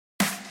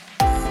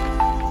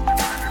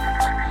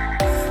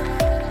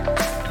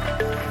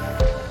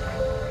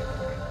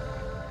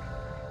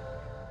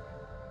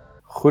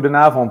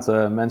Goedenavond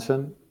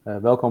mensen.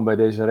 Welkom bij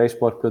deze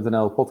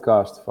Racesport.nl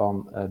podcast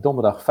van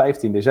donderdag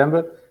 15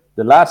 december.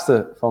 De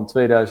laatste van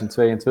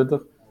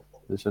 2022.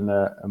 Dus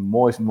een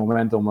mooi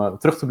moment om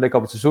terug te blikken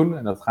op het seizoen.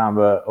 En dat gaan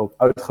we ook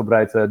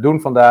uitgebreid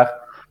doen vandaag.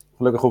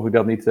 Gelukkig hoef ik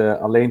dat niet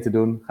alleen te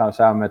doen. Dat gaan we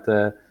samen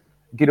met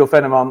Guido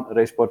Venneman,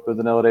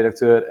 Racesport.nl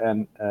redacteur.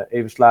 En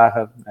Even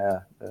Slager,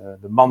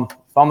 de man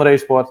van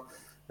Racesport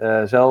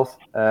zelf.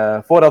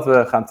 Voordat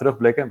we gaan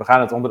terugblikken, waar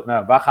gaan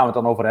we het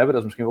dan over hebben? Dat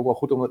is misschien ook wel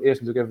goed om dat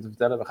eerst natuurlijk even te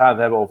vertellen. We gaan het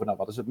hebben over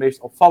wat is het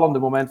meest opvallende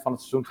moment van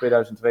het seizoen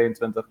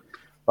 2022?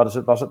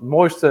 Was het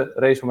mooiste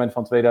racemoment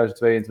van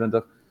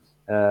 2022?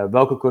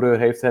 Welke coureur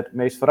heeft het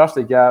meest verrast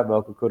dit jaar?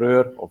 Welke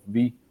coureur of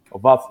wie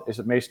of wat is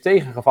het meest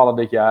tegengevallen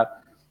dit jaar?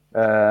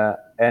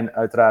 En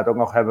uiteraard ook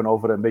nog hebben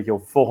over een beetje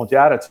over volgend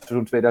jaar, het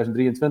seizoen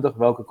 2023.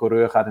 Welke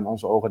coureur gaat in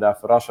onze ogen daar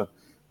verrassen?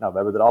 Nou, we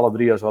hebben er alle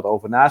drie eens wat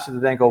over na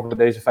zitten denken over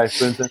deze 5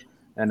 punten.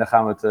 En daar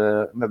gaan we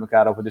het met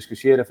elkaar over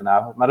discussiëren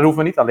vanavond. Maar dat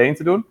hoeven we niet alleen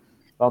te doen.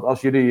 Want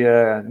als jullie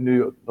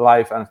nu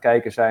live aan het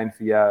kijken zijn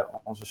via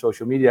onze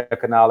social media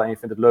kanalen en je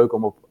vindt het leuk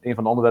om op een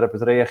van de onderwerpen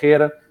te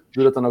reageren,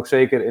 doe dat dan ook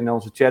zeker in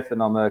onze chat. En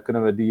dan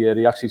kunnen we die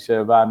reacties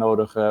waar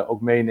nodig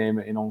ook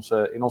meenemen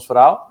in ons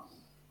verhaal.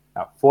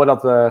 Nou,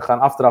 voordat we gaan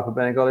aftrappen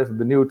ben ik wel even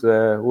benieuwd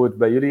hoe het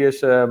bij jullie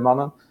is,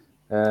 mannen.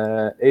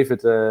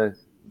 Evert,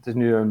 het is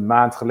nu een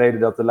maand geleden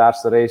dat de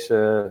laatste race,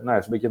 het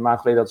is een beetje een maand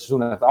geleden dat het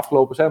seizoen echt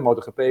afgelopen is,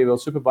 MotoGP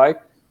World Superbike.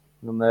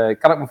 Dan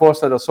kan ik me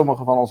voorstellen dat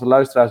sommige van onze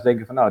luisteraars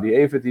denken van die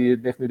Evert die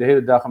ligt nu de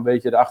hele dag een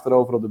beetje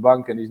achterover op de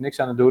bank en die is niks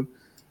aan het doen.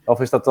 Of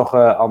is dat toch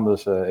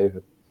anders,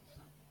 Evert?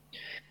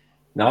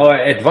 Nou,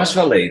 het was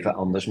wel even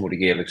anders, moet ik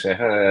eerlijk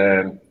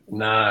zeggen.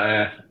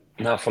 Na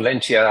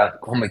Valencia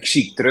kwam ik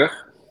ziek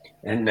terug.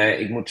 En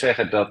ik moet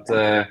zeggen dat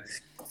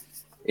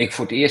ik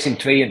voor het eerst in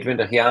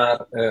 22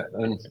 jaar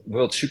een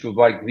World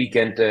Superbike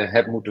weekend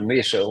heb moeten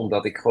missen.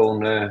 Omdat ik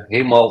gewoon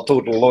helemaal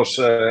totaal los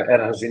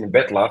ergens in het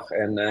bed lag.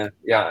 En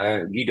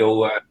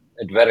Guido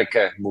het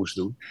werk moest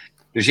doen.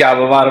 Dus ja,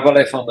 we waren wel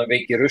even aan een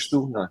weekje rust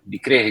toe. Nou, die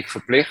kreeg ik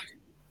verplicht.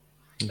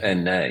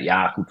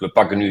 En goed, we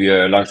pakken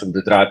nu langzaam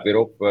de draad weer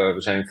op. We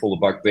zijn volle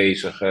bak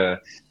bezig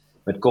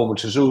met komend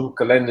seizoen.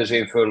 Kalenders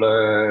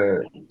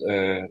invullen,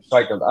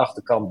 site aan de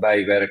achterkant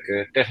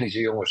bijwerken. Technische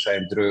jongens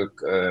zijn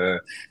druk.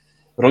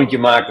 Rondje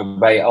maken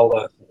bij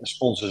alle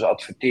sponsors,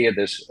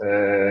 adverteerders.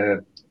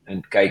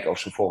 En kijken of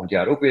ze volgend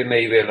jaar ook weer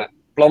mee willen.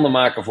 Plannen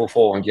maken voor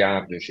volgend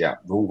jaar. Dus ja,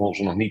 we hoeven ons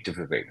nog niet te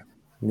vervelen.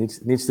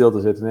 Niet stil te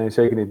zitten, nee,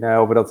 zeker niet. Nee,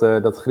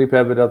 over dat griep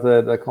hebben,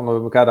 daar konden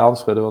we elkaar de hand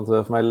schudden. Want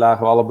voor mij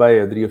lagen we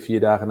allebei 3 of 4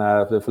 dagen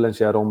na de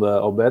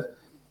Valencia-ronde op bed.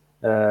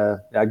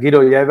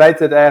 Guido, jij wijt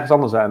het ergens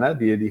anders aan, hè?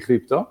 Die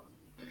griep, toch?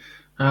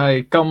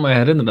 Ik kan me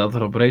herinneren dat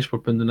er op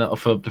Racesport.nl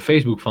of op de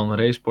Facebook van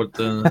Racesport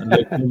een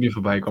leuk filmpje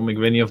voorbij kwam. Ik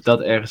weet niet of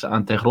dat ergens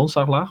aan ten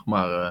grondslag lag,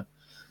 maar...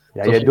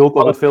 jij doelt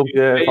op het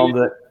filmpje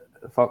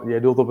jij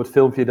doelt op het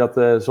filmpje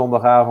dat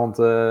zondagavond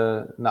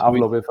na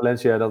afloop in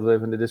Valencia, dat we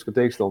even in de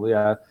discotheek stonden.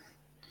 Ja,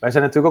 wij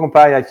zijn natuurlijk ook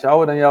een paar jaartjes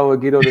ouder dan jou,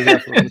 Guido.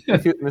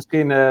 Dus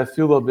misschien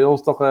viel dat bij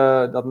ons toch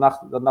dat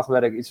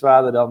nachtwerk iets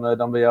zwaarder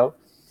dan bij jou.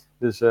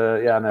 Dus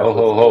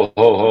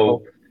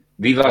Ho.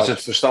 Wie was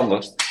het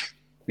verstandigst?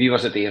 Wie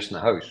was het eerst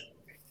naar huis?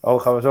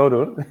 Gaan we zo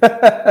doen.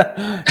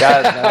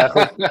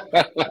 Goed.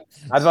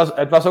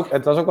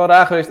 Het was ook wel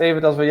raar geweest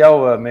even als we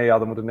jou mee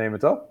hadden moeten nemen,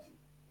 toch?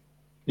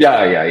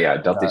 Ja,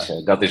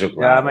 dat is ook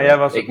waar. Ja, maar jij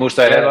was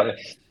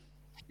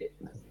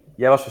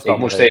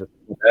verstandig.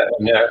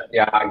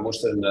 Ik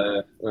moest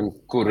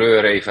een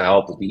coureur even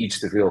helpen die iets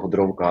te veel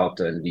gedronken had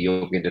en die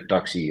ook in de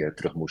taxi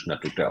terug moest naar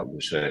het hotel.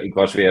 Dus ik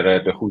was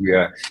weer de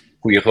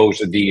goede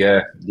gozer die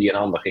een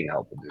ander ging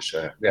helpen. Dus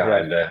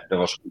en dat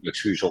was goed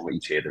excuus om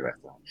iets eerder weg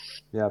te halen.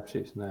 Ja,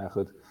 precies. Nou ja,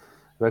 goed.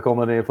 Wij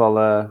konden in ieder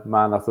geval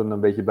maandag toen een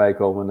beetje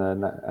bijkomen.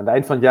 Aan het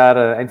eind van het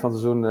jaar, eind van het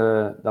seizoen,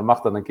 dan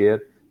mag dat een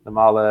keer.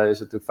 Normaal is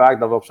het natuurlijk vaak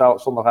dat we op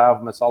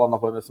zondagavond met z'n allen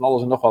nog met van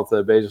alles en nog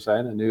wat bezig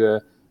zijn. En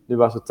nu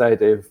was het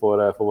tijd even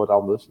voor wat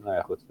anders. Nou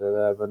ja, goed. We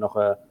hebben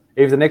nog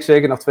even niks,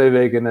 zeker nog 2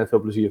 weken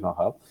veel plezier van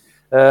gehad.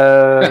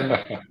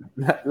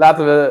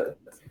 Laten we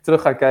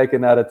terug gaan kijken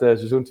naar het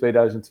seizoen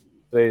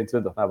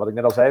 2022. Nou, wat ik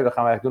net al zei, we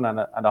gaan eigenlijk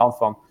doen aan de hand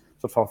van een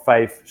soort van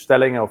 5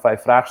 stellingen of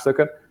 5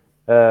 vraagstukken.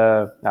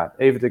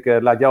 Evert, ik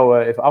laat jou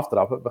even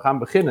aftrappen. We gaan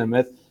beginnen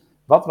met,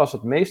 wat was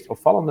het meest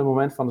opvallende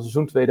moment van het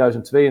seizoen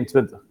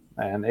 2022?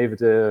 En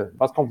Evert,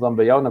 wat komt dan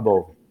bij jou naar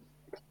boven?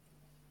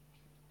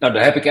 Nou,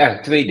 daar heb ik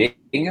eigenlijk 2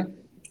 dingen.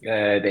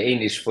 De een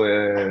is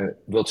voor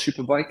World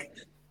Superbike.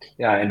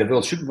 Ja, en de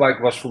World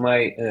Superbike was voor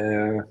mij...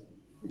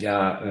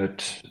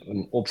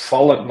 een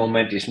opvallend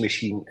moment is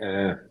misschien...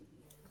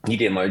 niet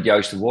helemaal het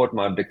juiste woord,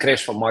 maar de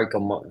crash van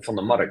Michael van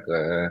der Mark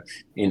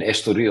in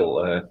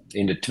Estoril.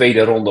 In de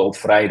 2e ronde op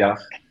vrijdag.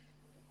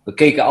 We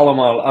keken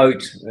allemaal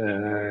uit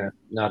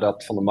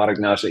nadat Van der Mark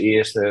na zijn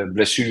eerste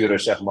blessure,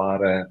 zeg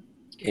maar,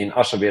 in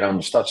Assen weer aan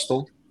de start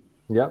stond.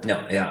 Ja.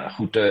 Nou ja,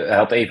 goed, hij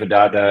had even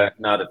daar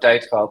na de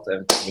tijd gehad.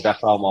 En we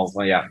dachten allemaal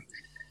van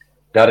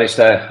daar is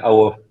de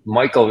oude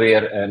Michael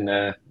weer.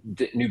 En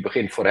nu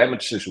begint voor hem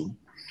het seizoen.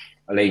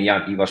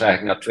 Alleen die was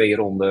eigenlijk na 2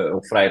 ronden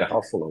op vrijdag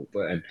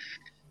afgelopen. En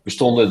We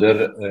stonden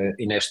er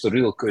in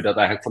Estoril, kun je dat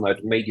eigenlijk vanuit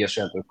het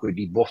mediacentrum, kun je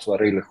die bocht wel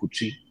redelijk goed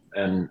zien.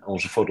 En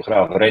onze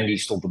fotograaf Randy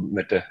stond er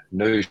met de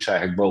neus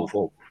eigenlijk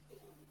bovenop.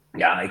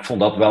 Ja, ik vond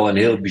dat wel een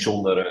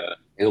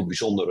heel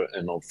bijzonder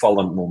en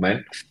opvallend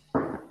moment.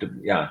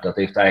 Dat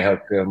heeft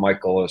eigenlijk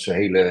Michael zijn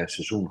hele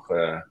seizoen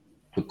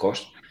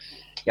gekost.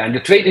 Ja, en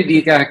de tweede die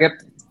ik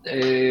eigenlijk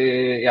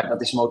heb,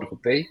 dat is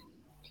MotoGP.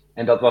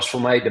 En dat was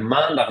voor mij de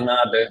maandag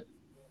na de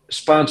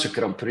Spaanse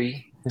Grand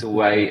Prix. Toen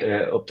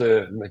wij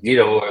met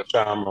Guido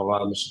samen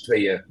waren met z'n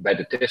tweeën bij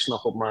de test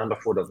nog op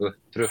maandag voordat we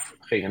terug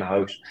gingen naar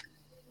huis.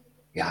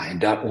 Ja, en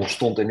daar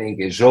ontstond in één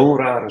keer zo'n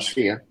rare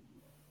sfeer.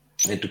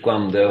 En toen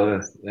kwam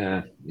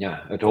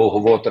het hoge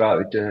woord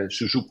eruit.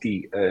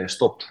 Suzuki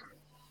stopt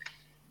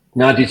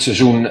na dit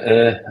seizoen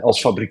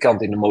als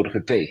fabrikant in de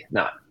MotoGP.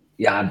 Nou,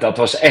 ja, dat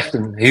was echt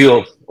een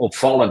heel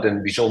opvallend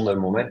en bijzonder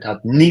moment.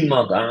 Had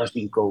niemand aan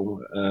zien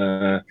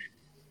komen.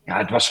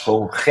 Het was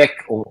gewoon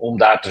gek om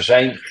daar te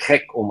zijn.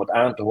 Gek om het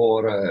aan te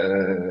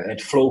horen.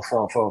 Het vloog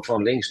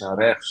van links naar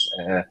rechts.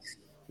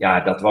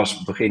 Dat was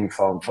het begin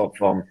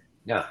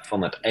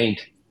van het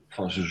eind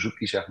van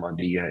Suzuki, zeg maar.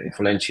 Die in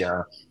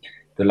Valencia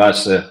de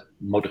laatste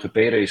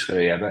MotoGP-race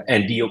gereden hebben.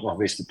 En die ook nog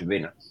wisten te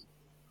winnen.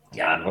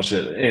 Ja, dat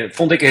was,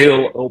 vond ik een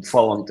heel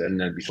opvallend en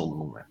bijzonder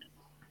moment.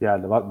 Ja,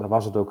 dat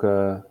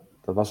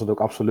was het ook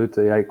absoluut.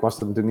 Ik was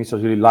er natuurlijk niet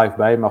zoals jullie live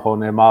bij, maar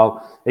gewoon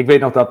helemaal... Ik weet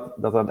nog dat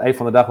het aan het eind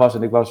van de dag was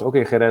en ik was ook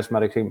in Jerez,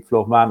 maar ik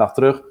vloog maandag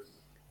terug.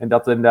 En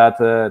dat inderdaad,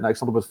 ik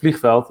stond op het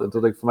vliegveld en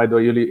toen ik voor mij door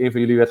een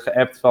van jullie werd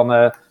geappt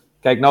van...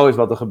 kijk nou eens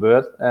wat er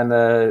gebeurt. En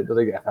dat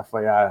ik echt dacht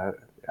van we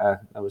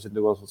zitten natuurlijk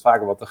wel eens wat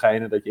vaker wat te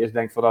geinen. Dat je eerst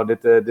denkt van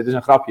dit is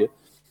een grapje.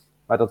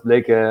 Maar dat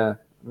bleek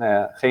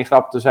geen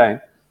grap te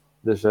zijn.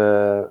 Dus,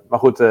 maar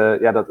goed,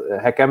 dat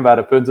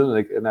herkenbare punten.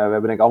 We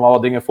hebben denk ik allemaal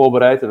wat dingen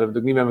voorbereid. We hebben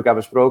natuurlijk niet met elkaar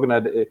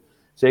besproken.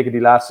 Zeker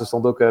die laatste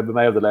stond ook bij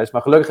mij op de lijst.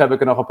 Maar gelukkig heb ik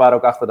er nog een paar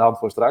ook achter de hand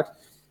voor straks.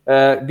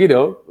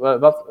 Guido,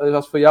 wat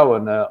was voor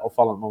jou een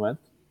opvallend moment?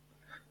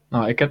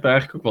 Nou, ik heb er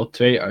eigenlijk ook wel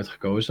 2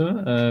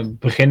 uitgekozen.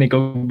 Begin ik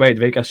ook bij het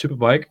WK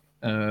Superbike.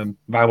 Daar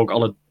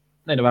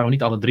waren we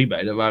niet alle 3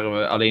 bij. Daar waren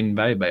we alleen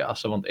bij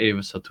Assen, want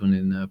Evert zat toen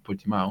in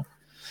Portimao.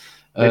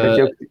 Dat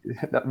je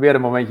ook, weer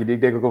een momentje die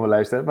ik denk ook op mijn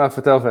lijst heb, maar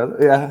vertel verder.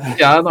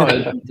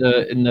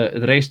 In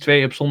het race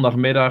 2 op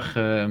zondagmiddag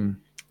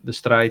de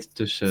strijd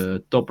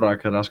tussen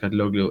Toprak,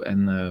 Razgatlioglu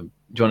en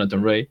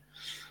Jonathan Rea.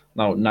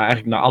 Nou,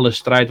 na alle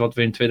strijd wat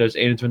we in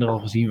 2021 al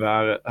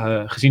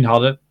gezien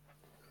hadden,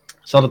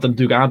 zat het er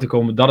natuurlijk aan te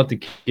komen dat het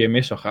een keer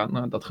mis zou gaan.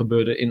 Nou, dat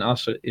gebeurde in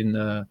Assen,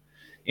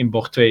 in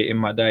bocht 2 in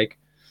Maardijk.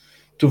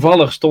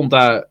 Toevallig stond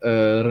daar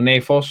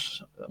René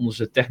Vos,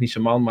 onze technische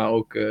man, maar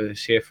ook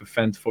zeer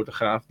vervent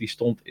fotograaf. Die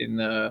stond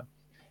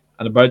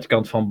aan de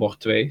buitenkant van bocht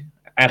 2.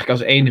 Eigenlijk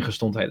als enige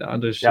stond hij daar.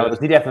 Dus, maar dat is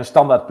niet echt een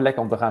standaard plek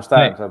om te gaan staan,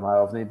 nee. Zeg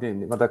maar. Of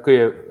niet, want dan kun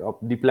je, op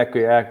die plek kun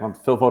je eigenlijk,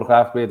 want veel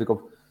fotografen kun je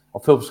natuurlijk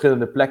op veel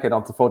verschillende plekken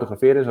dan te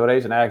fotograferen in zo'n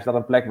race. En eigenlijk is dat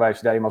een plek waar als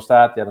je daar eenmaal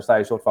staat, dan sta je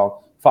een soort van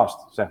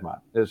vast, zeg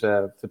maar. Dus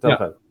vertel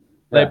verder.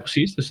 Nee,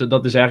 precies. Dus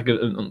dat is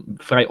eigenlijk een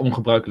vrij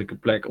ongebruikelijke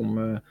plek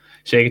om,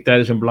 zeker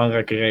tijdens een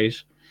belangrijke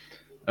race,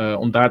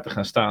 om daar te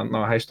gaan staan.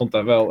 Nou, hij stond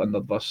daar wel en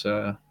dat was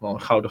wel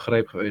een gouden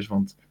greep geweest,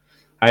 want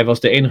hij was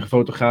de enige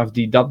fotograaf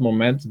die dat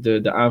moment,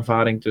 de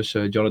aanvaring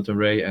tussen Jonathan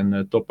Rea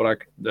en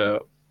Toprak,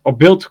 op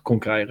beeld kon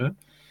krijgen.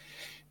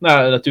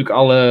 Nou, natuurlijk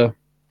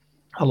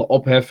alle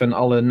ophef en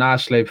alle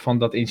nasleep van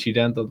dat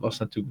incident, dat was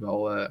natuurlijk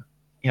wel,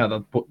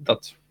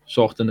 dat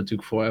zorgde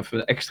natuurlijk voor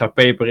even extra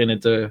peper in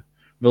het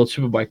World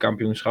Superbike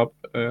kampioenschap.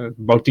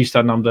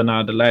 Bautista nam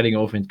daarna de leiding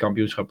over in het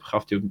kampioenschap,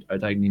 gaf hij ook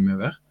uiteindelijk niet meer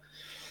weg.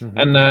 Mm-hmm.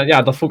 En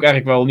dat vond ik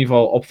eigenlijk wel in ieder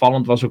geval opvallend.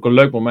 Het was ook een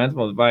leuk moment,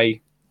 want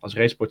wij als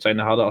Racesport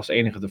zijnde hadden als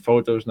enige de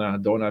foto's.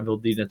 Nou, Dorna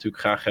wilde die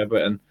natuurlijk graag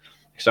hebben. En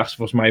ik zag ze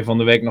volgens mij van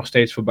de week nog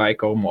steeds voorbij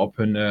komen op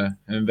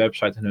hun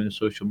website en hun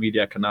social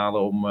media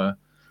kanalen om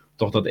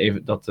toch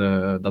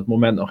dat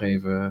moment nog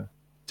even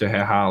te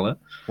herhalen.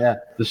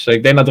 Ja. Dus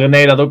ik denk dat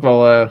René dat ook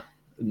wel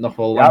nog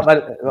wel... Ja,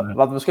 maar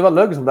wat misschien wel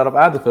leuk is om daarop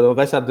aan te vullen, want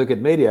wij zaten natuurlijk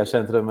in het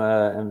mediacentrum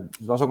en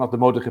het was ook nog de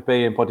MotoGP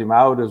in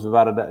Portimao, dus we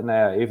waren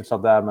Evert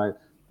zat daar, maar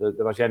daar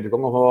was jij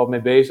natuurlijk ook nog wel wat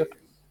mee bezig.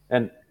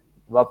 En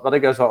wat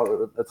ik dus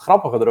wel het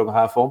grappige er ook nog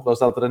aan vond, was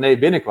dat René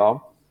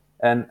binnenkwam.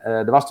 En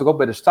er was natuurlijk ook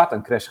bij de start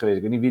een crash geweest.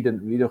 Ik weet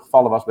niet wie er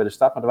gevallen was bij de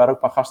start, maar er waren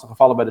ook een paar gasten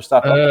gevallen bij de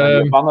start.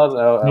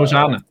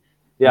 Nozane.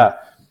 Ja,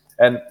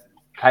 en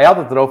hij had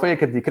het erover, ik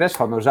heb die crash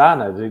van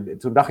Nozane. Dus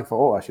toen dacht ik van,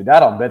 als je daar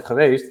dan bent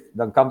geweest,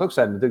 dan kan het ook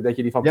zijn natuurlijk dat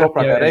je die van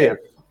Toprak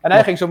reed. En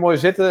hij ging zo mooi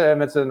zitten en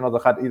met zijn, want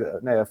dan gaat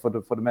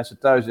voor de mensen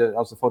thuis,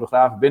 als de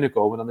fotografen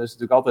binnenkomen, dan is het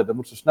natuurlijk altijd, dan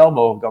moet zo snel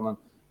mogelijk dan een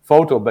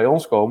foto bij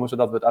ons komen,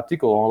 zodat we het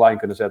artikel online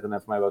kunnen zetten.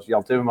 En voor mij was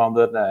Jan Timmerman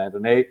er, en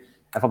René.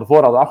 En van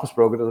tevoren hadden we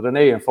afgesproken dat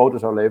René een foto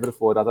zou leveren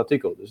voor dat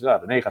artikel. Dus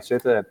ja, René gaat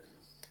zitten.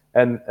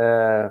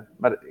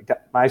 Maar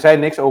hij zei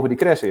niks over die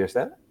crash eerst,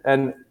 hè.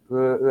 En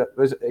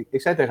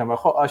ik zei tegen hem,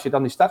 goh, als je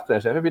dan die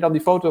startcrash hebt, heb je dan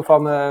die foto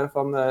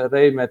van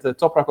Ray met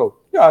Toprak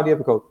ook? Ja, die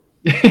heb ik ook.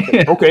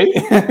 Oké.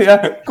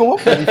 Ja, kom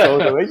op met die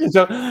foto, weet je.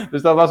 Zo,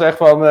 dus dat was echt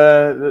van,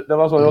 dat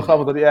was wel heel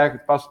grappig dat hij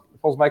eigenlijk pas,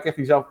 volgens mij kreeg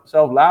hij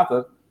zelf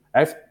later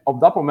Hij heeft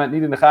op dat moment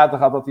niet in de gaten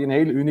gehad dat hij een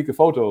hele unieke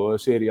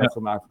fotoserie had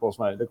gemaakt, volgens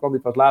mij. Daar kwam hij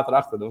pas later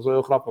achter. Dat was wel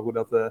heel grappig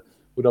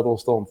hoe dat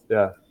ontstond.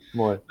 Ja,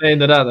 mooi. Nee,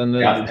 inderdaad.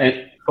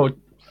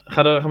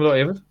 Ga maar door,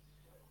 even.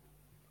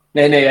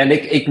 Nee,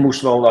 en ik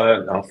moest wel...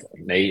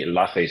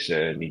 lachen is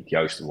niet het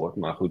juiste woord,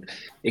 maar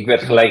goed. Ik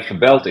werd gelijk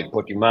gebeld in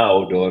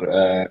Portimao door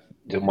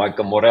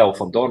Michael Morel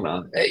van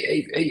Dorna.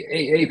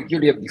 Hey,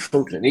 jullie hebben die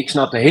foto's. En ik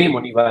snapte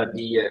helemaal niet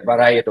waar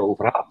hij het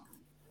over had.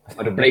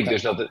 Maar het bleek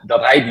dus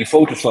dat hij die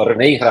foto's van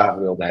René graag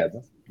wilde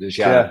hebben. Dus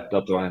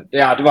dat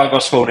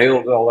was gewoon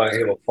heel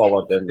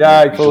opvallend. En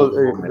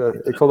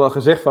ik vond dat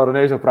gezicht van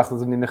René zo prachtig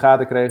dat hij in de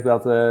gaten kreeg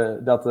dat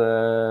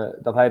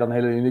hij dan een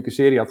hele unieke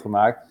serie had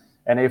gemaakt.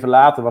 En even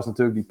later was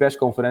natuurlijk die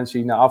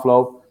persconferentie na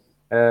afloop.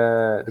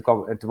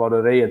 Toen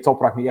wilden Ray en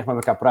Toprak niet echt met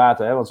elkaar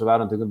praten. Hè, want ze waren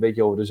natuurlijk een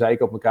beetje over de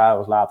zeik op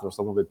elkaar. Later was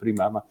dat nog weer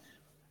prima. Maar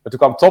toen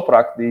kwam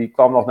Toprak, die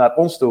kwam nog naar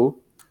ons toe.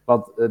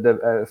 Want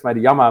voor mij de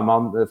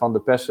Yamaha-man van de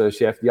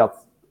perschef, die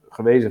had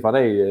gewezen van...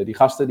 die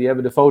gasten die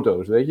hebben de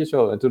foto's, weet je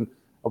zo. En toen op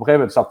een gegeven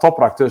moment zat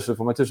Toprak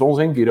tussen ons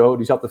in, Guido.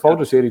 Die zat de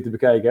fotoserie te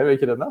bekijken, hè? Weet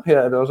je dat nog?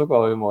 Ja, dat was ook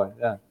wel heel mooi,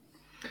 ja.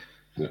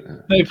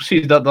 Nee,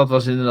 precies, dat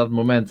was inderdaad het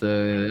moment.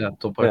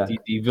 Toprak,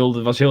 die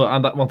wilde, was heel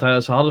aandacht,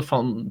 want ze hadden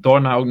van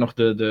Dorna ook nog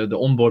de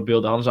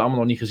onboardbeelden, hadden ze allemaal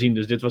nog niet gezien.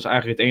 Dus dit was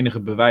eigenlijk het enige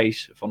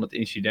bewijs van het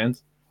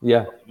incident.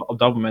 Ja. Op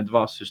dat moment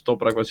was. Dus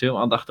Toprak was heel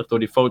aandachtig door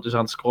die foto's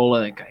aan het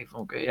scrollen en kijken van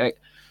oké.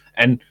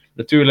 En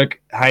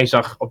natuurlijk, hij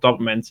zag op dat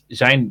moment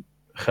zijn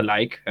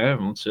gelijk. Hè,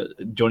 want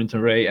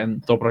Jonathan Ray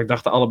en Toprak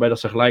dachten allebei dat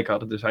ze gelijk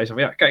hadden. Dus hij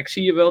zei van kijk,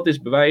 zie je wel, het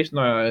is bewijs.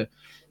 Nou,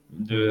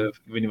 ik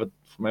weet niet wat,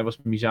 voor mij was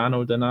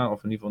Misano daarna,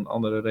 of in ieder geval een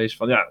andere race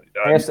van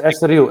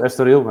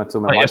Estoril met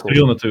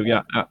Estoril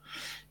natuurlijk, ja.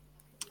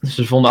 Dus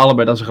ze vonden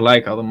allebei dat ze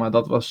gelijk hadden, maar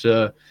dat was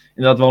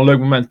inderdaad wel een leuk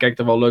moment. Kijk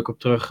er wel leuk op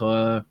terug.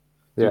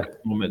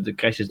 De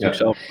crash is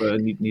natuurlijk zelf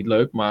niet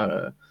leuk,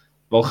 maar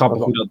wel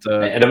grappig hoe dat...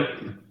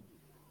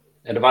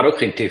 En er waren ook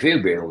geen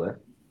tv-beelden.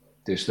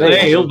 Dus nee,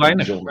 heel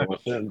weinig. Maar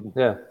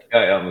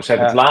ze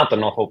hebben het later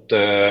nog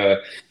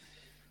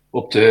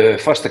op de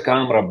vaste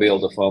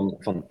camerabeelden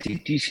van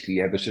Titiski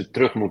hebben ze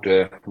terug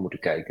moeten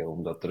kijken,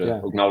 omdat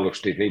er ook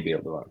nauwelijks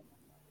tv-beelden waren.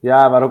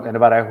 Ja, maar ook, en er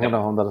waren eigenlijk ook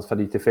nog, omdat het van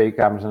die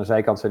tv-camera's aan de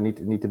zijkant zijn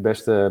niet het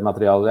beste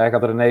materiaal.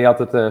 Eigenlijk René had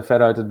het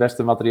veruit het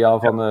beste materiaal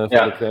van de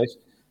race.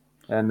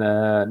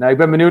 En ik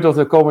ben benieuwd of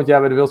er komend jaar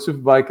bij de World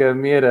Superbike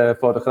meer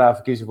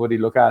fotografen kiezen voor die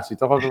locatie.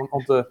 Toch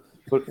om te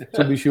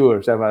be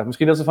sure, zeg maar.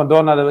 Misschien dat ze van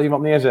Dorna er wel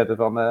iemand neerzetten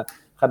van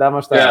ga daar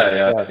maar staan.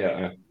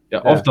 Ja,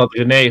 of dat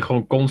René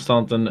gewoon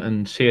constant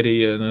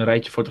een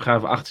rijtje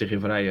fotografen achter zich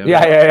heeft rijden.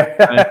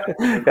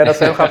 Ja, dat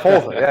ze hem gaan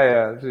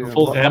volgen.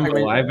 Volgen hem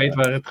wel, hij weet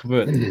waar het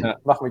gebeurt. Ja.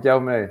 Mag met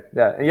jou mee.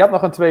 Ja. En je had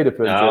nog een tweede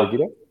punt,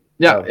 Guido?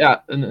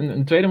 Ja,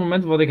 een tweede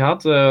moment wat ik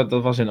had,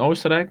 dat was in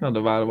Oostenrijk. Nou,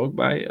 daar waren we ook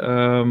bij.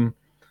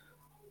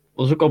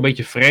 Dat was ook al een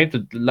beetje vreemd.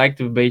 Het lijkt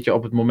een beetje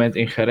op het moment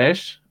in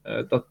Jerez.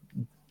 Dat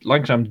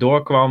langzaam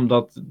doorkwam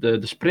dat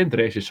de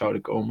sprintraces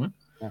zouden komen.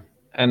 Ja.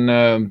 En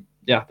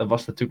dat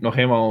was natuurlijk nog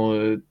helemaal...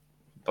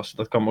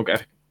 dat kwam ook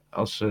echt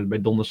als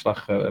bij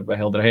donderslag bij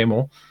helder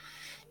hemel.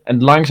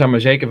 En langzaam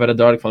maar zeker werd het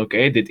duidelijk van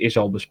oké, dit is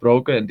al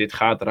besproken en dit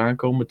gaat eraan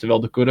komen. Terwijl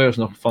de coureurs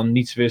nog van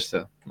niets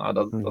wisten. Nou,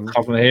 dat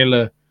gaf een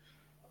hele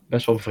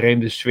best wel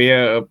vreemde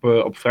sfeer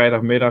op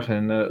vrijdagmiddag.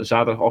 En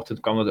zaterdagochtend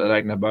kwam het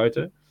eigenlijk naar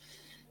buiten.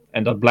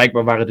 En dat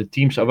blijkbaar waren de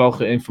teams al wel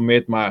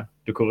geïnformeerd, maar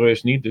de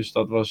coureurs niet. Dus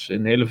dat was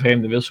een hele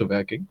vreemde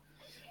wisselwerking.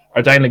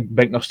 Uiteindelijk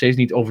ben ik nog steeds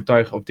niet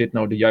overtuigd of dit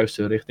nou de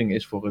juiste richting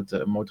is voor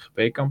het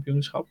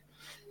MotoGP-kampioenschap.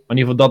 Maar in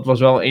ieder geval, dat was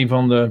wel een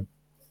van de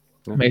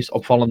meest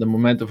opvallende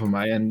momenten voor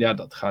mij. En ja,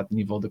 dat gaat in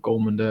ieder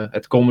geval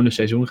het komende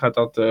seizoen gaat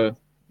dat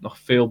nog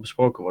veel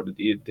besproken worden.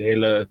 De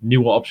hele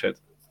nieuwe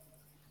opzet.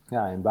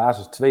 Ja, in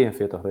basis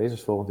 42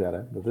 races volgend jaar, hè?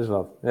 Dat is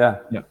wat.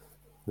 Ja.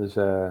 Dus,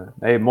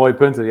 mooie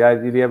punten. Ja,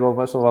 jullie hebben ook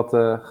best wel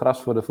wat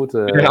gras voor de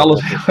voeten. Ja,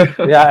 alles.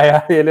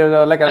 Ja, jullie hebben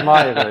wel lekker aan het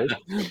maaien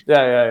geweest.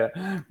 Ja.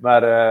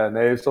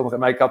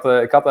 Maar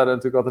ik had daar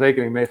natuurlijk wat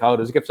rekening mee gehouden.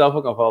 Dus ik heb zelf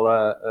ook nog wel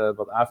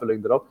wat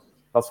aanvulling erop.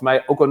 Wat voor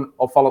mij ook een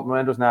opvallend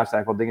moment was, naast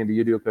eigenlijk wat dingen die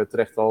jullie ook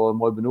terecht al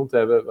mooi benoemd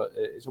hebben,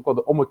 is ook wel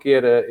de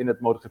ommekeer in het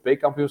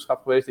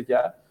MotoGP-kampioenschap geweest dit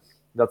jaar.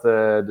 Dat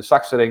de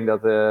saksering,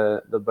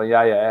 dat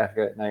Bagnaia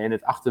eigenlijk in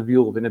het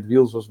achterwiel, of in het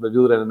wiel, zoals we bij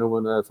wielrennen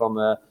noemen,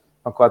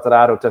 van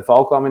Quartararo ten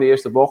val kwam in de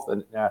eerste bocht.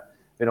 En ja,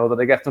 weet je dat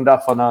ik echt toen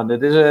dacht van, nou,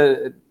 dit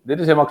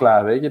is helemaal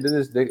klaar, weet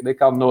je. Dit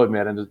kan nooit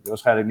meer. En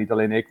waarschijnlijk niet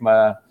alleen ik,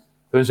 maar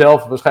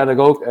hunzelf waarschijnlijk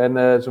ook.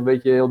 En zo'n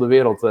beetje heel de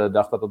wereld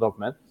dacht dat op dat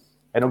moment.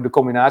 En ook de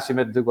combinatie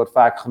met natuurlijk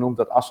wat vaak genoemd,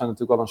 dat Assen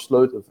natuurlijk wel een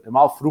sleutel...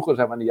 Helemaal vroeger,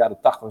 zeg maar in de jaren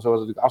 80, zo was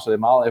natuurlijk Assen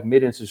helemaal, echt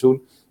midden in het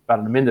seizoen.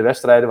 Waren er minder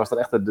wedstrijden, was dat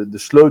echt de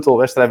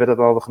sleutelwedstrijd, werd het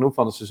al genoemd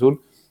van het seizoen.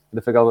 En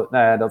dat vind ik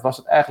altijd, dat was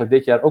het eigenlijk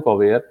dit jaar ook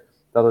alweer.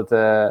 Dat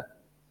het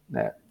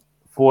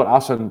voor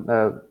Assen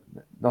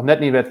nog net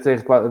niet werd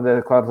tegen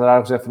Quartararo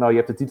gezegd van, nou, je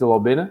hebt de titel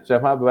al binnen,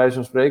 zeg maar, bij wijze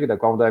van spreken. Daar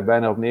kwam het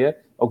eigenlijk bijna op neer.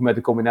 Ook met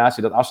de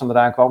combinatie dat Assen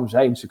eraan kwam,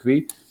 zijn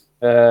circuit.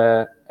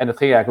 En dat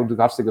ging eigenlijk ook natuurlijk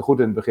hartstikke goed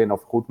in het begin,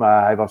 of goed,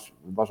 maar hij was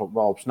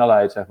wel op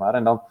snelheid, zeg maar.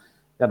 En dan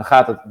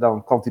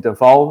dan komt hij ten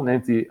val,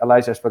 neemt hij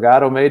Alex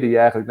Espargaro mee, die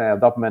eigenlijk op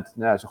dat moment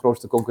zijn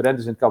grootste concurrent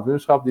is in het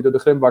kampioenschap, die door de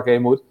grimbak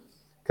heen moet.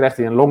 Krijgt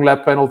hij een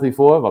longlap penalty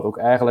voor, wat ook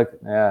eigenlijk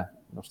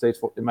nog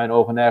steeds in mijn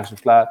ogen nergens op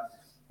slaat.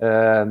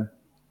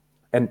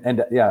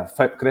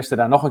 Krijgt hij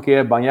daar nog een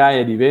keer,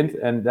 Bagnaia die wint,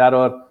 en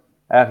daardoor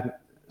eigenlijk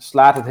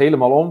slaat het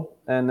helemaal om.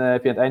 En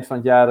heb je aan het eind van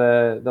het jaar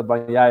dat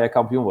Bagnaia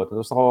kampioen wordt. Dat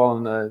was toch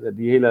wel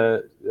die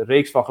hele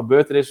reeks van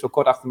gebeurtenissen, zo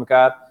kort achter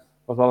elkaar,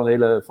 was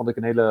wel vond ik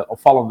een hele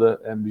opvallende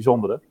en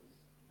bijzondere.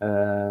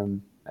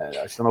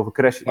 Als je dan over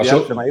crash...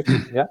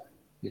 Ja?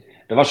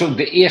 Dat was ook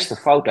de eerste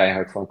fout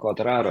eigenlijk van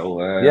Quartararo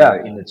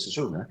in het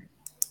seizoen. Hè?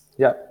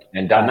 Ja.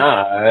 En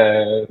daarna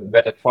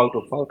werd het fout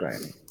op fout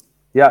eigenlijk.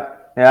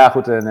 Ja,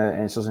 goed.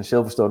 En zoals in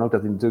Silverstone ook,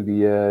 dat hij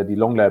natuurlijk die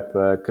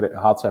longlap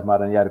had, zeg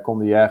maar. En dan kon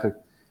hij eigenlijk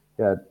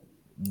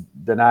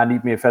daarna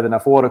niet meer verder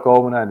naar voren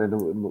komen.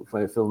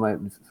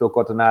 Veel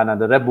korter naar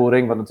de Red Bull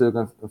Ring, wat natuurlijk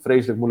een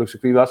vreselijk moeilijk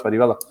circuit was, waar hij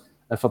wel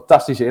een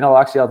fantastische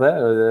inhaalactie had.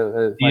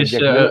 Hè? Die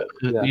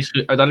is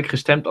uiteindelijk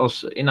gestemd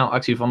als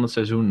inhaalactie van het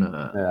seizoen.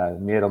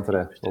 Meer dan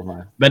terecht, volgens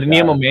mij. Ben het niet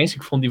helemaal mee eens.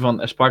 Ik vond die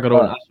van Espargaro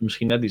en Aston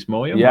misschien net iets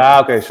mooier. Ja,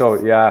 oké,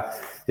 zo.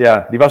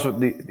 Ja, die was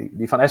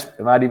die van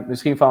maar die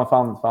misschien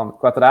van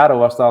Quartararo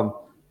was dan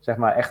zeg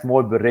maar echt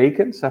mooi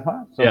berekend, zeg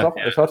maar.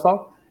 Een soort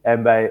van.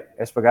 En bij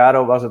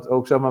Espargaro was het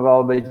ook zeg maar wel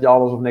een beetje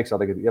alles of niks,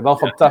 had ik het. Ja, wel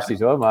fantastisch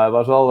hoor, maar het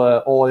was wel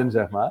all-in,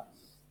 zeg maar.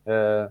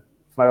 Voor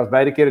mij was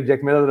beide keren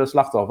Jack Miller de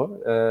slachtoffer.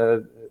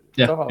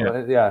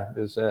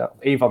 Dus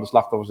een van de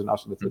slachtoffers in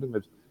Assen natuurlijk.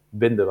 Met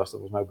Binder was er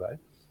volgens mij bij.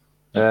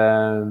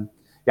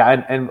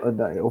 En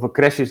over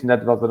crashes,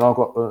 net wat dan ook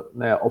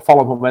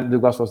opvallend moment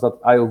natuurlijk was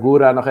dat Ayo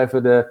Gura nog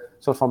even de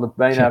soort van de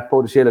bijna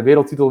potentiële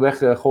wereldtitel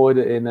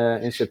weggooide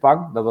in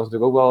Sepang. Dat was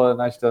natuurlijk ook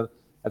wel, als je het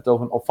hebt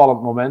over een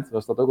opvallend moment,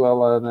 was dat ook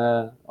wel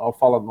een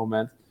opvallend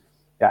moment.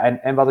 Ja,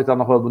 en wat ik dan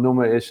nog wil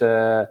benoemen is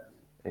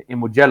in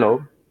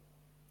Mugello.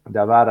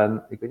 Daar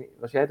waren, ik weet niet,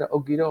 was jij daar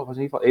ook, Guido? Of was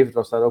in ieder geval Evert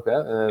was daar ook, hè?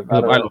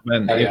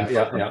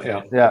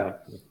 Ja.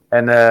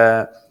 En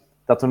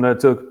dat toen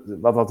natuurlijk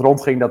wat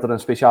rondging, dat er een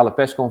speciale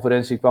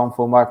persconferentie kwam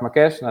voor Marc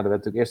Marquez. Nou, er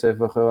werd natuurlijk eerst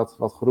even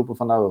wat geroepen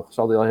van,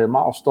 zal hij al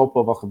helemaal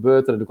stoppen? Wat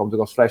gebeurt er? En toen kwam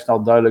natuurlijk al vrij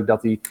snel duidelijk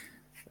dat hij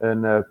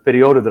een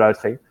periode eruit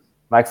ging.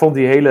 Maar ik vond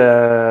die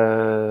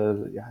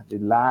hele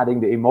die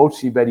lading, de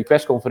emotie bij die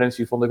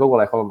persconferentie, vond ik ook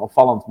wel echt wel een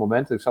opvallend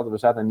moment. We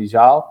zaten in die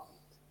zaal.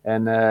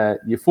 En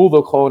je voelde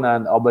ook gewoon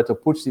aan Alberto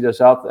Puig die daar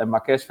zat en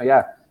Marquez van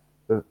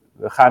we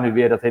gaan nu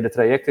weer dat hele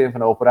traject in van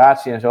de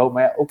operatie en zo.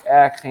 Maar ook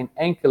eigenlijk geen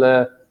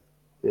enkele,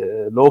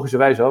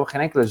 logischerwijs ook,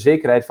 geen enkele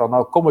zekerheid van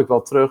nou kom ik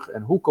wel terug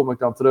en hoe kom ik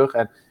dan terug.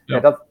 En,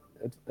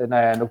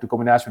 en ook de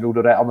combinatie met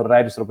hoe de andere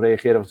rijders erop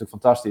reageerden was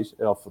natuurlijk fantastisch.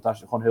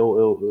 Fantastisch, gewoon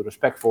heel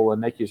respectvol en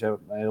netjes en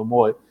heel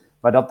mooi.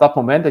 Maar dat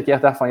moment dat je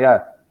echt dacht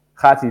van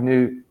gaat hij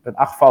nu een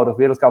 8-voudig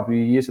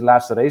wereldkampioen hier zijn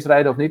laatste race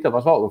rijden of niet? Dat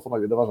was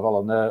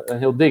wel een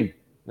heel ding.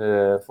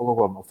 Vond ik ook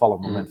wel een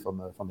opvallend moment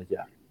van dit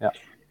jaar. Ja.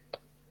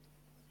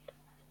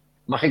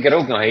 Mag ik er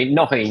ook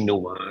nog één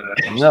noemen?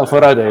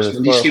 Vooruit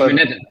even. Die schiet me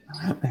net.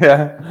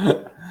 Ja.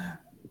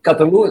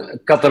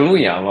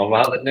 Catalunya, want we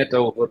hadden het net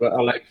over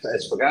Alex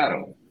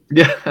Espargaro.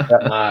 Ja.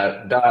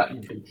 Maar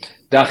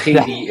daar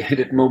ging hij,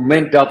 het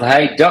moment dat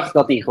hij dacht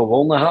dat hij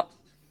gewonnen had,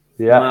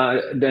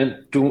 maar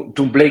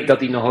toen bleek dat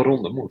hij nog een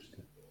ronde moest.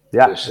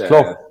 Ja, dus,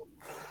 klopt.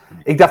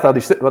 Ik dacht al,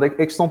 ik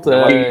stond...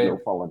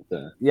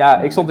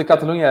 ik stond in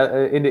Catalunya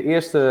in de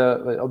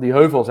eerste, op die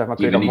heuvel, zeg maar,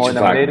 kun je nog mooi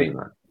naar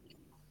beneden.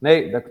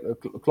 Nee, dat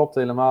klopt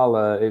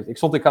helemaal. Ik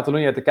stond in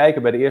Catalunya te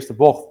kijken bij de eerste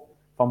bocht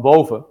van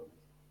boven.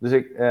 Dus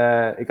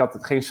ik had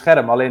geen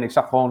scherm, alleen ik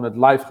zag gewoon het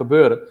live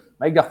gebeuren.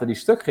 Maar ik dacht dat die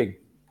stuk ging.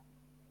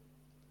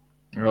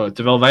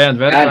 Terwijl wij aan het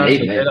werk waren,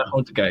 zat jij daar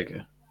gewoon te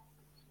kijken.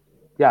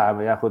 Ja,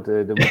 maar goed,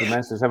 er moeten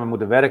mensen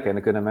moeten werken en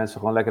dan kunnen mensen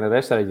gewoon lekker een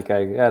wedstrijdje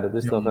kijken. Ja, dat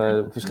is toch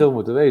een verschil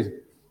moeten wezen.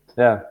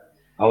 Ja.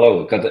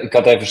 Hallo, ik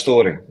had even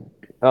storing.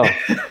 Oh.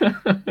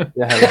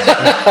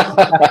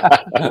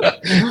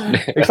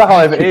 Ik zag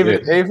al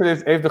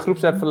even de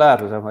groepsapp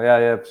verlaten, zeg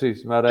maar. Ja,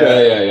 precies. Maar,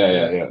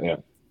 ja.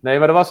 Nee,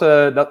 maar dat was,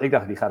 ik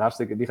dacht, die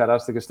gaat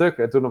hartstikke stuk.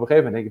 En toen op een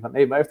gegeven moment denk ik van,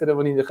 nee, maar heeft het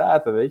helemaal niet in de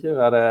gaten, weet je.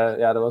 Maar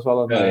dat was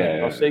wel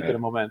was zeker een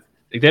moment.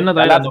 Ik denk dat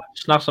hij er nog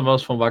 's nachts dan wel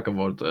eens van wakker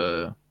wordt,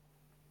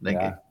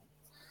 denk ik.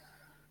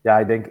 Ja,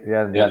 ik denk,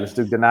 er is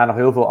natuurlijk daarna nog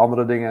heel veel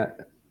andere dingen.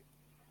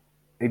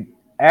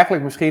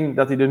 Eigenlijk misschien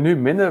dat hij er nu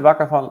minder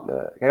wakker van...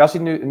 kijk, als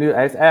hij hij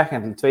heeft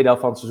eigenlijk in de tweede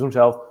helft van het seizoen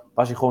zelf,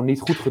 was hij gewoon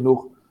niet goed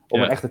genoeg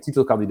om een echte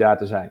titelkandidaat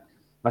te zijn.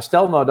 Maar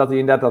stel nou dat hij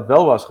inderdaad dat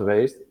wel was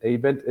geweest, en je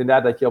bent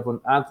inderdaad dat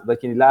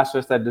je in die laatste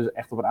wedstrijd dus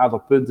echt op een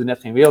aantal punten net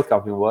geen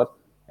wereldkampioen wordt,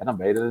 en dan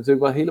ben je er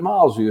natuurlijk wel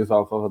helemaal zuur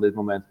van dit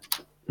moment.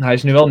 Hij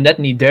is nu wel net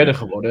niet derde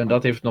geworden, en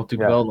dat heeft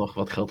natuurlijk wel nog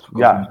wat geld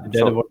gekost. Ja, de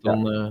derde wordt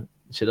dan,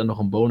 zit er nog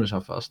een bonus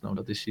aan vast. Nou,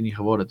 dat is hij niet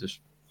geworden,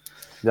 dus...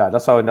 Ja,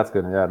 dat zou inderdaad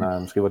kunnen. Ja, nou,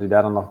 misschien wordt hij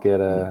daar dan nog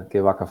een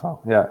keer wakker van.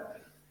 Ja,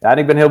 en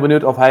ik ben heel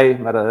benieuwd of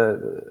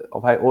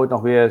hij ooit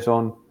nog weer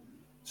zo'n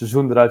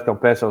seizoen eruit kan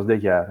persen als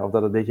dit jaar. Of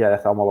dat het dit jaar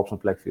echt allemaal op zijn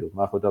plek viel.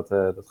 Maar goed, dat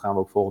gaan we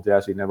ook volgend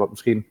jaar zien. En wat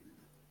misschien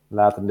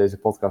later in deze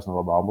podcast nog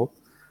wel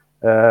behandeld.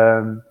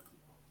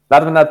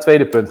 Laten we naar het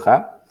tweede punt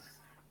gaan.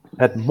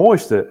 Het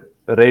mooiste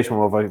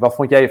racemoment. Wat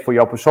vond jij voor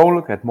jou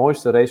persoonlijk het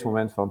mooiste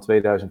racemoment van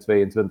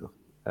 2022?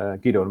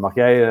 Guido, dan mag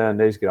jij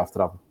deze keer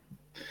aftrappen.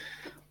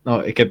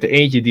 Nou, ik heb er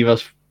eentje die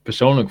was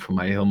persoonlijk voor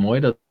mij heel mooi.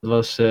 Dat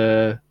was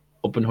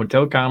op een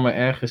hotelkamer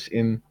ergens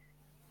in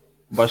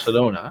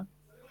Barcelona.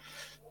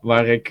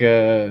 Waar ik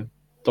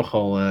toch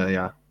al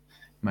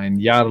mijn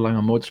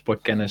jarenlange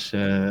motorsportkennis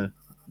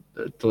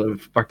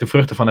pak de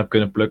vruchten van heb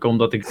kunnen plukken.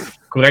 Omdat ik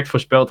correct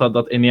voorspeld had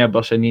dat Enea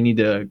Bastianini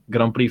de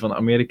Grand Prix van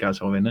Amerika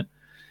zou winnen.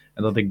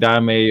 En dat ik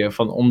daarmee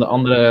van onder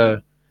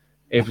andere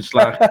even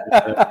slagen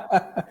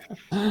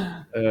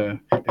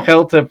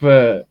geld heb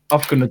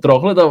af kunnen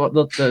troggelen.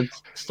 Dat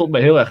stond me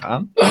heel erg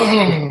aan.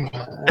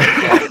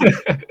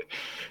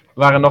 Er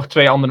waren nog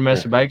 2 andere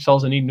mensen bij. Ik zal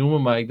ze niet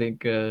noemen, maar ik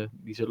denk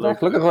die zullen ook...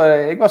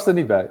 Gelukkig, ik was er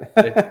niet bij.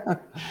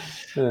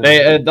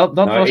 Nee, dat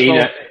nou, was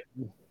wel...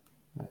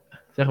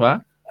 Zeg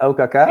maar.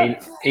 LKK?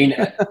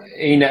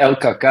 Een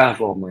LKK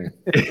volgens mij.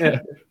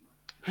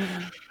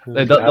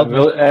 Nee, dat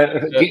was...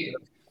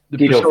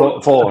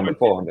 Guido,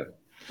 volgende.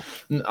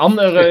 Een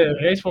ander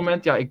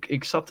racemoment,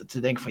 ik zat te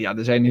denken van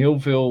er zijn heel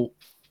veel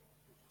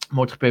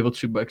MotoGP World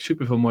Superbike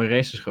super veel mooie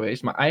races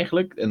geweest, maar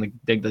eigenlijk, en ik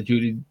denk dat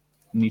jullie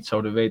niet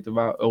zouden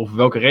weten over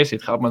welke race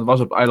dit gaat, maar het was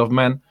op Isle of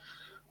Man.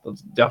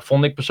 Dat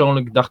vond ik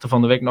persoonlijk, ik dacht er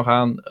van de week nog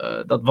aan,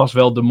 dat was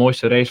wel de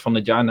mooiste race van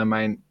het jaar naar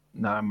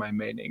mijn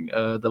mening.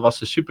 Dat was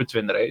de Super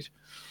Twin race.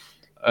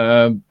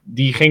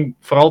 Die ging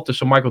vooral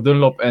tussen Michael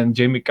Dunlop en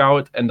Jamie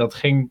Cowart en dat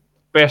ging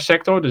per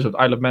sector, dus op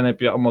Isle of Man heb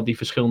je allemaal die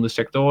verschillende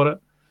sectoren.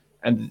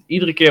 En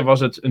iedere keer was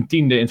het een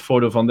tiende in het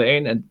voordeel van de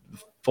een. En de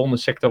volgende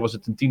sector was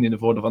het een tiende in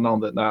het voordeel van de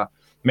ander. Nou,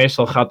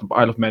 meestal gaat het op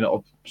Isle of Man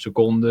op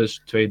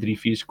secondes, 2, 3,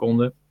 4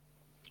 seconden.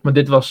 Maar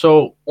dit was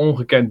zo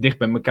ongekend dicht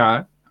bij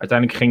elkaar.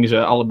 Uiteindelijk gingen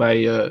ze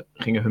allebei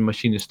hun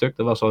machines stuk.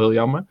 Dat was al heel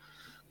jammer.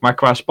 Maar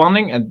qua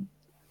spanning en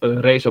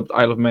een race op het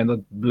Isle of Man, dat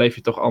bleef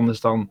je toch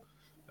anders dan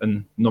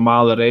een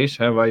normale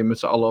race. Hè, waar je met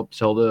z'n allen op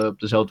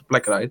dezelfde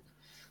plek rijdt.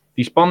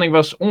 Die spanning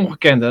was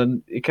ongekend.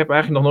 En ik heb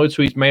eigenlijk nog nooit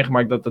zoiets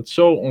meegemaakt dat het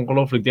zo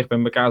ongelooflijk dicht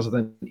bij elkaar zat.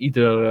 En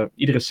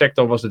iedere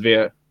sector was het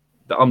weer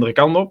de andere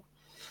kant op.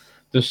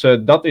 Dus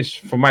dat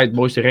is voor mij het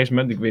mooiste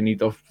racemoment. Ik weet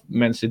niet of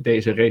mensen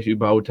deze race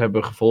überhaupt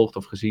hebben gevolgd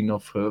of gezien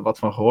of wat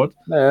van gehoord.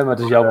 Nee, maar het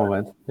is jouw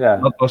moment. Ja.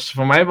 Dat was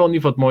voor mij wel in ieder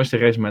geval het mooiste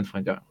racemoment van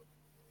het jaar.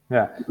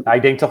 Ja, nou,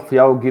 ik denk toch voor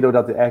jou, Guido,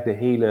 dat eigenlijk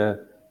de hele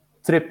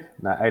trip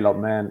naar Isle of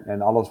Man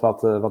en alles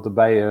wat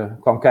erbij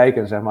kwam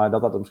kijken, zeg maar,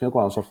 dat misschien ook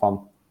wel een soort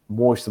van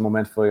mooiste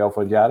moment voor jou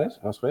voor het jaar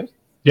was geweest?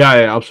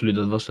 Ja, absoluut.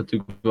 Dat was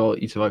natuurlijk wel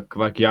iets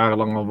waar ik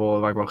jarenlang al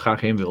waar ik wel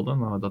graag heen wilde.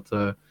 Nou,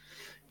 dat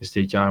is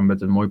dit jaar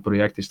met een mooi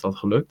project is dat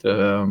gelukt.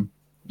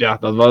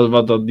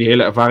 Die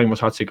hele ervaring was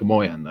hartstikke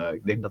mooi. En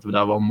ik denk dat we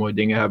daar wel mooie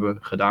dingen hebben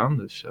gedaan.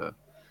 Dus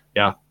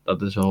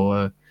dat is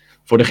wel...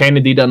 voor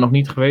degene die daar nog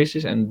niet geweest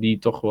is en die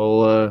toch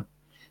wel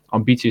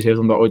ambities heeft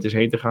om daar ooit eens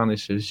heen te gaan,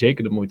 is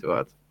zeker de moeite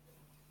waard.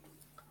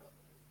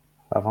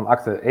 Waarvan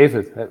akte.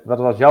 Evert, wat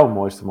was jouw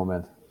mooiste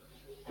moment?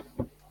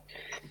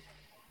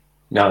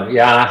 Nou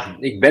ja,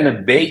 ik ben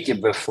een beetje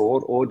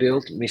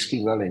bevooroordeeld,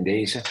 misschien wel in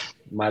deze,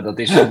 maar dat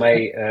is voor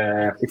mij...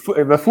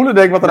 We voelen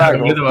denk ik wat eraan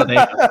komt.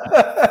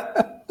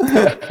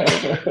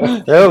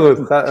 Heel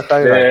goed, ga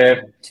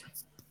je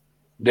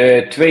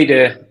de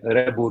tweede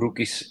Red Bull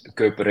Rookies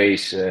Cup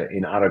race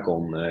in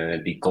Aragon,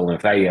 die Colin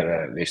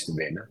Veyer wist te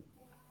winnen.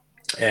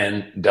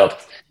 En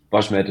dat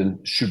was met een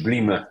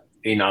sublieme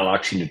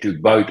inhaalactie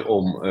natuurlijk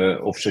buitenom,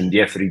 of zijn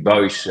Jeffrey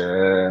Buys,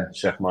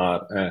 zeg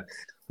maar,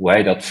 hoe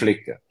hij dat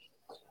flikte.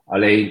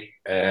 Alleen,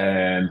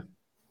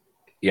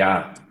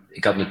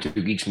 ik had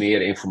natuurlijk iets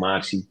meer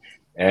informatie.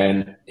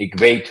 En ik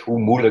weet hoe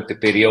moeilijk de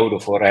periode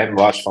voor hem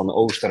was van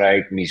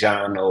Oostenrijk,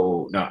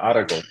 Misano naar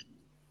Aragon.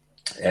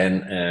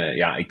 En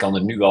ik kan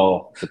het nu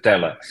al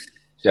vertellen.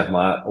 Zeg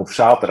maar, op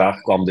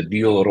zaterdag kwam de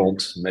deal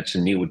rond met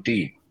zijn nieuwe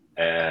team.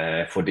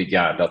 Voor dit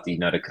jaar dat hij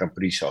naar de Grand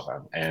Prix zou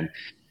gaan. En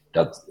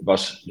dat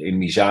was in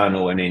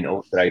Misano en in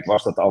Oostenrijk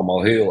was dat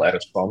allemaal heel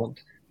erg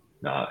spannend.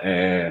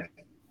 Nou,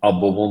 al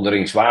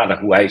bewonderingswaardig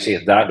hoe hij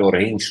zich daardoor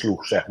heen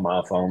sloeg, zeg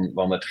maar.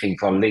 Want het ging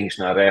van links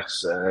naar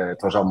rechts.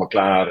 Het was allemaal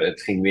klaar.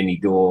 Het ging weer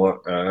niet door.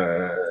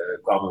 Er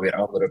kwamen weer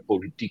andere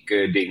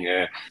politieke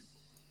dingen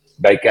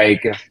bij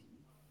kijken.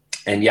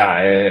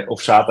 En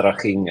op zaterdag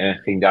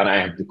ging daar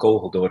eigenlijk de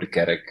kogel door de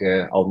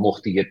kerk. Al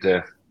mocht hij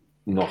het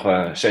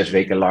nog 6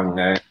 weken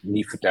lang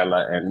niet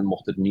vertellen. En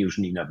mocht het nieuws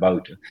niet naar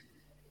buiten.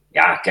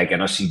 Ja, kijk,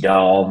 en als hij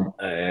dan,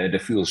 er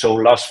viel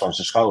zo'n last van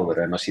zijn schouder.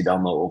 En als hij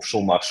dan op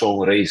zondag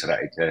zo'n race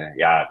rijdt,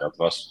 dat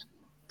was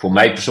voor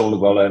mij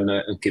persoonlijk wel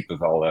een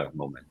kippenvel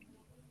moment.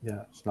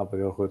 Ja, snap ik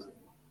heel goed.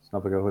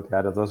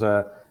 Ja, dat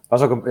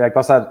was ook ik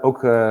was daar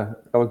ook, ik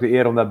had ook de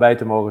eer om daarbij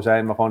te mogen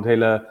zijn. Maar gewoon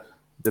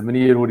de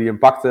manier hoe hij hem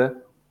pakte.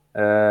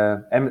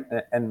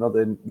 En wat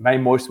in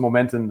mijn mooiste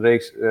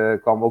momentenreeks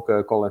kwam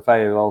ook Colin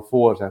Veyer wel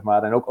voor, zeg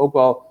maar. En ook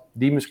wel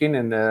die misschien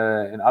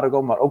in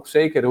Aragon, maar ook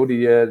zeker hoe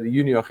die de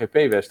junior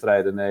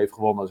GP-wedstrijden heeft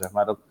gewonnen, zeg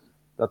maar.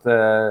 Dat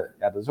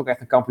is ook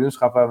echt een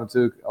kampioenschap waar we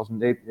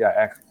natuurlijk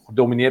echt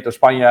gedomineerd door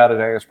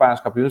Spanjaarden, een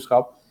Spaans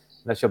kampioenschap.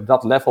 En als je op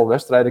dat level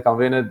wedstrijden kan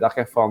winnen, dacht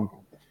ik echt van...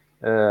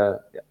 de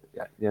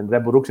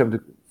Red Bull Rooks hebben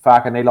natuurlijk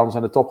vaker Nederlanders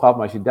aan de top gehad,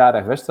 maar als je daar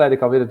echt wedstrijden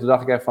kan winnen, toen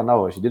dacht ik echt van,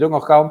 nou, als je dit ook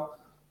nog kan,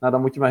 nou,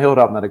 dan moet je maar heel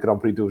rap naar de Grand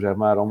Prix toe, zeg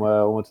maar,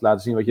 om het te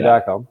laten zien wat je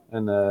daar kan.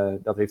 En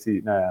dat heeft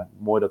hij, nou ja,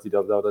 mooi dat hij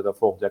dat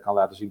volgend jaar kan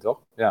laten zien, toch?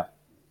 Ja.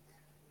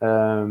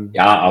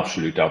 Ja,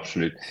 absoluut,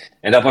 absoluut.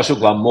 En dat was ook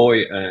wel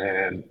mooi,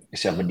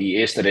 zeg maar, die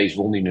eerste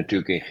race won hij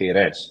natuurlijk in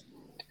GRS.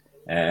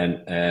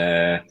 En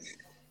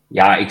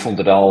ja, ik vond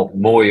het al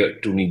mooi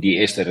toen hij die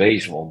eerste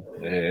race won.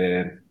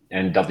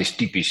 En dat is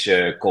typisch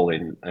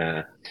Colin.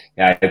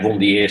 Ja, hij won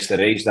die eerste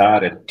race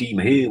daar. Het team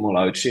helemaal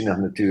uitzinnig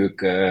natuurlijk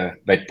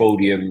bij het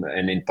podium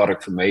en in het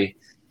Parc Vermee.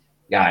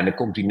 Ja, en dan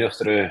komt die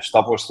nuchtere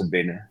Staphorst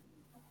binnen.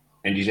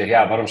 En die zegt,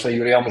 ja, waarom staan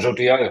jullie allemaal zo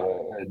te juichen?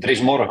 Er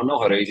is morgen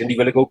nog een race en die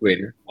wil ik ook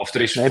winnen. Of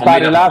er is een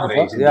paar uur later,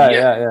 nog een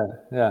race.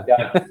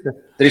 Ja.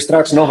 Er is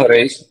straks nog een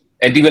race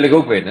en die wil ik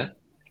ook winnen.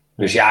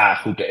 Dus ja,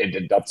 goed,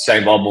 dat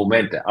zijn wel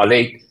momenten.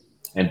 Alleen,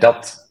 en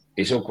dat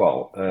is ook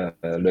wel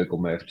leuk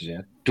om even te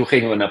zeggen. Toen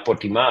gingen we naar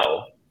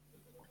Portimao.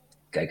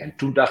 Kijk, en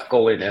toen dacht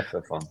Colin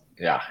even van,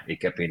 ja,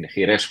 ik heb in de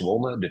GRS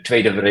gewonnen. De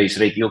tweede race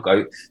reed hij ook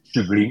uit,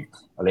 subliem.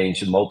 Alleen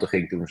zijn motor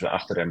ging toen ze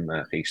achter hem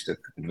ging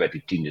stuk. Toen werd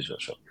hij tiende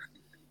of zo.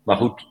 Maar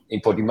goed, in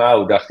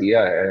Portimao dacht hij,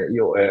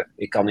 ja,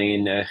 ik kan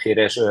in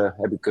GRS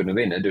heb ik kunnen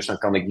winnen. Dus dan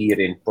kan ik hier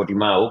in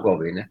Portimao ook wel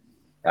winnen.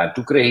 Ja, en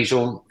toen kreeg hij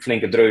zo'n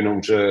flinke dreun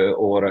om zijn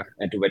oren.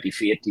 En toen werd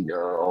hij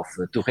 14e. Of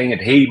toen ging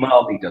het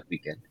helemaal niet dat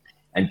weekend.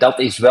 En dat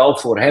is wel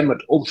voor hem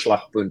het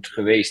omslagpunt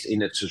geweest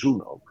in het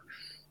seizoen ook.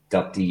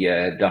 Dat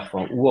hij dacht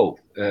van, wow,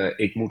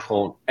 ik moet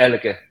gewoon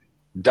elke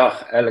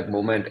dag, elk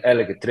moment,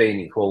 elke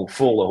training gewoon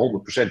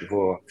volle 100%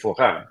 voor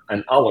gaan.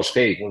 En alles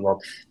geven,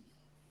 want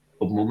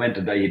op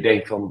momenten dat je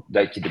denkt van,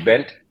 dat je er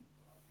bent,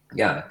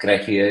 ja,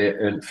 krijg je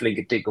een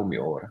flinke tik om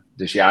je oren.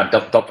 Dus ja,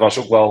 dat was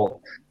ook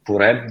wel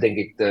voor hem, denk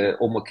ik, de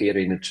ommekeer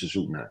in het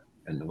seizoen.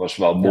 En dat was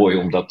wel mooi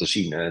om dat te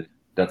zien,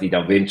 dat hij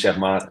dan wint, zeg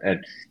maar.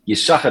 En je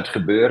zag het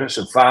gebeuren,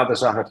 zijn vader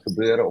zag het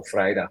gebeuren op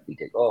vrijdag. Die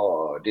denkt,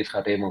 oh, dit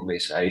gaat helemaal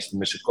mis. Hij is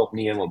met zijn kop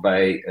niet helemaal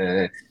bij.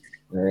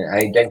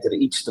 Hij denkt er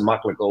iets te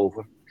makkelijk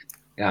over.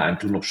 Ja, en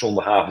toen op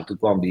zondagavond, toen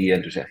kwam hij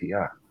en toen zei hij,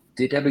 ja,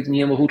 dit heb ik niet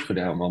helemaal goed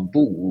gedaan, man.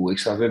 Boe, ik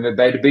sta weer met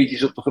beide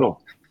beetjes op de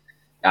grond.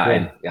 Ja,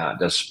 en ja,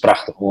 dat is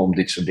prachtig om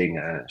dit soort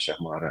dingen, zeg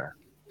maar,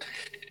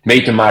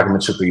 mee te maken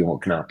met zulke jonge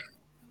knaap.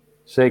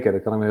 Zeker,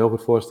 dat kan ik me heel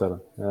goed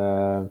voorstellen.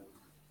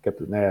 Ik heb,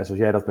 nou ja,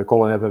 zoals jij dat bij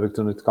Colin hebt, heb ik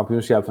toen het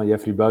kampioenschap van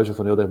Jeffrey Buizen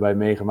van heel dichtbij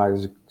meegemaakt.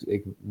 Dus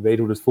ik weet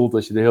hoe het voelt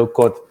als je er heel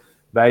kort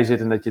bij zit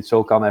en dat je het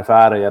zo kan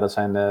ervaren. Ja,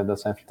 dat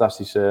zijn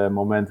fantastische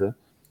momenten.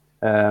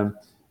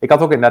 Ik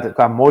had ook inderdaad,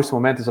 qua mooiste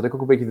momenten zat ik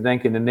ook een beetje te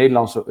denken in de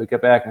Nederlandse. Ik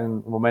heb eigenlijk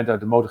een moment uit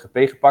de MotoGP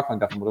gepakt, want ik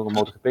dacht, ik moet ook een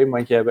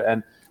MotoGP-momentje hebben.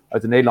 En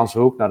uit de Nederlandse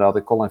hoek, nou, dat had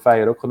ik Colin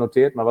Veijer ook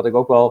genoteerd. Maar wat ik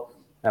ook wel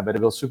bij de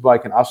World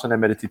Superbike in Assen en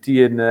met de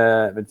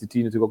TT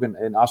natuurlijk ook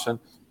in Assen,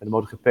 met de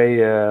MotoGP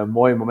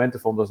mooie momenten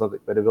vond, was dat ik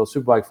bij de World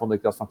Superbike vond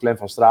ik dat van Clem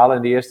van Stralen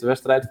in die eerste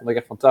wedstrijd, vond ik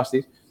echt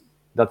fantastisch.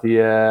 Dat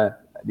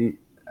ik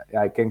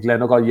ken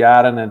Glenn ook al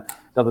jaren en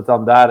dat het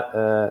dan daar,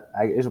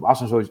 hij is op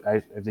Assen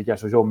hij heeft dit jaar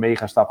sowieso een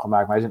mega stap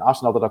gemaakt, maar hij is in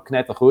Assen altijd al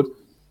knettergoed.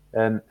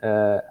 En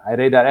hij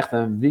reed daar echt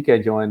een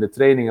weekend, jongen. In de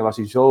trainingen was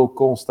hij zo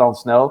constant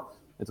snel.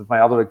 En toen van mij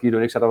hadden we Guido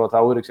en ik zaten wat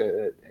ouder. Ik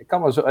zei,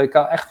 ik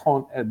kan echt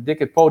gewoon dik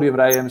het podium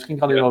rijden en misschien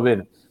kan hij wel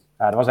winnen.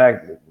 Ja, dat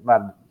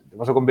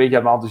was ook een beetje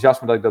aan mijn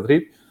enthousiasme dat ik dat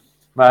riep.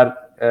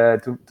 Maar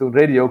toen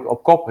reed hij ook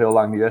op kop heel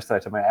lang die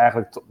wedstrijd. Zeg maar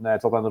eigenlijk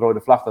tot aan de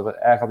rode vlag.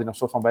 Eigenlijk had hij nog een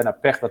soort van bijna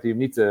pech dat hij hem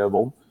niet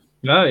won.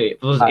 Ja,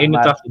 dat was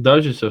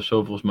 81.000 of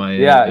zo volgens mij.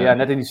 Ja,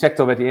 net in die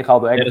sector werd hij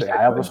ingehaald door Eggert.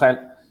 Hij had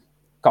waarschijnlijk...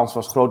 De kans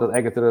was groot dat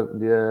Eggert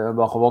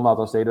wel gewonnen had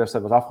als de hele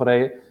wedstrijd was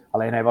afgereden.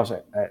 Alleen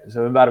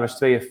ze waren met z'n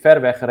tweeën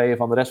ver weggereden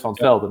van de rest van het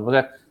veld. En dat was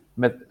echt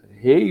met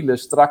hele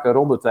strakke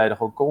rondetijden.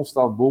 Gewoon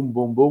constant boom,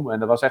 boom, boom. En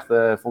dat was echt,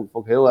 vond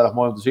ik heel erg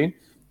mooi om te zien.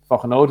 Van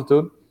genoten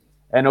toen.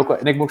 En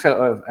ik moet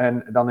zeggen,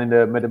 en dan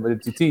met de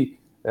TT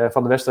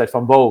van de wedstrijd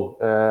van Bo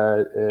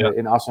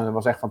in Assen. Dat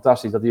was echt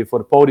fantastisch dat hij voor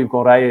het podium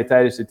kon rijden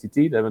tijdens de TT.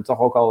 Dat hebben we toch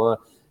ook al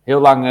heel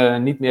lang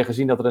niet meer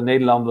gezien dat er een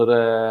Nederlander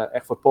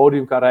echt voor het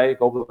podium kan rijden. Ik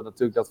hoop dat we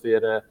natuurlijk dat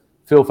weer...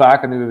 veel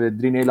vaker, nu we weer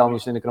 3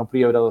 Nederlanders in de Grand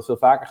Prix hebben, dat we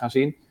veel vaker gaan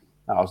zien.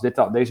 Nou, als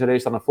deze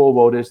race dan een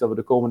voorbode is, dat we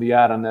de komende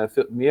jaren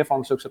veel meer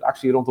van zulke soort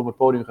actie rondom het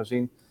podium gaan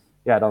zien,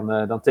 ja,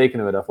 dan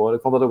tekenen we daarvoor.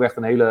 Ik vond dat ook echt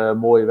een hele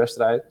mooie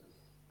wedstrijd.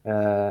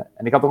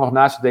 En ik had ook nog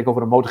naast te denken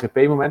over een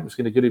MotoGP-moment.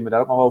 Misschien dat jullie me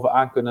daar ook nog over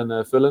aan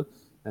kunnen vullen.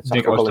 Het zag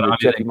ik ook al in de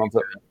chat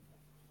iemand...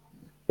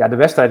 Ja, de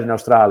wedstrijd in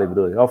Australië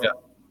bedoel je? Of...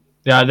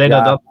 Ja, ik denk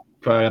dat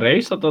qua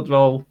race dat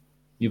wel in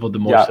ieder geval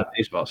de mooiste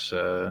race was.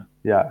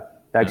 Ja,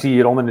 ik zie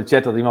hieronder in de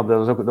chat dat iemand,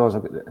 dat was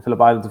ook Philip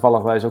Island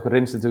toevallig, wij is ook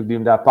Rins natuurlijk die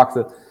hem daar pakte.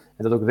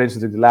 En dat ook Rins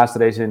natuurlijk de laatste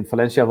race in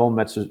Valencia won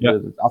met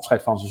het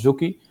afscheid van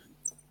Suzuki.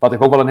 Wat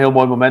ik ook wel een heel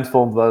mooi moment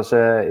vond, was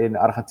in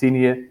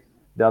Argentinië.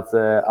 Dat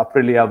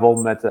Aprilia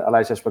won met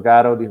Alex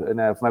Espargaro. Voor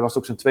mij was het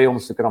ook zijn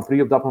 200ste Grand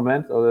Prix op dat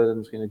moment.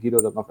 Misschien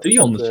Guido dat nog...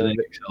 300ste denk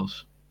ik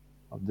zelfs.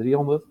 Of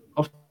 300?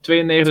 Of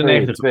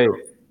 299.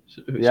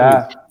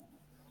 Ja,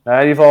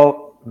 nou, in ieder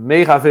geval...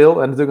 Mega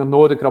veel. En natuurlijk nog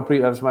nooit een Grand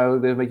Prix. Volgens mij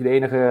een beetje de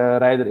enige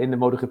rijder in de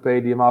MotoGP die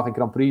helemaal geen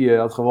Grand Prix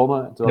had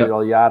gewonnen. Terwijl hij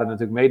al jaren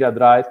natuurlijk mee daar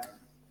draait.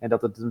 En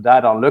dat het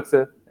daar dan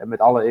lukte. En met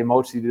alle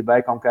emotie die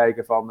erbij kan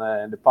kijken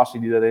en de passie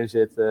die erin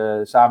zit.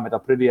 Samen met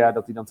Aprilia,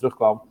 dat hij dan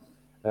terugkwam.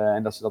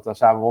 En dat ze dat daar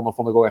samen wonnen,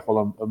 vond ik ook echt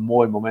wel een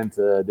mooi moment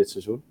dit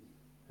seizoen.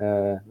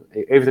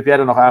 Even, heb jij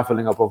er nog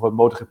aanvulling op over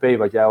MotoGP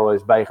wat jou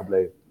is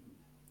bijgebleven?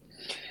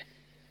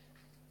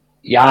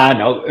 Ja,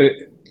 nou,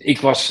 ik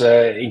was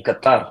in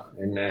Qatar.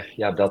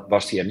 En dat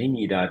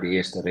Bastianini daar de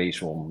eerste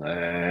race won.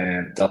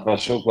 Dat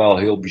was ook wel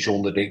heel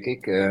bijzonder, denk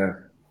ik.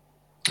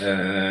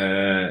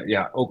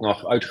 Ook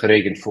nog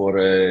uitgerekend voor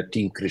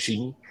Team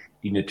Cresini.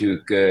 Die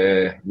natuurlijk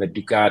met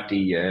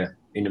Ducati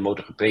in de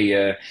MotoGP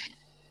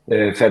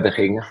verder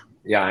gingen.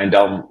 Ja, en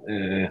dan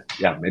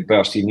met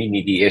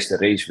Bastianini die eerste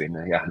race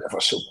winnen. Ja, dat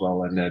was ook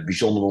wel een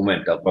bijzonder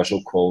moment. Dat was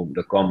ook gewoon,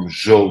 er kwam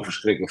zo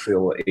verschrikkelijk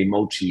veel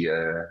emotie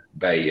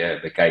bij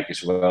kijken.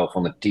 Zowel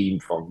van het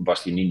team, van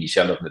Bastianini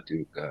zelf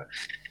natuurlijk.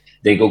 Ik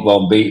denk ook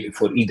wel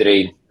voor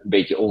iedereen een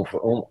beetje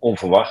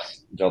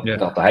onverwacht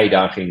dat hij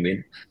daar ging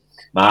winnen.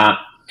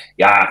 Maar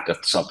ja,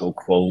 dat zat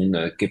ook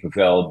gewoon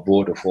kippenvel,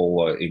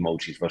 boordevol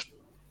emoties. Was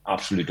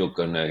absoluut ook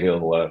een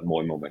heel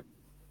mooi moment.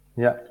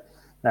 Ja,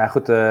 nou ja,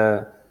 goed.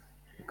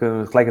 Kunnen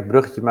we gelijk het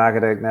bruggetje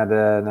maken denk ik,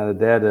 naar de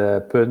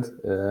derde punt.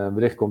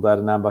 Wellicht komt daar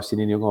de naam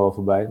Bastianini ook nog wel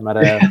voorbij. Maar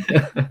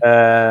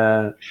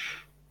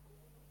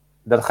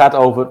dat gaat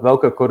over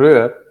welke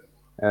coureur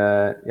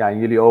in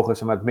jullie ogen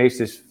zeg maar, het meest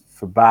is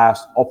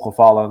verbaasd,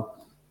 opgevallen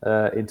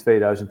in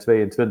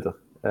 2022.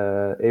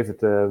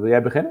 Evert, wil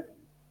jij beginnen?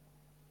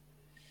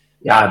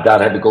 Ja,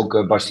 daar heb ik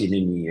ook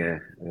Bastianini.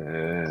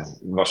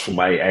 Was voor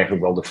mij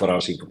eigenlijk wel de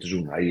verrassing van het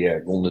seizoen.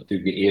 Hij won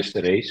natuurlijk de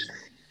eerste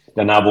race.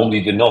 Daarna won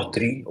hij er nog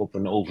 3 op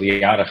een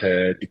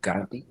overjarige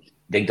Ducati. Ik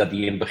denk dat hij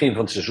in het begin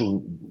van het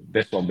seizoen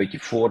best wel een beetje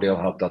voordeel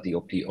had dat hij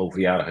op die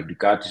overjarige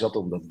Ducati zat.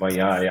 Omdat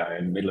Bagnaia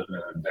en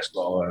Miller best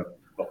wel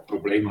wat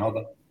problemen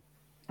hadden.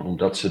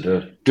 Omdat ze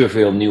er te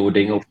veel nieuwe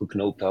dingen op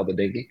geknoopt hadden,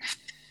 denk ik.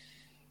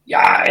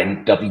 Ja,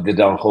 en dat hij er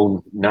dan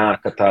gewoon na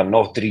Qatar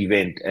nog 3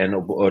 wint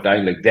en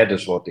uiteindelijk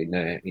derde wordt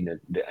in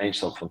de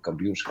eindstand van het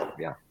kampioenschap.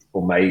 Ja,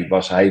 voor mij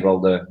was hij wel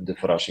de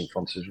verrassing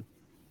van het seizoen.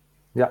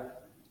 Ja.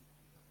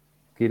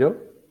 Guido?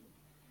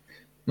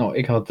 Nou,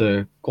 ik had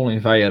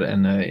Colin Veyer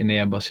en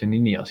Enea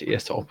Bastianini als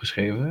eerste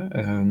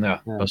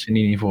opgeschreven.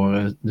 Bastianini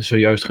voor de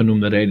zojuist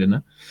genoemde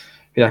redenen.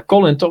 Ja,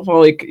 Colin toch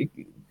wel.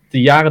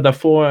 De jaren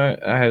daarvoor,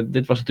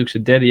 dit was natuurlijk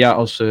zijn 3e jaar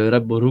als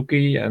Red Bull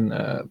Rookie. En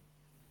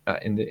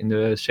in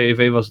de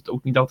CEV was het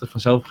ook niet altijd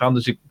vanzelf gegaan.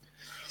 Dus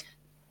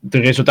de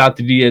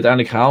resultaten die hij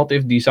uiteindelijk gehaald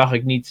heeft, die zag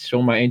ik niet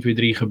zomaar 1, 2,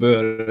 3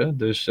 gebeuren.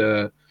 Dus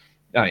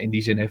in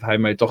die zin heeft hij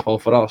mij toch wel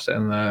verrast.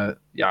 En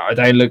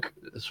uiteindelijk,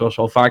 zoals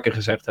we al vaker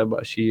gezegd hebben,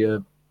 als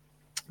je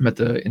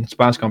in het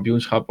Spaans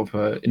kampioenschap of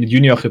in het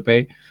junior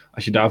GP,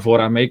 als je daar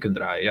vooraan mee kunt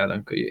draaien,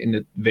 dan kun je in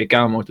het WK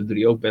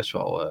Moto3 ook best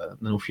wel,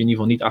 dan hoef je in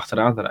ieder geval niet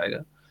achteraan te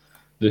rijden.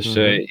 Dus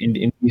in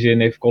die zin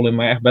heeft Colin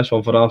mij echt best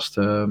wel verrast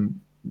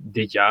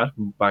dit jaar.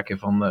 Een paar keer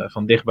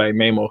van dichtbij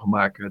mee mogen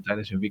maken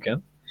tijdens een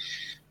weekend.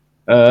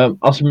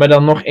 Als je mij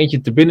dan nog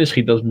eentje te binnen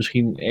schiet, dat is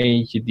misschien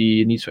eentje die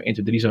je niet zo 1,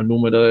 2, 3 zou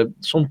noemen. De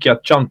Sontja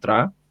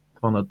Chantra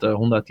van het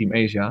Honda Team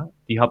Asia.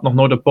 Die had nog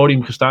nooit op het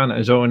podium gestaan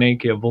en zo in één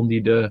keer won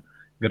die de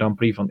Grand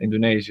Prix van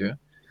Indonesië.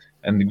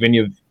 En ik weet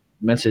niet of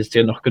mensen het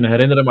zich nog kunnen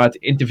herinneren, maar het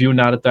interview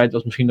na de tijd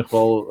was misschien nog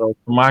wel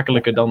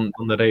vermakelijker dan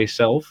de race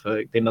zelf.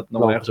 Ik denk dat het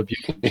nog ergens op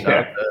YouTube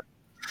staat.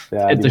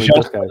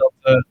 Enthousiasme,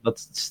 dat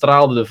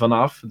straalde er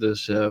vanaf.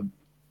 Dus,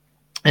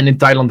 en in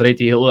Thailand reed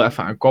hij heel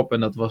even aan kop en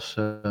dat was...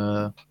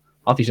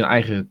 had hij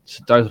zijn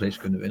thuisrace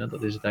kunnen winnen.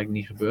 Dat is het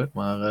eigenlijk niet gebeurd.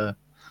 Maar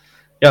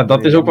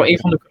dat is ook wel een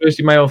van de coureurs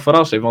die mij wel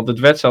verrast heeft. Want het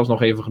werd zelfs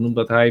nog even genoemd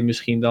dat hij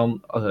misschien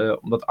dan...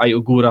 omdat Ai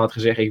Ogura had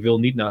gezegd, ik wil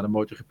niet naar de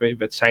MotoGP,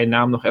 werd zijn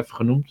naam nog even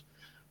genoemd.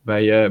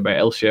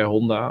 Bij LCR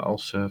Honda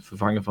als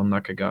vervanger van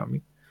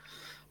Nakagami.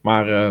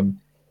 Maar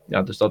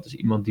dus dat is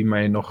iemand die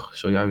mij nog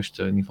zojuist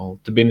in ieder geval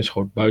te binnen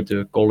schoot.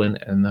 Buiten Colin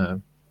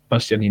en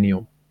Bastianini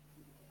om.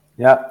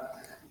 Ja,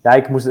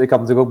 ik had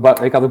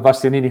natuurlijk ook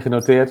Bastianini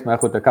genoteerd, maar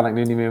goed, daar kan ik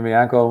nu niet meer mee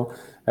aankomen.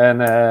 En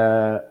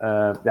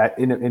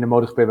in de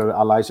MotoGP hebben we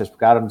Aleix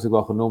Espargaro natuurlijk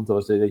wel genoemd.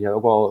 Dat hij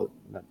ook wel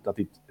dat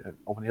hij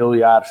op een heel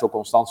jaar zo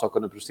constant zou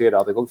kunnen presteren,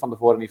 had ik ook van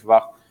tevoren niet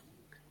verwacht.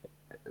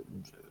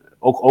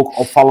 Ook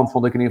opvallend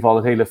vond ik in ieder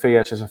geval het hele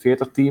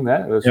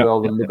VR46-team.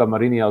 Zowel Luca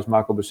Marini als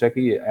Marco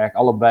Bezzecchi. Eigenlijk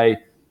allebei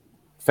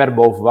ver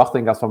boven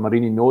verwachting. Ik had van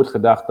Marini nooit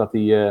gedacht dat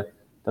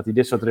hij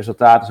dit soort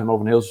resultaten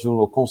over een heel seizoen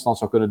wel constant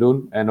zou kunnen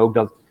doen. En ook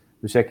dat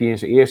Bezzecchi in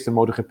zijn eerste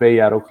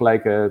MotoGP-jaar ook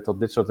gelijk tot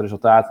dit soort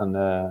resultaten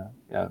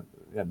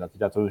dat hij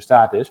daartoe in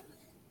staat is. Ik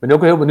ben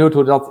ook heel benieuwd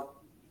hoe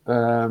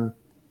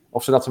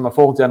of ze dat ze maar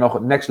volgend jaar nog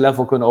het next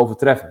level kunnen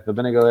overtreffen. Daar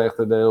ben ik wel echt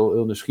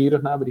heel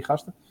nieuwsgierig naar bij die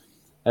gasten.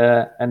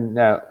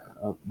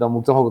 Dan moet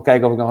ik toch ook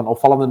kijken of ik nog een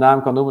opvallende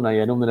naam kan noemen. Nou,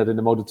 jij noemde net in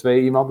de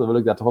Moto2 iemand, dan wil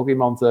ik daar toch ook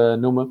iemand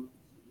noemen.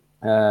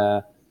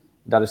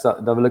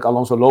 Daar wil ik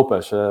Alonso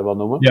Lopez wel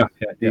noemen.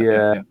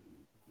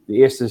 Die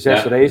eerste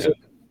 6 races.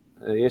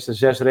 De eerste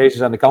 6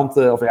 races aan de kant,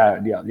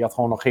 die had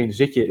gewoon nog geen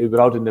zitje,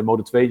 überhaupt in de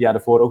Moto2, het jaar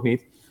daarvoor ook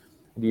niet.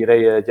 Die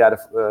reed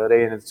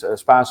in het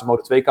Spaanse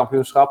Moto2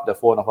 kampioenschap,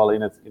 daarvoor nog wel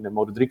in de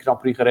Moto3 Grand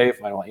Prix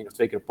gereden, maar nog 1 of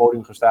 2 keer op het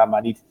podium gestaan,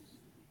 maar niet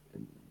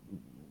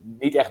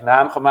niet echt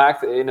naam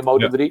gemaakt in de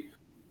Moto3.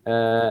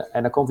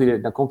 En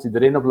dan komt hij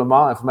erin op Le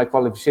Mans. En voor mij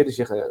kwalificeert hij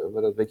zich,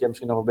 dat weet jij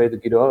misschien nog wel beter,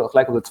 Guido,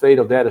 gelijk op de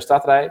tweede of derde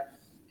startrij.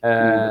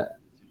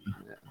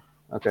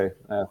 Oké.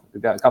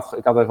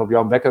 Ik had even op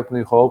Jan Backup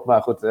nu gehoopt,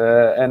 maar goed.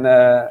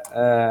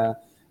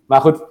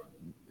 Maar goed,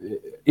 in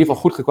ieder geval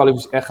goed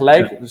gekwalificeerd. En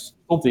gelijk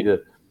stond hij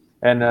er.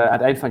 En aan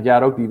het eind van het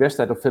jaar ook die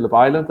wedstrijd op Phillip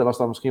Island. Dat was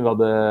dan misschien wel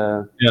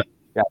de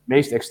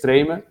meest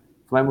extreme.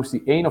 Voor mij moest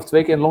hij 1 of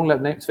 2 keer een longlap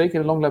nemen. 2 keer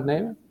een longlap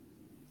nemen?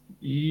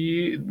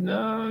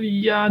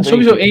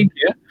 Sowieso 1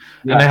 keer.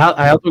 Ja. En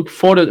hij had ook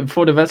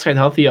voor de wedstrijd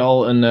had hij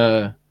al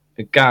een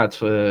kaart,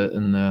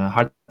 een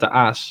harte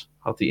aas,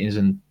 had hij in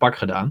zijn pak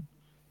gedaan.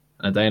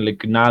 En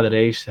uiteindelijk na de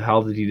race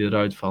haalde hij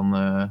eruit van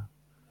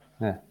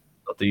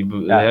dat hij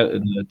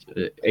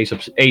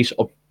het ace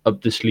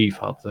op de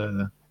sleeve had.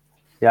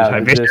 Dus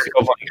hij wist eigenlijk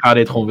al van, ik ga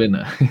dit gewoon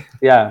winnen.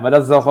 Ja, maar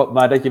dat is toch,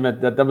 maar dat je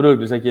dat bedoel ik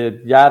dus, dat je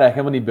het jaar eigenlijk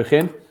helemaal niet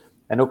begint.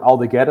 En ook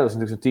Aldeguerre, dat is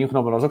natuurlijk zijn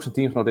teamgenoot, maar dat was ook zijn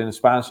teamgenoot in het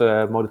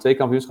Spaanse Moto2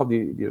 kampioenschap,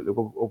 die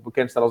ook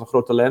bekend staat als een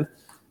groot talent.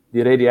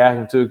 Die reed hij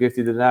eigenlijk natuurlijk, heeft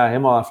hij daarna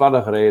helemaal aan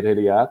fladder gereden het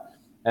hele jaar.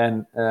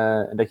 En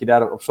dat je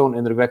daar op zo'n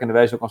indrukwekkende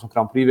wijze ook als een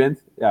Grand Prix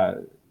wint. Ja, ik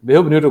ben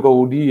heel benieuwd ook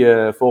hoe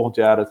die volgend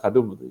jaar het gaat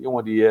doen. Want de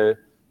jongen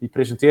die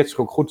presenteert zich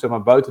ook goed, zeg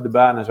maar, buiten de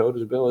baan en zo.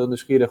 Dus ik ben wel heel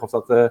nieuwsgierig of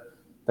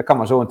dat kan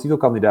maar zo een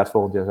titelkandidaat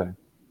volgend jaar zijn.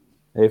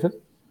 Even?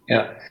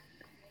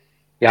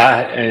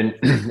 Ja, en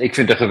ik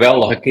vind het een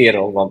geweldige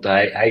kerel, want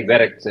hij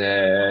werkt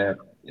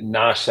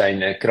naast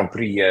zijn Grand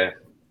Prix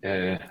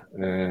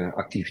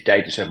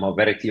activiteiten, zeg maar,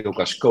 werkt hij ook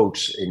als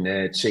coach in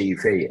het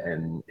CIV.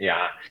 En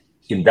ja,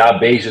 als je hem daar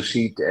bezig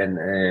ziet en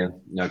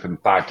ik heb een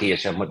paar keer,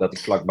 zeg maar, dat ik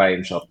vlakbij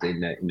hem zat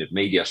in het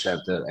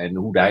mediacenter en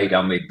hoe hij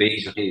daarmee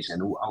bezig is en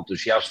hoe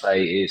enthousiast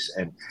hij is.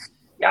 En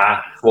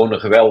ja, gewoon een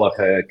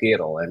geweldige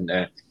kerel.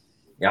 En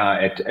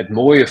het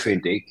mooie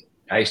vind ik,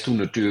 hij is toen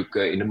natuurlijk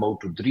in de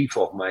Moto3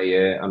 volgens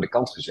mij aan de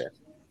kant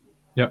gezet.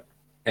 Ja.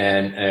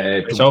 En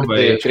toen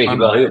kreeg hij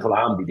wel heel veel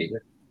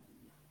aanbiedingen.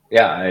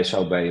 Ja, hij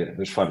zou bij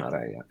Husqvarna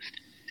rijden. Ja.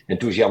 En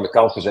toen is hij aan de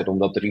kant gezet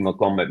omdat er iemand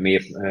kwam met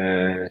meer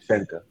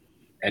centen.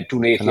 En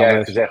toen heeft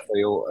hij gezegd van,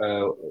 joh,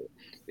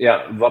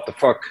 what the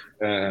fuck,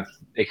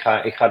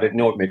 ik ga dit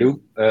nooit meer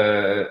doen.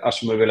 Als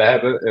ze me willen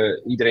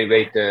hebben, iedereen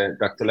weet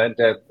dat ik talent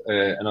heb.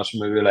 En als ze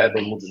me willen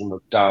hebben, moeten ze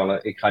me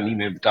betalen. Ik ga niet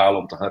meer betalen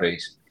om te gaan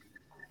racen.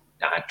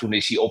 Ja, en toen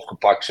is hij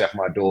opgepakt, zeg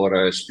maar,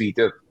 door Speed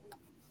Up.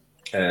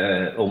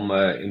 Om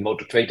in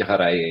Moto2 te gaan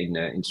rijden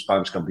in het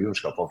Spaans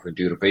kampioenschap of in het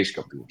Europees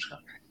kampioenschap.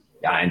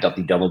 Ja, en dat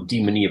hij dan op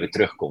die manier weer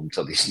terugkomt,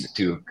 dat is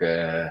natuurlijk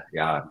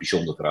een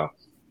bijzonder verhaal.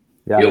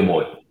 Ja. Heel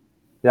mooi.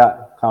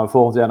 Ja, gaan we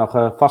volgend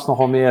jaar vast nog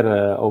wel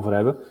meer over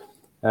hebben.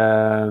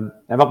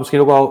 En wat misschien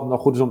ook wel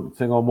nog goed is, vind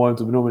ik wel mooi om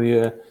te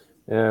benoemen,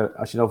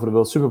 als je het over de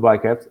World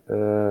Superbike hebt,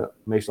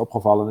 meest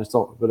opgevallen is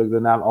toch, wil ik de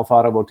naam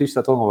Alvaro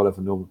Bautista toch nog wel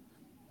even noemen.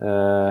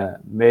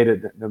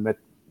 Mede met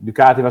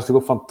Ducati was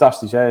natuurlijk ook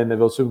fantastisch, hè, in de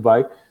World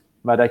Superbike,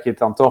 maar dat je het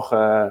dan toch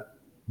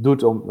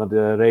doet, want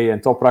de Ray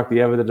en Toprak, die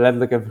hebben er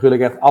letterlijk en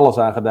figuurlijk echt alles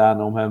aan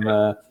gedaan om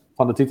hem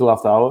van de titel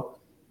af te houden.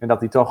 En dat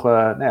hij toch,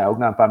 ook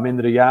na een paar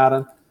mindere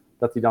jaren,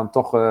 dat hij dan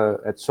toch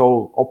het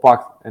zo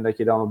oppakt en dat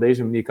je dan op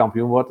deze manier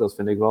kampioen wordt, dat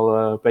vind ik wel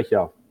een petje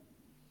af.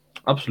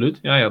 Absoluut.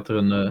 Ja, je had er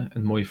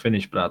een mooie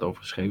finishpraat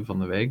over geschreven van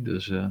de week.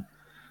 Dus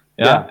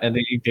en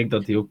ik denk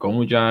dat die ook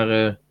komend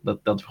jaar, dat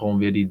we gewoon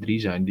weer die 3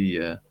 zijn die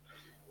in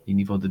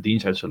ieder geval de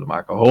dienst uit zullen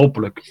maken.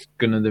 Hopelijk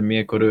kunnen er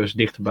meer coureurs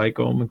dichterbij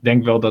komen. Ik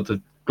denk wel dat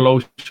het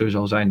closer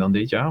zal zijn dan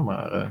dit jaar,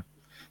 maar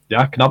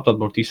knap dat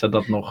Bautista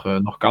dat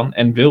nog kan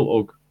en wil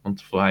ook.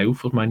 Want hij hoeft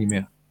volgens mij niet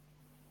meer.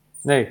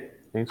 Nee,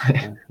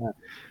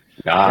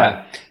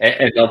 Ja,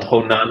 en dan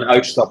gewoon na een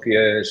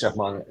uitstapje, zeg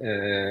maar,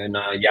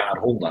 na een jaar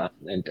Honda.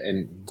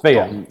 En 2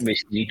 jaar.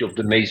 Niet op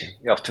de meest,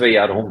 2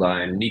 jaar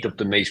Honda en niet op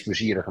de meest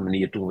plezierige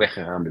manier toen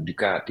weggegaan. De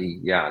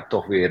Ducati,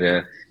 toch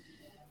weer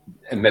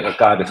met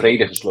elkaar de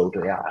vrede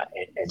gesloten. Ja,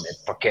 en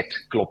het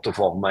pakket klopte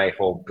volgens mij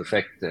gewoon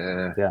perfect.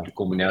 De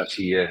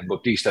combinatie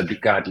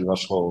Bautista-Ducati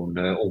was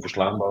gewoon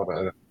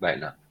onverslaanbaar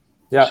bijna.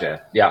 Ja. Dus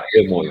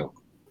heel mooi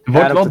ook. Er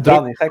wordt wel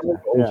druk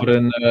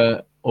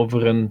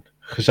over een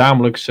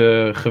gezamenlijks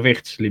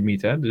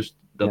gewichtslimiet. Hè? Dus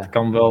dat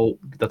kan wel,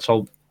 dat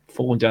zal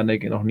volgend jaar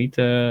denk ik nog niet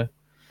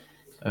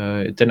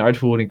ten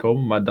uitvoering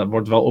komen. Maar daar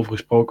wordt wel over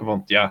gesproken,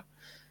 want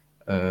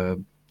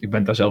ik ben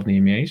het daar zelf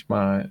niet mee eens.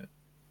 Maar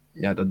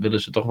dat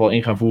willen ze toch wel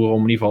in gaan voeren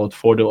om in ieder geval het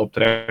voordeel op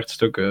het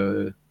rechtstuk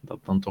dat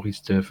dan toch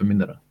iets te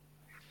verminderen.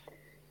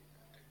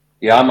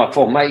 Ja, maar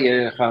volgens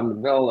mij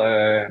gaan wel,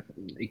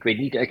 ik weet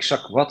niet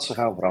exact wat ze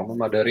gaan veranderen,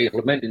 maar de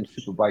reglementen in de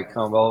Superbike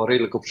gaan wel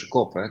redelijk op zijn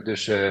kop. Hè?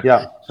 Dus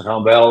ze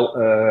gaan wel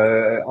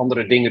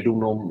andere dingen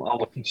doen om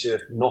alle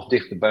fietsen nog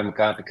dichter bij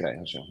elkaar te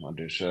krijgen, zeg maar.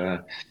 Dus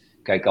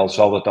kijk, al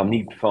zal het dan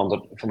niet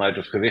vanuit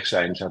het gewicht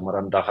zijn, zeg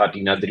maar, dan gaat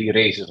hij na 3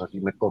 races, als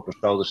hij met kop en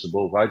schouders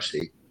erbovenuit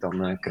steekt,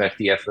 dan krijgt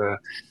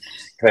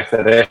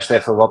de rest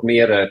even wat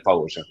meer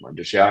power, zeg maar.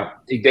 Dus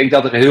ik denk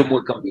dat het een heel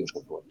mooi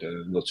kampioenschap wordt,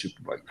 dat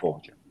Superbike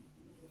volgend jaar.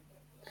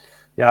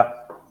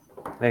 Ja,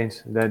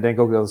 eens. Ik denk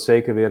ook dat het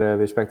zeker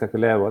weer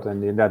spectaculair wordt.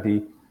 En inderdaad,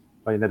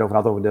 waar je net over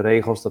had over de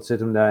regels, dat zit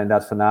hem daar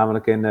inderdaad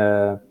voornamelijk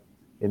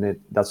in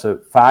dat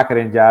ze vaker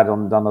in het jaar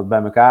dan dat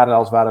bij elkaar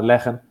als het ware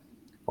leggen.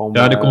 Om,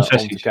 de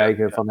concessies. om te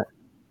kijken van...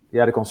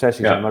 Ja, de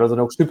concessies. Ja. Maar dat er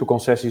ook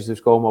superconcessies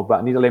dus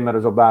komen, niet alleen maar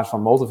dus op basis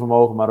van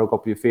motorvermogen, maar ook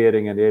op je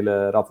vering en de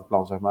hele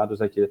rattenplan, zeg maar. Dus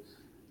dat je...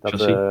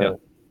 Chassis,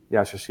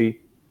 chassis.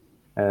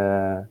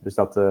 Dus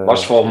dat...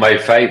 was volgens mij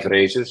 5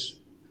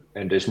 races.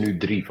 En dus nu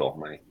 3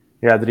 volgens mij.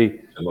 Ja,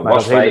 3. Het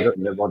was 5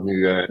 en dat wordt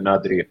nu na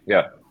 3.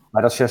 Ja.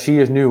 Maar dat chassis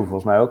is nieuw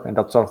volgens mij ook. En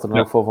dat zorgt er dan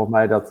ook voor volgens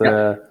mij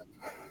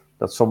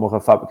dat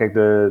sommige... Kijk,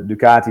 de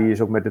Ducati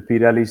is ook met de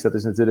Pirelli's. Dat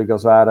is natuurlijk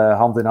als het ware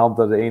hand in hand.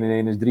 Dat de 1 en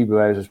 1 is 3 bij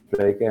wijze van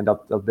spreken. En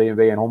dat BMW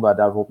en Honda daar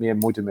bijvoorbeeld meer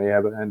moeite mee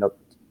hebben. En dat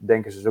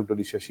denken ze dus ook door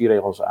die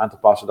chassisregels aan te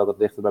passen. Dat het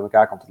dichter bij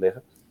elkaar komt te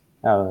liggen.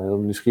 Ja, heel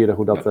nieuwsgierig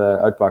hoe dat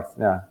uitpakt.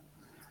 Ja.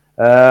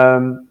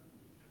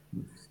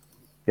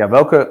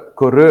 Welke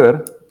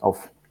coureur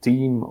of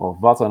team of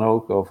wat dan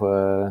ook...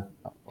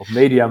 Of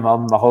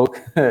mediaman mag ook,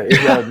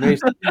 is jou het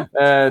meest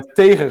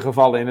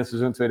tegengevallen in het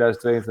seizoen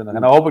 2022.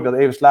 En dan hoop ik dat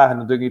Even Slager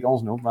natuurlijk niet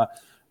ons noemt,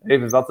 maar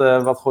even,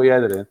 wat gooi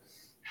jij erin?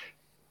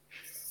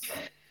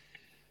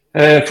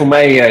 Voor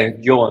mij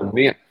Johan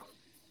Mir.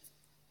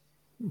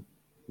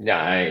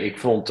 Ja, ik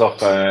vond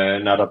toch,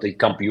 nadat hij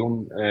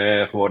kampioen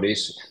geworden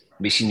is,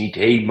 misschien niet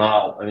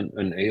helemaal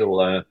een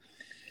heel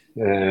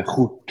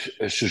goed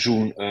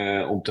seizoen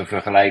om te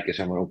vergelijken,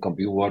 zeg maar, om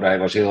kampioen worden. Hij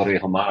was heel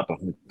regelmatig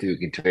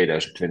natuurlijk in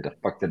 2020,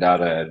 pakte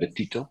daar de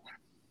titel.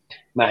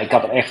 Maar ik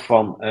had er echt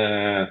van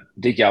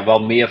dit jaar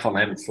wel meer van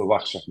hem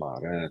verwacht, zeg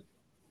maar.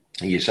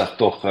 Je zag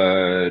toch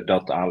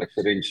dat Alex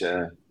Rins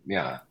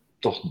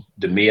toch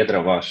de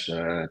meerdere was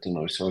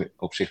ten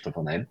opzichte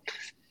van hem.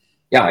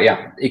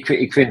 Ja,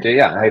 ik vind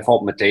hij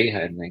valt me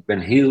tegen. En ik ben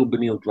heel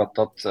benieuwd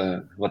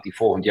wat hij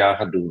volgend jaar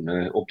gaat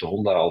doen op de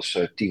Honda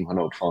als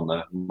teamgenoot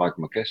van Marc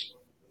Marquez.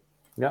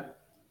 Ja,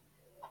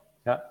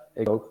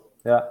 ik ook.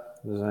 Ja,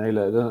 dat is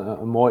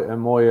een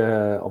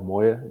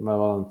mooie, maar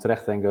wel een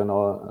terecht denk ik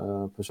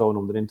een persoon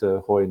om erin te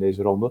gooien in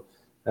deze ronde.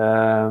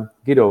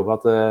 Guido,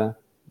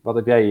 wat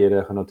heb jij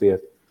hier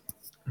genoteerd?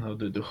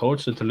 Nou, de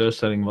grootste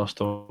teleurstelling was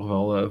toch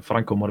wel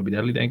Franco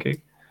Morbidelli, denk ik.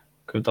 Je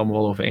kunt het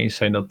allemaal wel over eens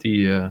zijn dat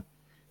hij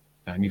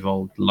in ieder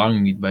geval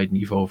lang niet bij het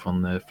niveau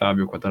van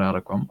Fabio Quartararo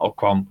kwam. Al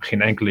kwam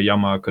geen enkele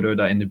Yamaha-coureur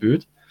daar in de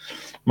buurt.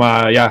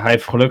 Maar ja, hij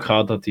heeft geluk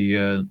gehad dat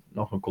hij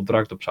nog een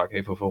contract op zak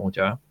heeft voor volgend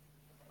jaar.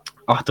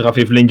 Achteraf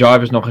heeft Lin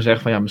Jarvis nog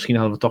gezegd van misschien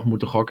hadden we toch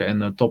moeten gokken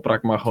en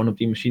Toprak maar gewoon op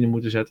die machine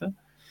moeten zetten.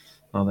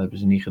 Nou, dat hebben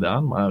ze niet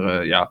gedaan.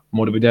 Maar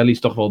Morbidelli is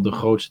toch wel de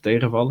grootste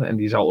tegenvaller. En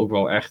die zal ook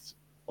wel echt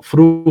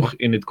vroeg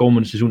in het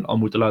komende seizoen al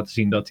moeten laten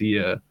zien dat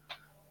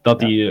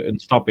hij een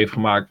stap heeft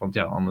gemaakt. Want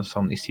ja, anders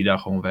dan is hij daar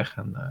gewoon weg.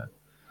 En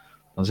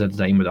dan zetten ze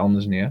daar iemand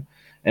anders neer.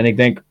 En ik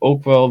denk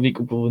ook wel, wie ik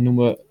ook wil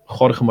noemen,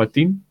 Jorge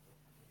Martin.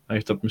 Hij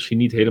heeft dat misschien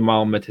niet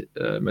helemaal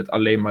met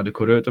alleen maar de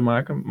coureur te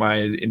maken. Maar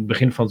in het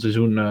begin van het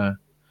seizoen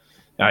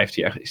is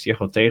hij echt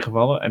wel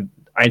tegengevallen. En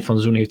eind van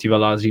het seizoen heeft hij wel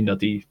laten zien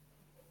dat hij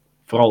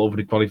vooral over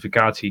de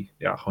kwalificatie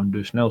gewoon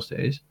de snelste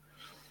is.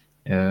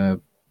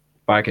 Een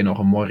paar keer nog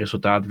een mooi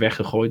resultaat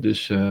weggegooid.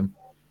 Dus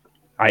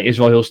hij is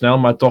wel heel snel,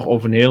 maar toch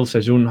over een heel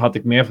seizoen had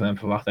ik meer van hem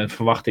verwacht. En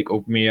verwacht ik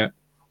ook meer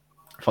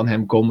van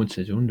hem komend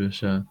seizoen.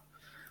 Dus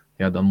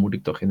dan moet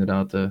ik toch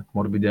inderdaad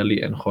Morbidelli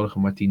en Jorge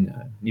Martin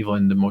in ieder geval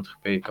in de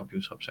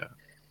MotoGP-kampioenschap zeggen.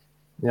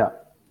 Ja.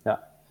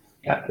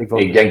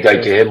 Ik denk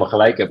dat je helemaal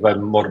gelijk hebt bij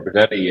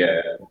Morbidelli.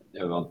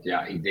 Want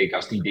ik denk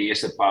als hij de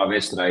eerste paar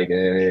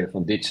wedstrijden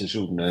van dit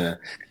seizoen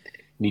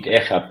niet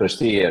echt gaat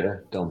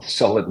presteren, dan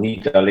zal het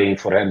niet alleen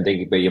voor hem, denk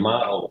ik, bij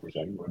Yamaha over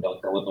zijn. Maar dan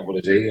kan het nog wel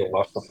eens een heel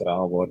lastig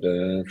verhaal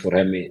worden voor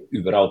hem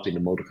überhaupt in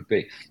de MotoGP.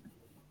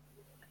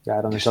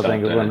 Ja, dan is dat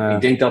denk ik ook een...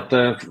 Ik denk dat...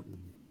 dan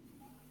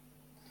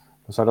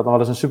zou dat nog wel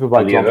eens een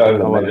superbike kan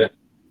worden.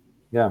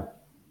 Ja.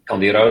 Kan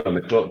die ruilen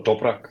met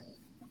Toprak.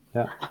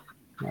 Ja.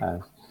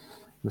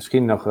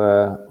 Misschien nog,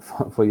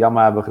 voor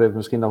Yamaha begrip,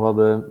 misschien nog wel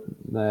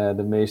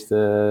de meest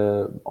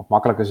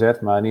makkelijke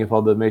zet, maar in ieder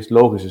geval de meest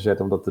logische zet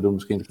om dat te doen,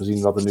 misschien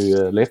gezien wat er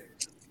nu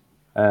ligt.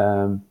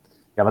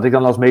 Wat ik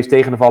dan als meest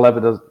tegenval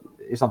heb, dat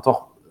is dan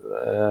toch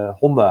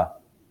Honda.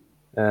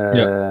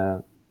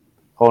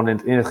 Gewoon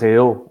in het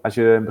geheel. Als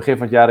je in het begin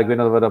van het jaar, ik weet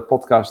dat we de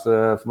podcast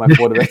voor mij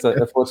voor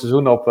het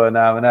seizoen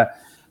opnamen.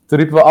 Toen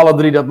riepen we alle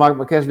 3 dat Marc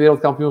Marquez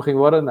wereldkampioen ging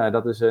worden. Nou,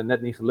 dat is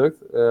net niet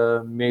gelukt.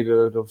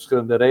 Mede door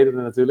verschillende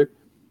redenen natuurlijk.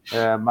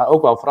 Maar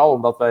ook wel vooral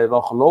omdat wij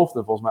wel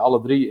geloofden, volgens mij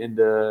alle 3 in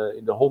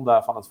de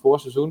Honda van het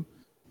voorseizoen.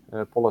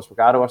 Pol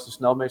Espargaro was er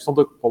snel mee.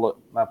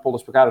 Maar Pol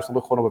Espargaro stond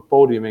ook gewoon op het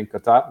podium in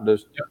Qatar.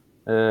 Dus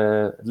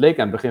het leek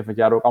aan het begin van het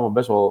jaar ook allemaal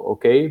best wel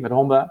oké met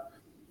Honda.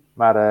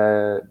 Maar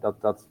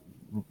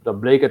dat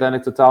bleek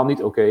uiteindelijk totaal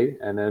niet oké.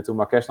 En toen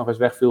Marquez nog eens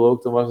wegviel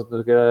ook, toen was het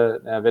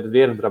natuurlijk, werd het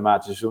weer een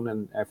dramatisch seizoen.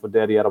 En voor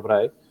het 3e jaar op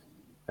rij.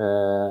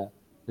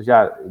 Dus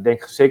ik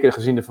denk zeker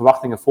gezien de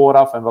verwachtingen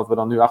vooraf en wat we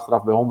dan nu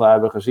achteraf bij Honda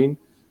hebben gezien,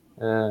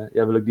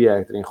 wil ik die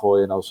eigenlijk erin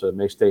gooien als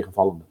meest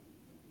tegenvallende.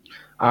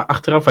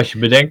 Achteraf, als je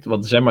bedenkt,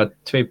 want er zijn maar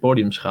 2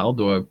 podiums gehaald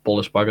door Pol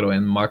Espargaro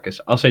en Marquez.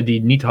 Als zij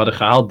die niet hadden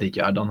gehaald dit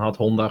jaar, dan had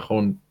Honda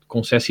gewoon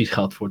concessies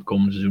gehad voor het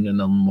komende seizoen. En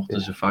dan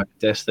mochten ze vaak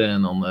testen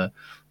en dan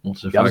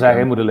mochten ze vaak... Die hadden ze eigenlijk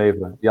in moeten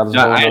leveren. Die hadden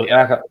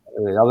ze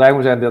ik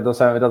moet zeggen,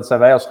 dat zijn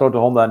wij als grote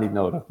Honda niet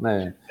nodig.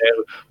 Nee.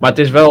 Maar het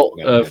is wel,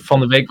 van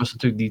de week was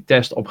natuurlijk die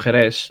test op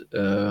Jerez,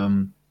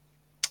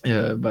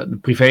 de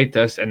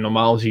privé-test. En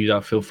normaal zie je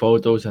daar veel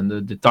foto's en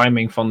de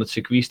timing van het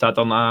circuit staat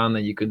dan aan.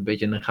 En je kunt een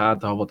beetje in de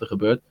gaten houden wat er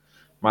gebeurt.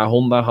 Maar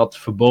Honda had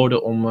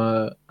verboden om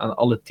aan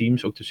alle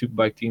teams, ook de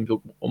Superbike teams,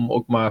 om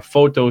ook maar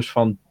foto's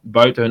van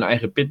buiten hun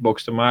eigen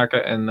pitbox te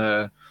maken. En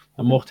er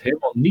mocht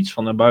helemaal niets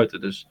van naar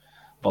buiten. Dus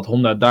wat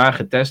Honda daar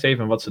getest heeft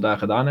en wat ze daar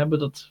gedaan hebben,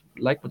 dat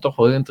lijkt me toch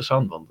wel heel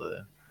interessant. Want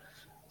het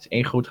is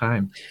één groot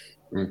geheim.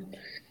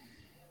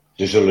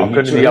 Ze zullen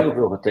niet zo heel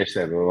veel getest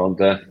hebben,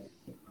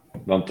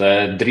 want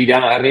 3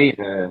 dagen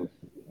regen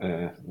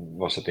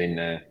was het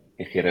in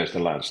Jerez de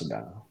laatste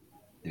dagen.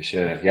 Dus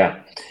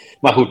ja,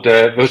 maar goed,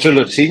 we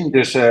zullen het zien.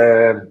 Dus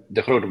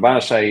de grote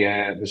baas zei,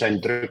 we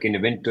zijn druk in de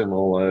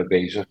windtunnel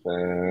bezig.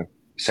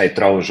 Zei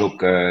trouwens ook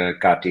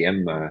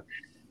KTM,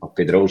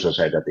 Pedrosa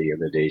zei dat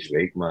eerder deze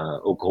week,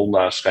 maar ook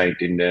Honda schijnt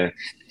in de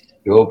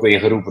hoop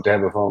ingeroepen te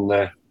hebben van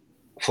de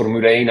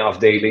Formule 1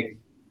 afdeling.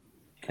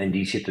 En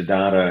die zitten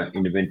daar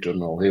in de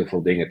windtunnel heel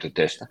veel dingen te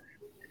testen.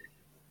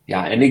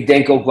 Ja, en ik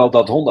denk ook wel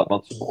dat Honda,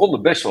 want ze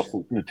begonnen best wel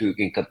goed natuurlijk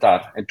in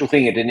Qatar. En toen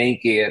ging het in één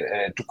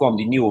keer, toen kwam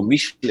die nieuwe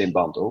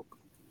Michelin-band ook.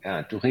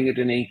 Ja, toen ging het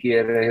in één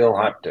keer heel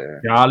hard.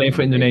 Ja, alleen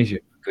voor Indonesië.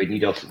 Ik weet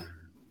niet of...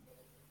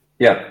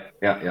 Ja.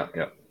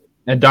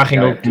 En daar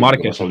ging ook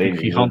Marquez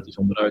gigantisch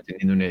onderuit in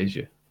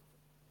Indonesië.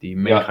 Die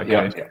mega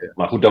ja.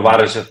 Maar goed,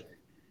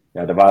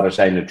 daar waren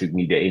zij natuurlijk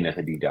niet de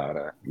enige die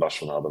daar last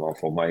van hadden. Want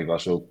voor mij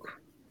was ook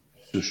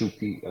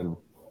Suzuki en...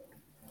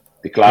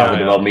 Die klagen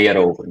er wel meer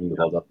over, in ieder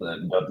geval,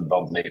 dat de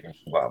band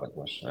levensgevaarlijk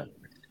was.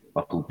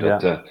 Maar goed,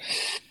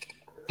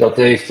 dat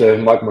heeft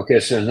Marc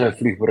Marquez een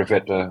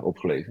vliegbrevet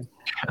opgeleverd.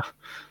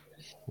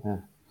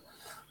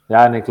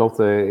 Ja, nee, klopt.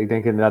 Ik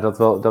denk inderdaad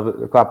dat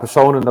we qua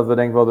personen, dat we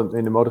denk wel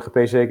in de MotoGP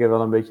zeker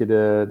wel een beetje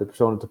de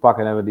personen te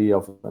pakken hebben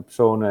of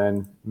personen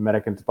en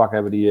merken te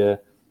pakken hebben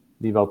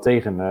die wel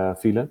tegen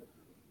vielen.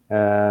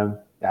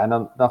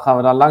 En dan gaan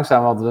we dan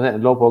langzaam, want we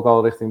lopen ook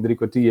al richting 3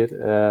 kwartier,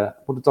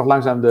 moeten toch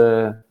langzaam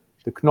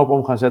de knop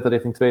om gaan zetten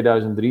richting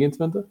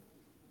 2023.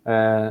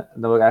 Dan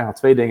wil ik eigenlijk nog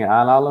 2 dingen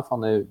aanhalen.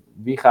 Van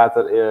wie gaat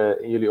er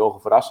in jullie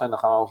ogen verrassen? En dan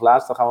gaan we als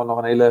laatste nog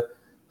een hele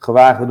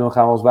gewaagde doen.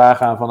 Gaan we ons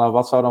wagen van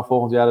wat zou dan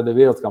volgend jaar de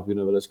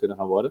wereldkampioen wel eens kunnen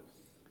gaan worden.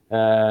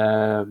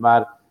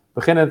 Maar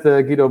beginnend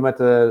Guido met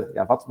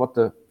wat wordt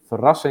de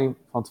verrassing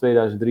van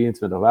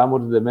 2023? Waar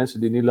moeten de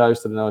mensen die nu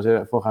luisteren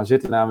nou voor gaan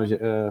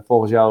zitten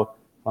volgens jou?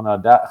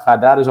 Ga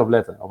daar eens op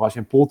letten. Of als je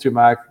een poeltje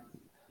maakt,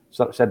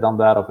 zet dan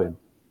daarop in.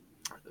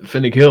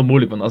 Vind ik heel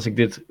moeilijk, want als ik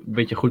dit een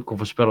beetje goed kon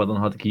voorspellen, dan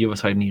had ik hier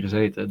waarschijnlijk niet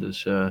gezeten.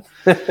 Dus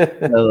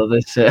dat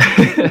is...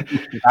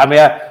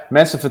 maar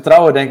mensen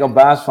vertrouwen denk ik op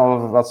basis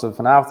van wat ze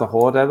vanavond al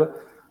gehoord hebben.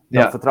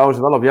 Dan vertrouwen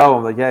ze wel op jou,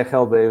 omdat jij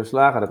geld bij Even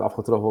Slager hebt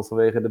afgetroggeld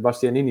vanwege de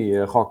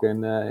Bastianini-gok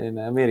in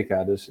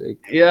Amerika. Dus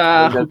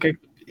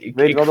ik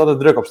weet wel dat er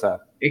druk op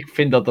staat. Ik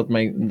vind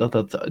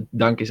dat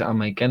dank is aan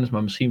mijn kennis,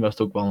 maar misschien was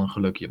het ook wel een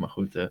gelukje. Maar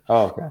goed,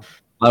 okay.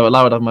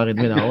 laten we dat maar in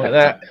het midden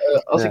houden.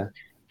 Als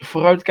ik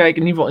vooruitkijk,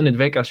 in ieder geval in het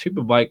WK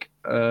Superbike,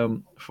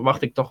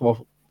 verwacht ik toch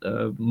wel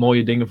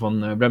mooie dingen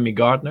van Remy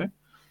Gardner.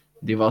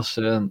 Die was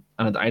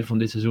aan het eind van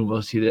dit seizoen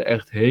was hij er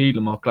echt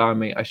helemaal klaar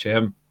mee. Als je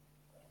hem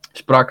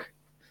sprak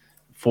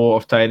voor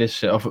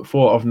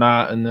of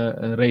na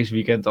een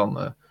raceweekend,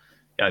 dan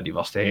die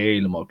was er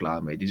helemaal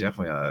klaar mee. Die zegt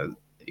van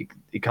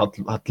ik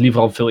had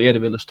liever al veel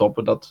eerder willen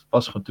stoppen. Dat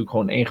was natuurlijk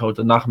gewoon één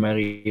grote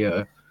nachtmerrie.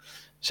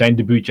 Zijn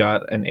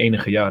debuutjaar en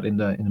enige jaar in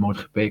de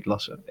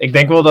MotoGP-klasse. Ik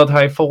denk wel dat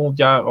hij volgend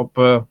jaar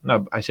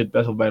hij zit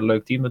best wel bij een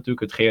leuk team natuurlijk.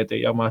 Het GRT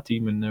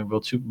Yamaha-team in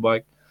World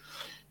Superbike.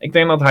 Ik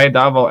denk dat hij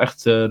daar wel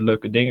echt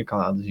leuke dingen kan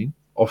laten zien.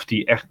 Of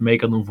hij echt mee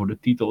kan doen voor de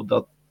titel,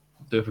 dat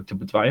durf ik te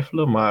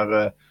betwijfelen.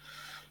 Maar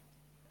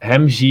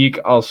hem zie ik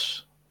in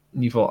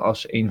ieder geval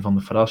als een van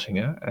de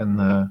verrassingen.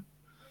 En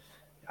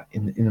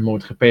in de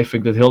MotoGP vind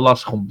ik dat heel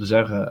lastig om te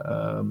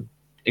zeggen.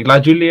 Ik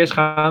laat jullie eerst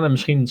gaan en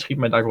misschien schiet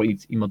mij daar wel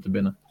iemand te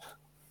binnen.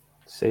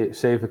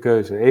 7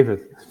 keuze, even.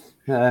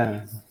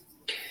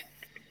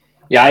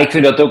 Ja, ik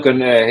vind dat ook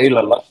een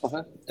hele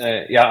lastige.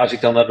 Als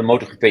ik dan naar de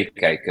MotoGP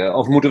kijk.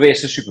 Of moeten we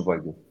eerst de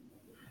Superbike doen?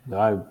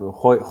 Ja,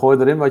 gooi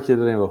erin wat je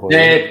erin wil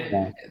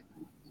gooien.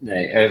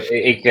 Nee,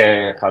 ik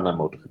ga naar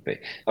MotoGP.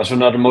 Als we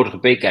naar de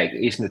MotoGP kijken,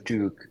 is het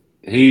natuurlijk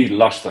heel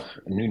lastig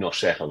nu nog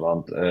zeggen.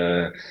 Want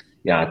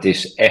het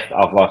is echt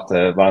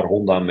afwachten waar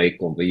Honda mee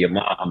komt, waar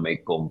Yamaha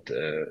mee komt.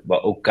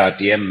 Waar ook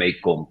KTM mee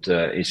komt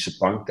in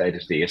Sepang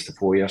tijdens de eerste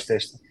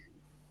voorjaarstesten.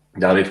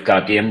 Daar heeft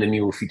KTM de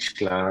nieuwe fiets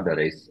klaar. Daar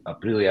heeft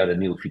Aprilia de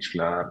nieuwe fiets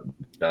klaar.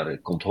 Daar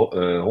komt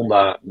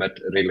Honda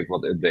met redelijk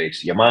wat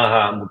updates.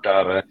 Yamaha moet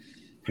daar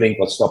flink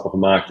wat stappen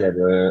gemaakt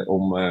hebben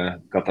om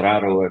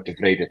Quartararo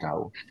tevreden te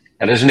houden.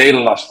 En dat is een hele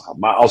lastige.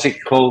 Maar als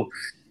ik gewoon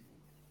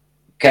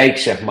kijk,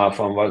 zeg maar,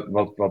 van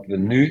wat we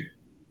nu...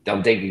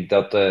 Dan denk ik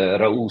dat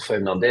Raúl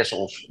Fernandez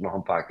ons nog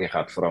een paar keer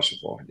gaat verrassen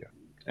volgend jaar.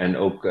 En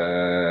ook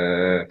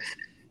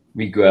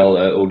Miguel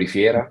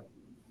Oliveira.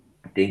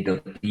 Ik denk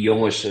dat die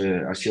jongens,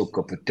 als je ook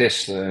op het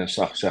test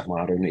zag, zeg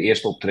maar, hun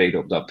eerste optreden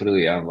op de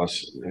Aprilia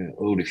was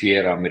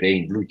Oliveira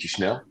meteen bloedje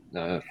snel.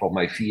 Volgens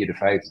mij 4e,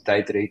 5e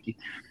tijdreed hij.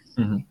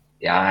 Mhm.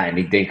 Ja, en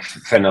ik denk,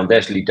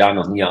 Fernandez liet daar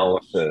nog niet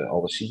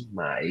alles zien.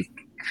 Maar ik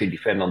vind die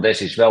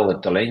Fernandez is wel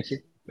een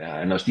talentje.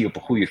 Ja, en als die op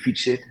een goede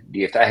fiets zit,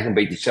 die heeft eigenlijk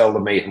een beetje hetzelfde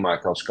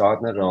meegemaakt als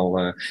Gardner.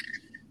 Al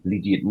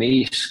liet hij het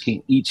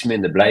misschien iets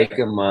minder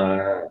blijken.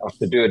 Maar als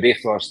de deur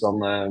dicht was, dan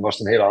was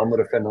het een hele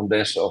andere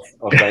Fernandez. Of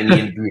als wij niet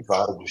in de buurt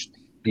waren. Dus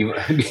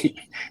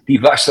die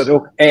was er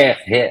ook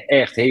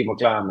echt helemaal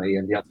klaar mee.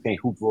 En die had geen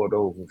goed woord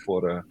over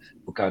voor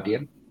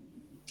KTM.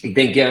 Ik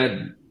denk,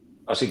 ja,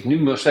 als ik nu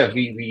moet zeggen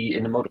wie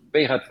in de MotoGP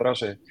gaat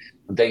verrassen,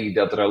 dan denk ik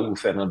dat Raúl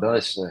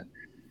Fernandez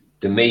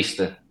de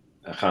meeste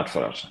gaat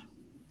verrassen.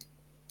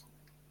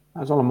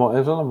 Dat is wel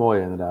een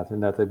mooie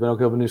inderdaad. Ik ben ook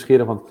heel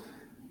nieuwsgierig, want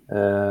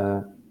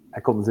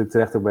hij komt natuurlijk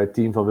terecht ook bij het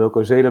team van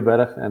Wilco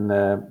Zelenberg. En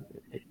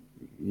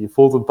je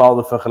voelt een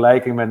bepaalde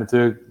vergelijking met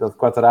natuurlijk dat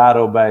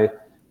Quartararo bij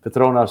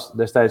Petronas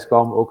destijds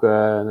kwam. Ook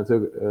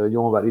natuurlijk een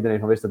jongen waar iedereen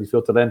van wist dat hij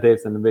veel talent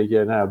heeft. En een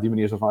beetje op die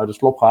manier zo vanuit de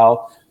slop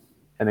gehaald.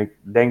 En ik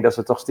denk dat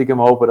ze toch stiekem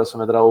hopen dat ze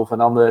met Raúl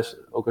Fernandez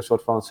ook een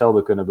soort van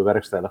hetzelfde kunnen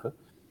bewerkstelligen.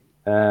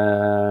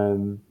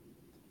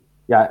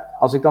 Ja,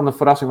 als ik dan een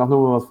verrassing mag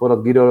noemen, want voordat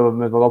Guido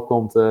met wat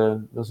opkomt,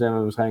 dan zijn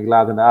we waarschijnlijk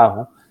laat in de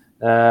avond.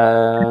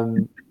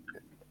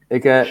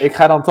 Ik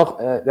ga dan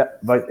toch,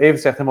 wat even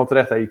zegt helemaal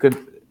terecht, hè, je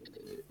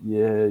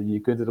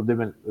kunt het op dit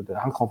moment, het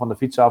hangt gewoon van de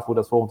fiets af hoe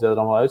dat volgend jaar er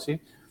allemaal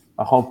uitziet.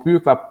 Maar gewoon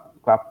puur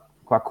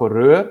qua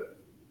coureur,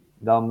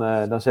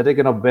 dan zet ik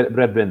er op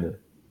Brad Binder.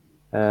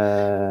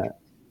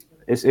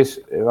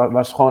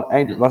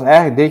 Was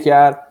eigenlijk dit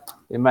jaar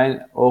in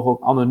mijn ogen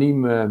ook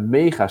anoniem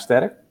mega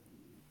sterk.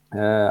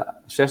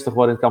 60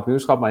 worden in het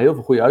kampioenschap, maar heel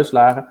veel goede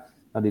uitslagen.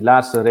 Nou, die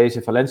laatste race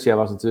in Valencia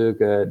was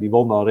natuurlijk, die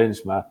won dan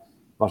Rins, maar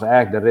was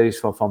eigenlijk de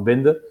race van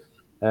Binder.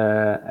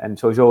 En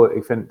sowieso,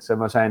 ik vind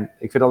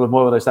het altijd mooi,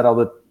 want hij staat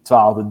altijd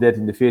 12e,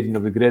 13e, 14e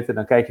op de grid. En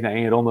dan kijk je naar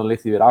 1 ronde en dan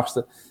ligt hij weer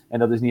 8e. En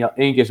dat is niet al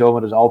 1 keer zo,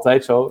 maar dat is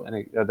altijd zo.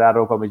 En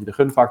daardoor ook wel een beetje de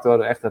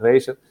gunfactor, echt een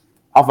racer.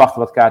 Afwachten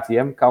wat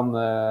KTM kan,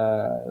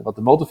 wat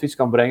de motorfiets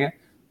kan brengen.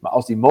 Maar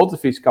als die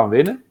motorfiets kan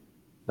winnen,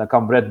 dan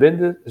kan Brad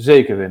Binder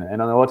zeker winnen. En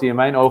dan hoort hij in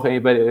mijn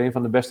ogen een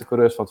van de beste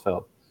coureurs van het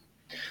veld.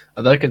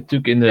 Dat ik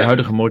natuurlijk in de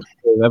huidige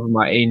MotoGP, we hebben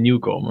maar 1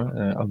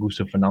 nieuwkomer,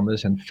 Augusto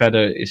Fernandez. En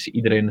verder is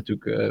iedereen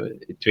natuurlijk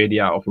het tweede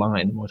jaar of langer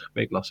in de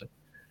MotoGP-klasse.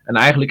 En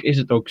eigenlijk is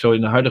het ook zo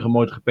in de huidige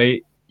MotoGP,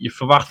 je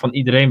verwacht van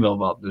iedereen wel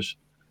wat. Dus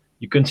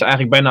je kunt ze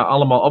eigenlijk bijna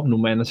allemaal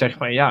opnoemen en dan zeg je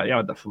van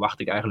ja, daar verwacht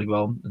ik eigenlijk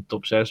wel een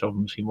top 6 of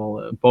misschien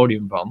wel een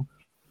podium van.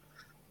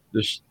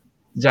 Dus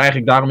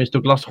eigenlijk daarom is het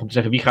ook lastig om te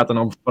zeggen wie gaat er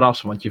nou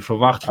verrassen. Want je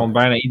verwacht van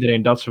bijna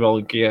iedereen dat ze wel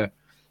een keer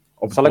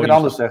op Zal ik het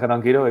anders zeggen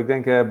dan Guido? Ik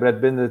denk Brad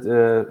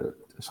Binder,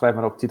 schrijf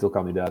maar op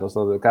titelkandidaat als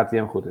dat de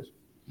KTM goed is.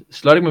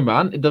 Sluit ik me bij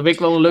aan. Dat weet ik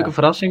wel een leuke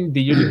verrassing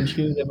die jullie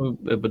misschien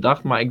hebben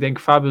bedacht. Maar ik denk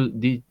Fabio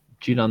Di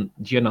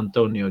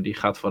Giannantonio die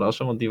gaat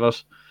verrassen. Want die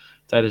was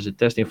tijdens de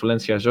test in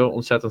Valencia zo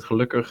ontzettend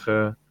gelukkig.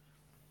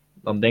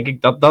 Dan denk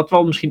ik dat dat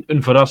wel misschien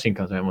een verrassing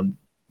kan zijn. Want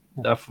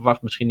daar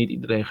verwacht misschien niet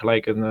iedereen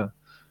gelijk een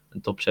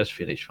top 6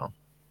 finish van.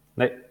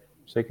 Nee,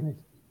 zeker niet.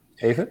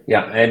 Even?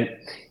 Ja, en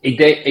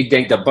ik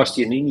denk dat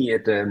Bastianini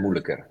het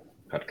moeilijker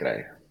gaat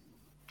krijgen.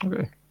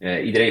 Okay.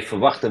 Iedereen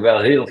verwacht er wel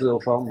heel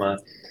veel van,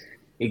 maar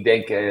ik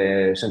denk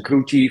zijn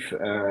crewchief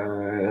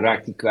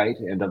raakt hij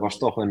kwijt. En dat was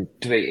toch een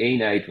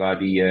 2-eenheid waar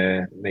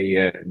hij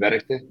mee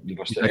werkte. Die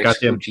was de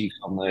ex-crewchief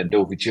van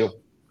Dovizioso.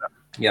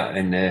 Ja,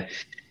 en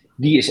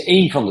die is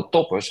één van de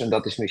toppers, en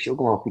dat is misschien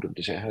ook wel goed om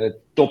te zeggen,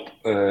 top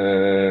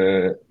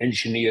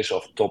engineers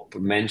of top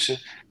mensen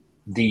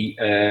die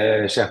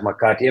zeg maar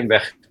KTM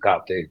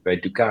weggekaapt heeft bij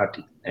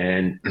Ducati.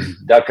 En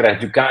daar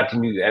krijgt Ducati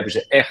nu, hebben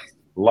ze echt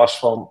last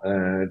van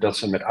dat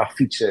ze met 8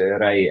 fietsen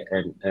rijden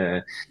en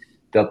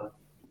dat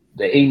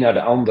de een naar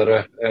de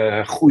andere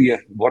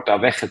goeie wordt daar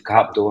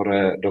weggekaapt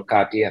door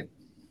KTM.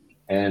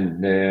 En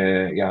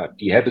ja,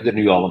 die hebben er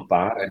nu al een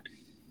paar. En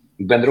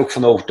ik ben er ook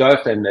van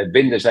overtuigd, en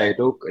Binder zei het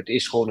ook, het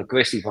is gewoon een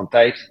kwestie van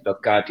tijd dat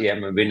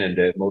KTM een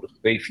winnende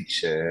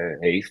MotoGP-fiets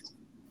heeft.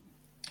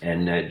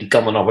 En die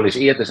kan er nog wel eens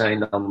eerder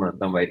zijn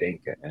dan wij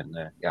denken.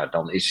 En ja,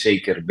 dan is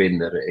zeker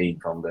Binder een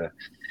van de...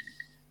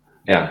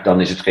 Ja,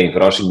 dan is het geen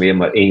verrassing meer,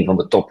 maar een van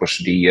de toppers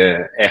die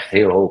echt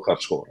heel hoog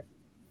gaat scoren.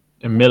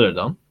 En Miller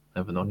dan?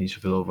 Daar hebben we nog niet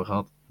zoveel over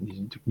gehad. Die is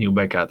natuurlijk nieuw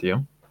bij KTM.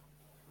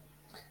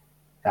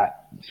 Ja,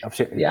 op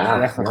zich,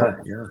 ja.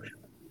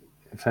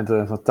 Ik vind het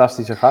een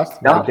fantastische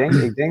gast. Maar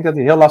ik denk dat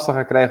hij heel lastig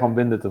gaat krijgen om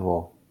Binder te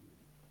volgen.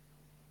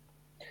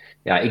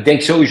 Ja, ik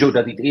denk sowieso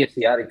dat hij het eerste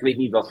jaar, ik weet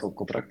niet wat voor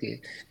contract hij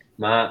heeft,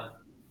 maar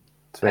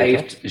hij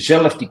heeft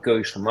zelf die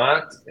keus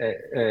gemaakt.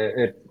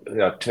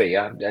 2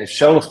 jaar. Hij heeft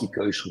zelf die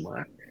keus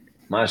gemaakt.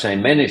 Maar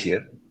zijn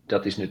manager,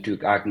 dat is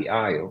natuurlijk Aki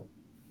Ajo.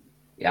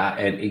 Ja,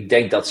 en ik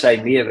denk dat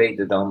zij meer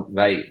weten dan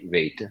wij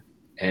weten.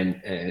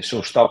 En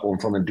zo'n stap om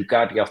van een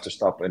Ducati af te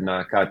stappen en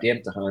naar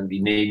KTM te gaan,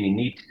 die neem je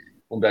niet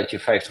omdat je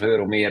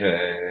 €50 meer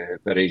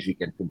per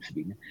raceweekend kunt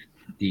verdienen.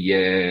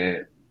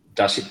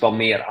 daar zit wel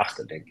meer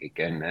achter, denk ik.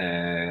 En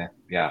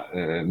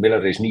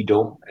Miller is niet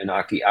dom. En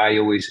Aki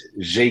Ayo is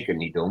zeker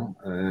niet dom.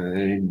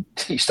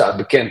 Die staat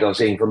bekend als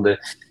een van de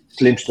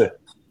slimste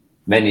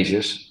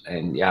managers.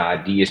 En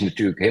ja, die is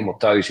natuurlijk helemaal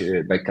thuis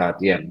bij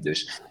KTM.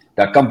 Dus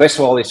daar kan best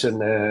wel eens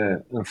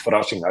een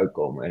verrassing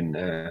uitkomen.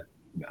 En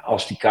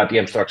als die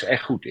KTM straks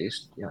echt goed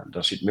is, ja,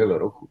 dan zit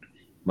Miller ook goed.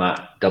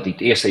 Maar dat hij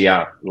het eerste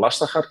jaar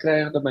lastig gaat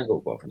krijgen, daar ben ik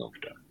ook wel van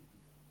overtuigd.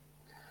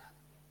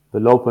 We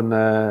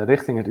lopen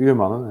richting het uur,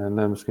 mannen.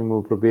 En misschien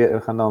moeten we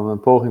gaan dan een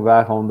poging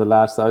wagen om de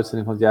laatste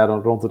uitzending van het jaar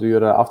rond het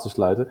uur af te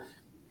sluiten.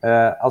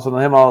 Als we dan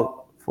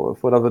helemaal,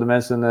 voordat we de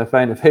mensen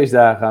fijne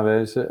feestdagen gaan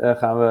wensen,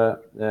 gaan we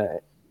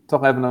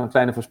toch even een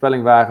kleine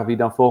voorspelling wagen wie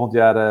dan volgend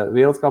jaar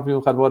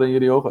wereldkampioen gaat worden in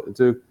jullie ogen.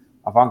 Natuurlijk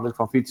afhankelijk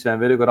van fietsen en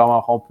weet ik wat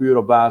allemaal, gewoon puur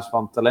op basis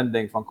van talent,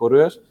 denk van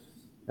coureurs.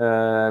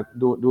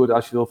 Doe het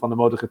als je wil van de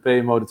MotoGP,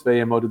 Moto2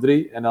 en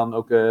Moto3. En dan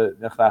ook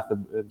graag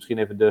misschien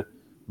even de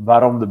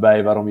waarom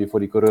erbij, waarom je voor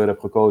die coureur hebt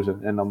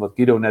gekozen. En omdat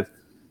Guido net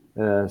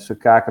zijn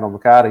kaken op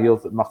elkaar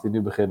hield, mag hij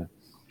nu beginnen.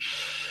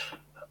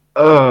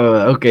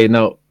 Oké,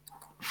 nou,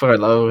 vooruit,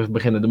 laten we even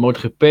beginnen. De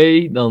MotoGP,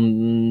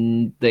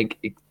 dan denk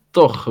ik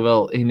toch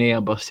wel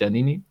Enea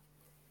Bastianini.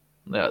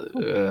 Ja,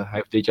 hij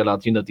heeft dit jaar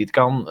laten zien dat hij het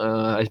kan.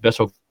 Hij is best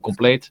wel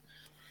compleet.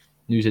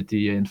 Nu zit hij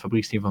in het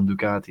fabrieksteam van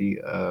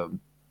Ducati.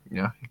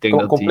 Ik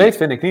denk compleet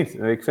vind ik niet.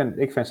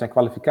 Ik vind zijn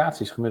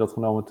kwalificaties gemiddeld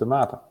genomen te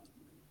matig.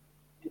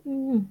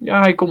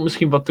 Ja, hij komt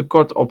misschien wat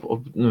tekort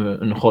op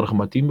een Jorge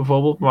Martin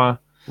bijvoorbeeld. Maar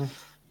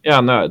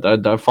ja, nou,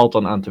 daar valt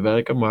dan aan te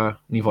werken. Maar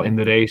in ieder geval in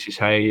de race is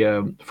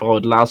hij, vooral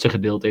het laatste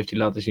gedeelte, heeft hij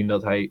laten zien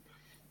dat hij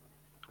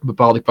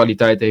bepaalde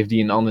kwaliteiten heeft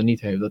die een ander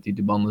niet heeft. Dat hij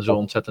de banden zo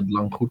ontzettend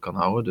lang goed kan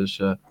houden.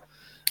 Dus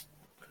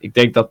ik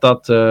denk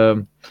dat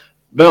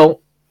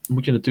wel,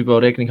 moet je natuurlijk wel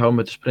rekening houden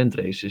met de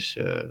sprintraces.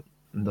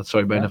 Dat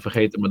zou je bijna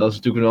vergeten. Maar dat is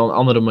natuurlijk wel een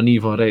andere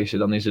manier van racen.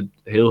 Dan is het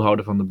heel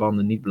houden van de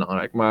banden niet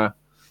belangrijk. Maar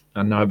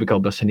nou heb ik al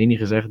Bastianini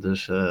gezegd,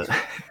 dus...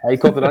 Hij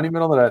komt er dan niet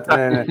meer onderuit.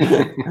 Nee.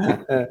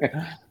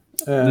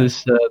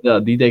 Dus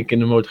die denk ik in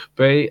de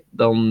MotoGP.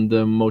 Dan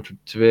de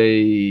Moto2.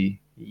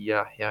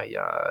 Ja.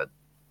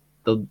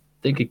 Dat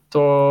denk ik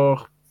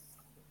toch...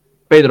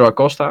 Pedro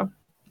Acosta.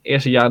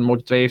 Eerste jaar in de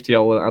Moto2 heeft hij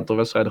al een aantal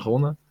wedstrijden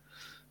gewonnen.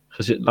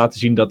 Laten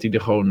zien dat hij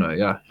er gewoon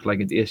gelijk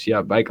in het eerste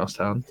jaar bij kan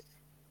staan.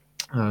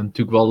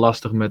 Natuurlijk wel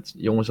lastig met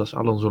jongens als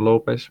Alonso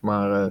Lopez,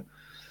 maar...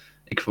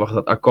 ik verwacht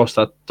dat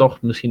Acosta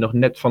toch misschien nog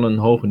net van een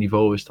hoger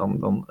niveau is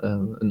dan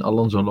een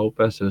Alonso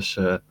Lopez. Dus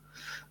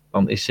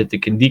dan zit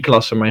ik in die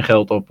klasse mijn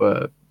geld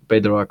op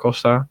Pedro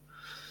Acosta.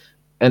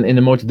 En in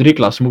de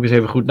Moto3-klasse moet ik eens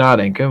even goed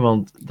nadenken.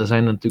 Want er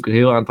zijn natuurlijk een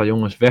heel aantal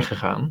jongens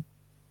weggegaan.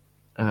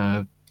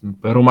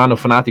 Romano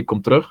Fenati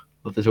komt terug.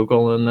 Dat is ook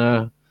al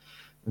een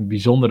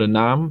bijzondere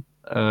naam.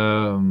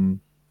 Zie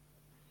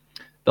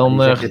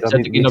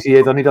je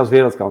het dan niet als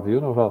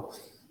wereldkampioen, of wel?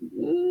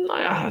 Nou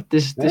ja, het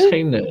is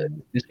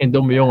geen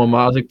domme jongen,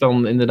 maar als ik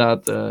dan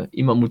inderdaad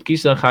iemand moet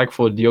kiezen, dan ga ik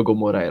voor Diogo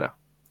Moreira.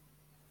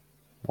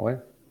 Mooi.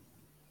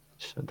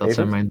 Dus dat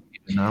zijn mijn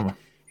namen.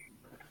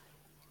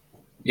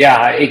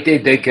 Ja,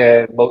 ik denk,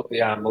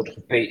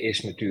 MotoGP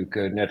is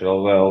natuurlijk net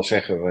wel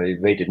zeggen, we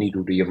weten niet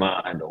hoe de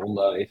Yamaha en de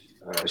Honda is.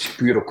 Als je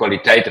puur op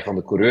kwaliteiten van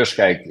de coureurs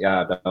kijkt,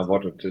 ja, dan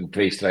wordt het een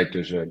tweestrijd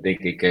tussen, denk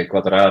ik,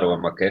 Quartararo en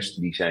Marquez.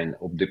 Die zijn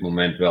op dit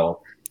moment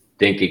wel,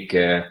 denk ik...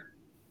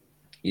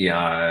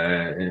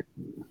 een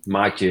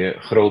maatje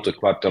groter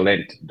qua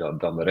talent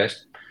dan de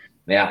rest.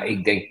 Maar ja,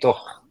 ik denk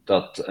toch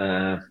dat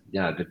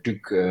de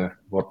Tuuk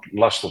wordt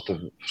lastig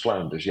te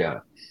verslaan. Dus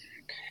ja,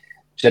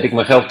 zet ik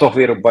mijn geld toch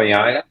weer op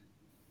Bagnaia.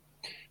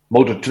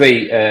 Motor2,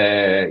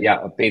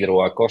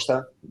 Pedro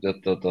Acosta.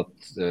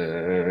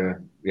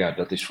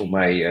 Dat is voor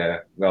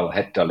mij wel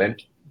het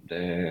talent.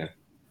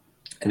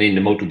 En in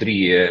de Moto3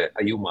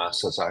 Ayuma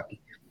Sasaki.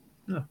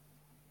 Ja.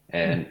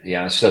 En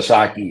ja,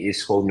 Sasaki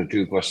is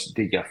gewoon was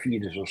dit jaar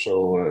vierde of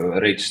zo,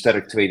 reed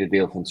sterk tweede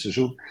deel van het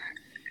seizoen.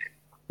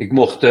 Ik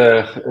mocht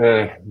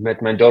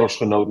met mijn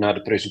dorpsgenoot naar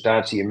de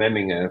presentatie in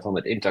Memmingen van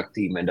het Intact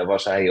team en daar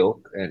was hij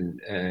ook. En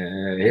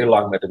heel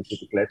lang met hem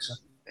zitten kletsen.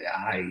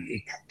 Ja,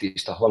 het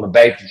is toch wel een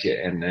bijtje.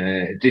 En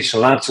het is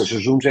zijn laatste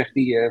seizoen, zegt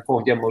hij,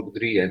 volgend jaar Moto3.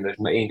 En er is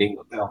maar één ding,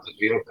 dat hij altijd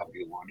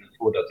wereldkampioen worden,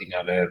 voordat hij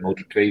naar de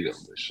Moto2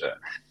 wil. Dus,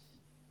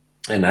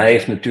 en hij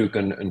heeft natuurlijk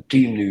een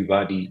team nu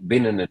waar hij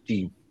binnen het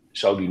team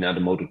zou die naar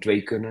de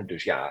Moto2 kunnen.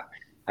 Dus ja,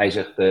 hij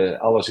zegt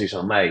alles is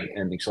aan mij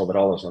en ik zal er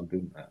alles aan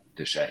doen.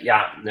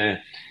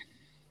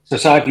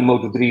 Sasaki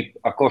Moto3,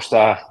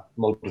 Acosta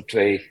Moto2.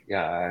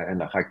 Ja, en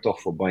dan ga ik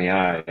toch voor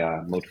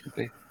Bagnaia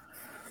MotoGP.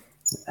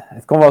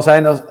 Het kon wel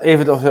zijn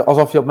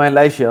alsof je op mijn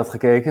lijstje had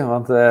gekeken.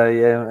 Want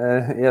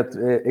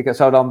ik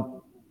zou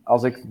dan,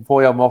 als ik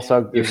voor jou mocht,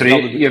 zou ik...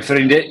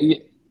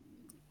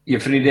 Je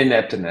vriendin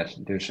appte net.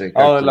 Dus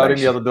Laurien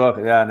die had het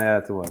door. Ja,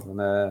 nee, toen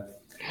maar.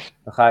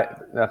 Dan ga je...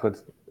 Ja,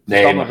 goed.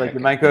 Standaard dat je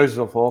mijn keuzes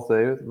opvolgt,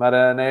 David.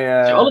 Maar nee...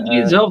 Zijn alle drie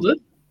hetzelfde?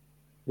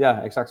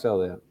 Ja, exact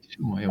hetzelfde, ja.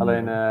 Jongen.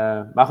 Alleen,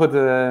 maar goed,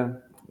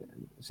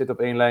 zit op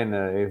één lijn,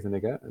 Evert en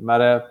ik, hè. Maar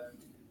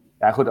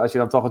ja, goed, als je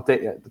dan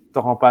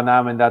toch een paar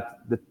namen inderdaad,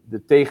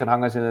 de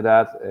tegenhangers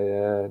inderdaad.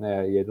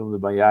 Je noemde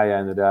Bagnaia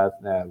inderdaad.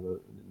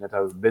 net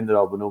hebben we Binder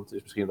al benoemd,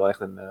 is misschien wel echt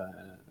een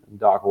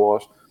dark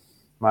horse.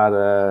 Maar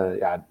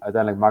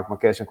uiteindelijk Marc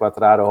Marquez en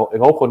Quartararo.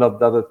 Ik hoop gewoon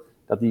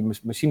dat die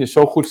machines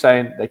zo goed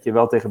zijn dat je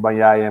wel tegen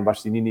Bagnaia en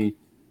Bastianini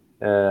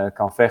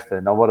kan vechten.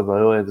 En dan wordt het wel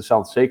heel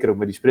interessant, zeker ook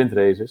met die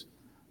sprintraces.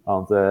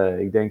 Want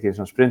ik denk in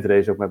zo'n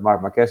sprintrace, ook met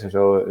Marc Marquez en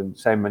zo,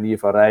 zijn manier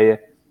van rijden,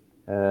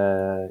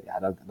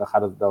 dan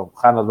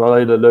gaan dat wel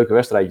hele leuke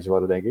wedstrijdjes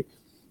worden, denk ik.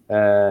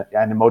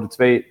 In de Moto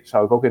 2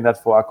 zou ik ook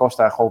inderdaad voor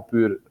Acosta gewoon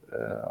puur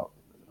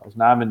als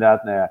naam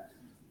inderdaad,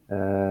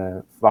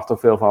 verwacht ook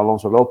veel van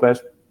Alonso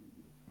Lopez.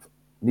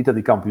 Niet dat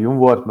hij kampioen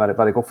wordt, maar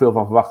waar ik ook veel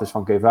van verwacht is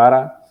van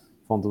Guevara.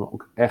 Vond hem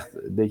ook echt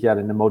dit jaar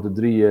in de Moto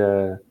 3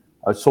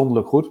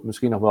 uitzonderlijk goed.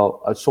 Misschien nog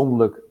wel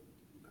uitzonderlijk.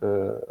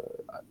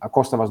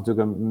 Acosta was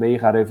natuurlijk een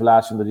mega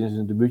revelatie omdat hij in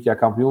zijn debuutjaar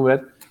kampioen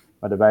werd.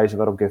 Maar de wijze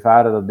waarop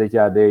Guevara dat dit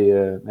jaar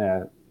deed,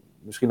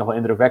 misschien nog wel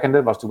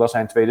indrukwekkender. Was natuurlijk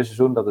wel zijn tweede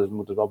seizoen, dat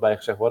moet er wel bij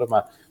gezegd worden.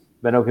 Maar ik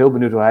ben ook heel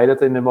benieuwd hoe hij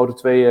dat in de Moto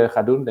 2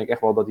 gaat doen. Ik denk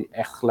echt wel dat hij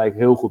echt gelijk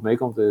heel goed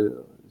meekomt. Er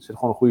zit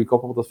gewoon een goede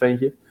kop op dat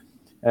ventje.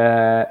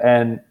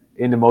 En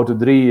in de Moto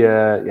 3,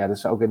 dat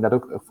is ook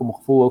inderdaad ook voor mijn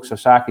gevoel ook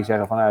Sasaki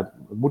zeggen van het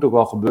moet ook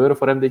wel gebeuren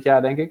voor hem dit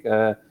jaar, denk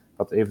ik.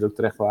 Wat even ook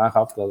terecht wel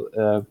aangaf. En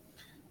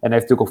hij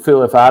heeft natuurlijk ook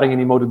veel ervaring in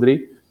die Moto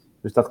 3.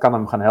 Dus dat kan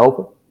hem gaan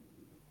helpen.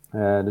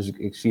 Dus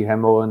ik zie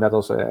hem wel inderdaad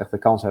als echt de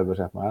kans hebben,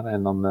 zeg maar.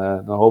 En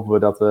dan hopen we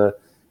dat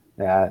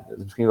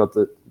misschien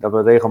dat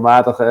we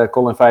regelmatig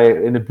Colin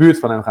Veijer in de buurt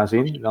van hem gaan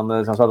zien.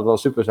 Dan zou dat wel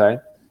super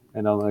zijn.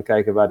 En dan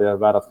kijken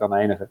waar dat kan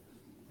eindigen.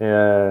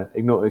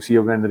 Ik zie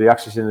ook in de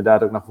reacties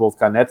inderdaad ook nog bijvoorbeeld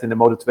Canet in de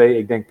Moto 2.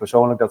 Ik denk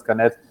persoonlijk dat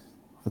Canet,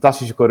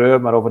 fantastische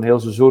coureur, maar over een heel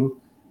seizoen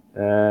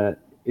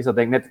is dat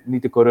denk ik net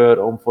niet de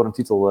coureur om voor een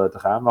titel te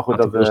gaan. Maar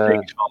goed,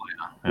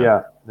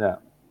 ja.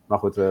 Maar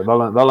goed,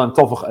 wel een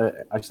toffe, als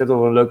je het hebt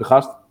over een leuke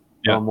gast,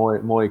 wel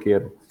een mooie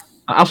kerel.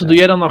 Alfred, doe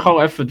jij dan nog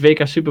gauw even het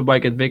WK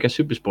Superbike en het WK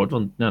Supersport?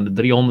 Want de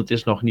 300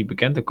 is nog niet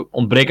bekend. Er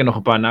ontbreken nog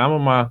een paar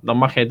namen, maar dan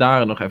mag jij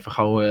daar nog even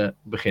gauw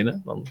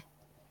beginnen. Dan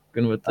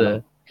kunnen we het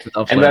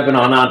afsluiten. En we hebben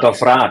nog een aantal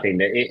vragen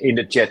in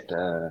de chat.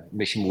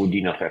 Misschien moeten we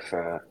die nog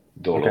even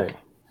doorlopen. Okay.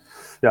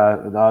 Ja,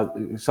 nou,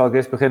 zal ik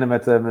eerst beginnen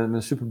met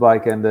mijn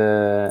Superbike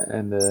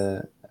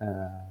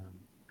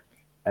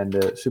en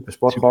de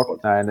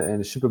Supersportbak. Nou, en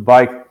de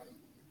Superbike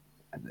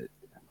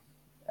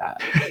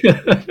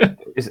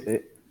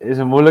is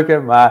een moeilijke,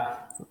 maar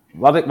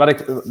laat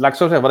ik zo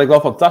zeggen, wat ik wel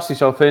fantastisch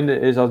zou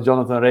vinden, is als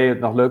Jonathan Rea het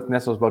nog lukt,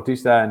 net zoals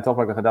Bautista en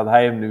Toprak, dat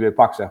hij hem nu weer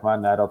pakt, zeg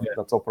maar.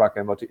 Dat Toprak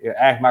en Bautista.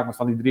 Eigenlijk maakt me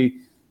van die drie,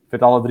 ik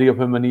vind alle drie op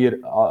hun manier,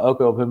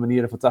 elke op hun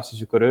manier een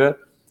fantastische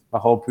coureur.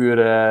 Maar gewoon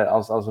puur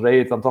als Rea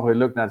het dan toch weer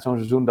lukt na zo'n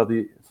seizoen,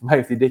 voor mij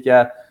heeft hij dit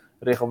jaar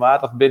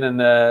regelmatig binnen,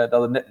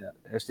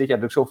 is dit jaar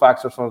natuurlijk zo vaak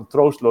soort van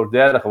troosteloos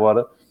derde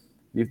geworden.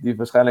 Die heeft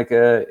waarschijnlijk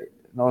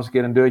nog eens een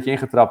keer een deurtje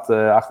ingetrapt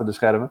achter de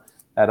schermen.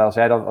 Ja,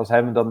 als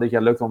hem dan dit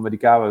jaar lukt om met die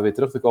kamer weer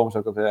terug te komen,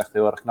 zou ik dat echt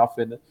heel erg knap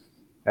vinden.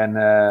 En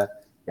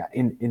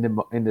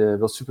in de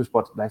World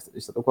Supersport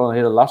is dat ook wel een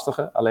hele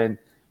lastige. Alleen,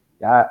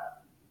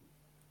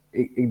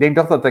 ik denk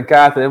toch dat ten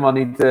kaarte helemaal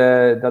niet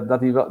dat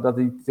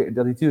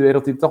die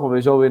wereldtitel toch wel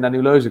weer zo weer naar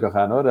Nieuw-Leuzen kan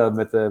gaan, hoor.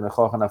 Met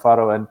Jorge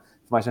Navarro. En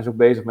voor mij zijn ze ook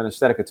bezig met een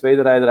sterke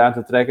tweede rijder aan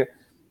te trekken.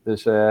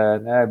 Dus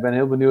ik ben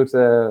heel benieuwd.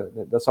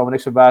 Dat zal me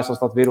niks verbazen als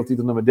dat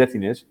wereldtitel nummer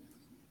 13 is.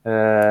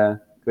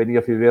 Ik weet niet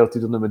of je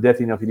wereldtitel nummer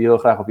 13, of je die heel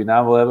graag op je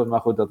naam wil hebben. Maar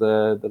goed,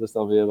 dat is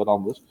dan weer wat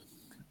anders.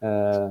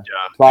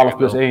 12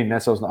 plus 1,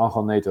 net zoals een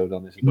Angel Neto.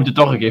 Dan is het moet er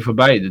toch een keer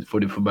voorbij.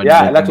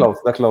 Ja,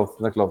 dat klopt.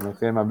 Dan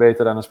kun je maar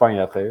beter aan een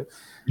Spanjaard geven.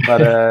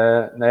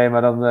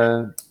 Maar dan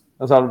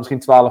zou het misschien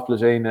 12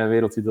 plus 1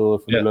 wereldtitel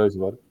voor de Leuzen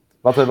worden.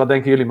 Wat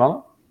denken jullie,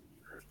 mannen?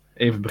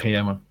 Even begin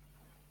jij maar.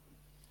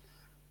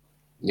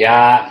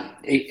 Ja,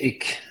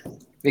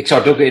 ik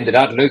zou het ook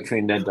inderdaad leuk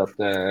vinden dat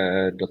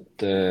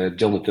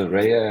Jonathan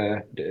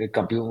Rea de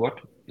kampioen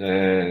wordt.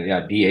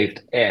 Die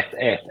heeft echt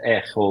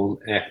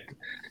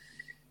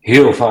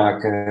heel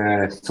vaak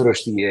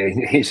Frust die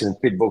in zijn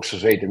pitbox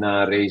gezeten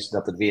na een race,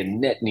 dat het weer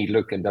net niet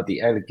lukt en dat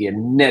hij elke keer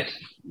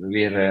net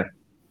weer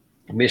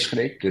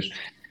misgreep.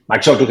 Dus, maar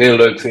ik zou het ook heel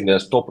leuk vinden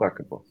als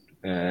Toprak wordt.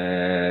 Ik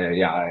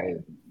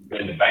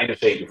ben er bijna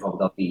zeker van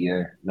dat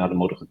hij naar de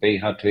MotoGP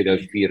gaat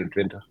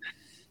 2024.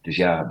 Dus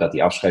ja, dat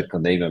hij afscheid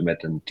kan nemen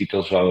met een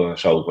titel zou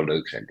ook wel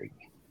leuk zijn, denk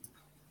ik.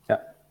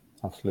 Ja,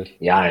 absoluut.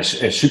 Ja,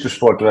 en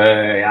Supersport,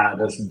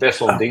 dat is best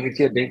wel een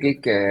dingetje, denk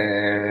ik.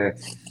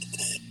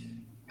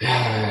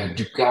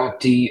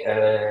 Ducati,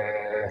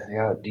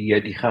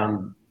 die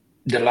gaan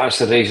de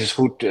laatste races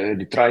goed.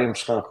 De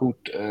triumphs gaan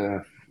goed.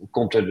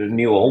 Komt er de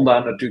nieuwe Honda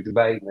natuurlijk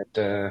erbij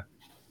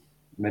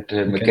met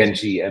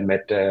McKenzie en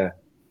met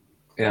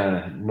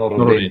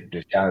Norris.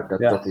 Dus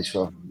dat is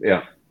wel,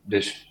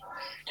 dus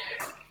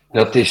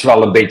dat is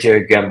wel een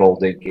beetje gamble,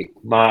 denk ik.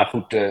 Maar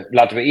goed,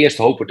 laten we eerst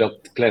hopen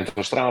dat Clem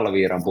van Stralen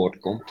weer aan boord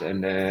komt.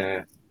 En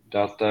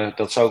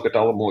dat zou ik het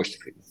allermooiste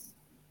vinden.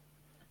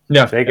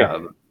 Ja, zeker.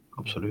 Ja,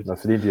 absoluut. Dat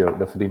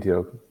verdient hij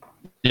ook.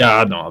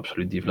 Ja, nou,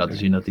 absoluut. Die heeft laten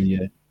zien dat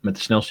hij met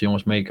de snelste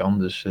jongens mee kan.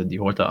 Dus die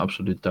hoort daar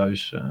absoluut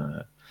thuis.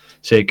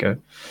 Zeker.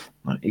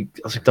 Maar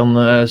als ik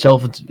dan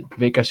zelf het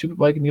WK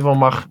Superbike in ieder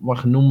geval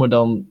mag noemen,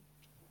 dan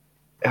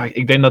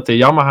ik denk dat de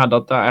Yamaha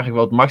dat daar eigenlijk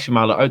wel het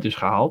maximale uit is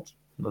gehaald.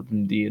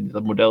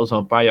 Dat model is al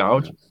een paar jaar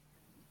oud.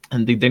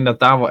 En ik denk dat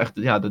daar wel echt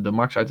de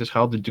max uit is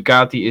gehaald. De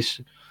Ducati is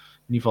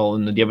in ieder geval,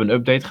 die hebben een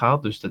update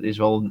gehad. Dus dat is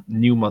wel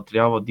nieuw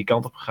materiaal wat die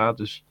kant op gaat.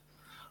 Dus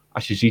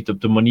als je ziet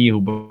op de manier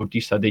hoe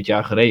Bautista dit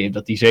jaar gereden heeft,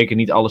 dat hij zeker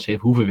niet alles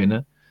heeft hoeven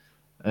winnen.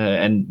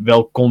 En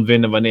wel kon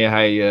winnen wanneer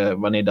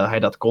hij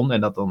dat kon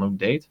en dat dan ook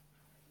deed.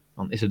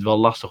 Dan is het wel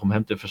lastig om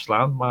hem te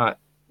verslaan. Maar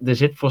er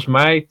zit volgens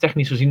mij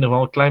technisch gezien nog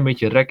wel een klein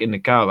beetje rek in de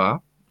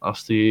Kawa.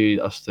 Als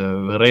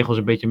de regels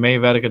een beetje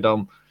meewerken,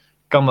 dan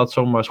kan dat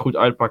zomaar eens goed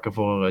uitpakken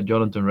voor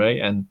Jonathan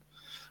Rea. En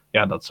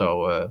ja,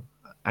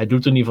 hij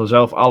doet er in ieder geval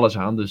zelf alles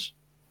aan. Dus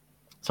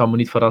het zou me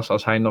niet verrassen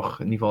als hij nog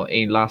in ieder geval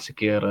één laatste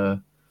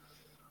keer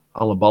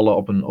alle ballen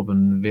op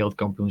een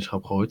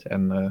wereldkampioenschap gooit.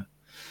 En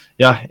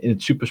in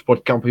het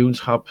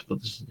supersportkampioenschap,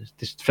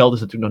 het veld is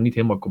natuurlijk nog niet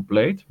helemaal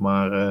compleet.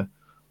 Maar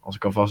als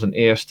ik alvast een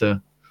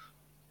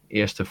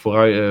eerste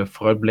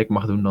vooruitblik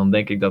mag doen, dan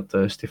denk ik dat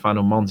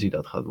Stefano Manzi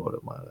dat gaat worden.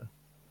 Maar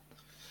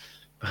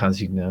we gaan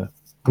zien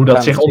hoe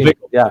dat zich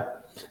ontwikkelt. Ja.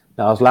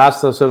 Nou, als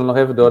laatste zullen we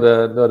nog even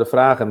door de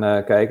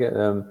vragen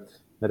kijken.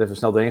 Net even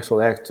snel doorheen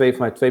geschoten.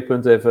 Eigenlijk twee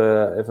punten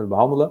even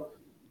behandelen.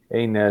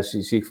 Eén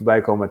zie ik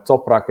voorbij komen met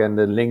Toprak en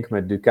de link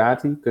met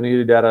Ducati. Kunnen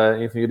jullie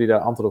een van jullie daar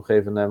antwoord op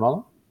geven,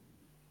 mannen?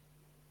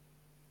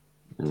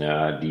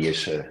 Nou,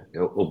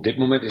 op dit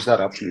moment is daar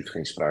absoluut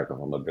geen sprake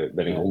van. Daar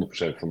ben ik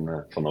 100%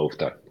 van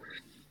overtuigd.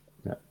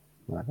 Ja.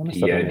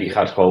 Nou, die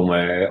gaat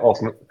komen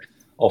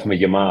of met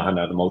Yamaha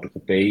naar de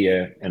MotoGP.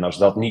 En als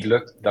dat niet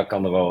lukt, dan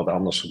kan er wel wat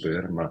anders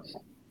gebeuren. Maar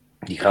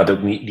die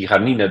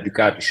gaat niet naar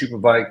Ducati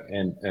Superbike.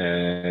 En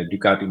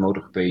Ducati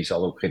MotoGP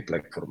zal ook geen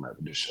plek voor hem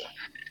hebben. Dus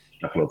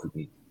dat geloof ik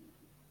niet.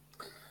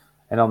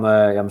 En dan,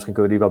 misschien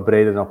kunnen we die wat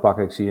breder nog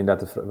pakken. Ik zie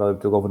inderdaad, we hebben het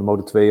natuurlijk over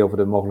de Moto2, over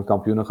de mogelijke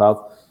kampioenen gehad.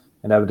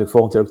 En daar hebben we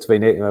natuurlijk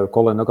volgend jaar ook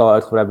Colin ook al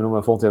uitgebreid benoemd.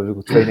 Maar volgend jaar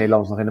hebben we ook 2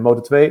 Nederlanders nog in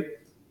de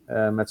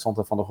Moto2. Met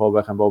Sonta van der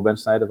Goorberg en Bo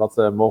Bensnijder.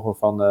 Wat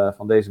mogen we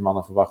van deze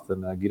mannen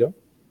verwachten, Guido?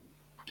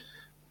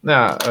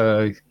 Nou,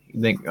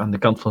 ik denk aan de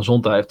kant van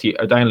Zonta heeft hij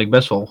uiteindelijk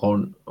best wel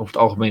gewoon over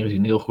het algemeen gezien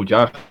een heel goed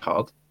jaar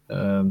gehad.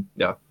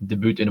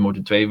 Debuut in de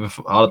Moto2. We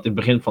hadden het in het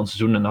begin van het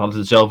seizoen en hadden ze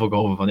het zelf ook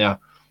over van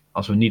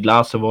als we niet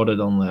laatste worden,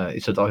 dan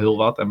is het al heel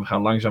wat. En we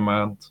gaan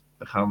langzaamaan,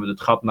 dan gaan we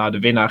het gat naar de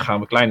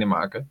winnaar kleiner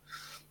maken.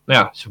 Nou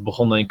ja, ze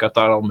begonnen in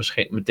Qatar al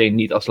meteen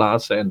niet als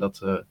laatste. En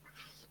dat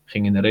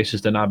ging in de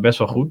races daarna best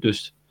wel goed.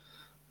 Dus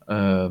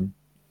en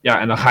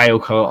dan ga je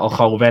ook al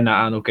gauw wennen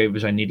aan, oké, we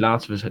zijn niet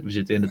laatste, we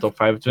zitten in de top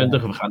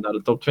 25, we gaan naar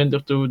de top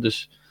 20 toe.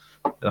 Dus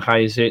dan ga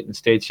je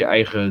steeds je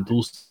eigen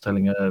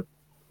doelstellingen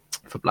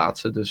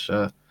verplaatsen. Dus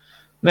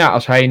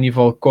als hij in ieder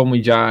geval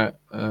komend jaar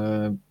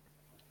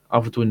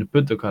af en toe in de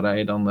punten kan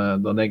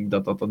rijden, dan denk ik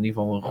dat dat in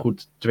ieder geval een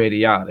goed tweede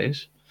jaar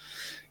is.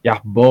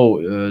 Ja,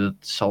 Bo, dat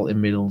zal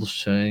inmiddels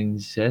zijn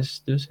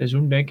 6e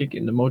seizoen, denk ik,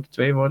 in de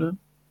Moto2 worden.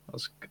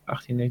 Als ik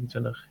 18,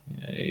 29,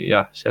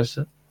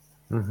 6e.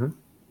 Mm-hmm.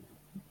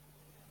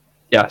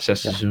 Ja, 6e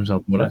seizoen zal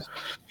het worden.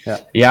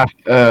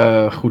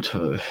 Goed.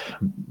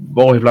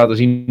 Bo heeft laten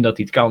zien dat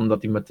hij het kan,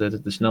 dat hij met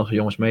de snelste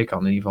jongens mee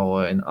kan. In ieder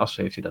geval in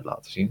Assen heeft hij dat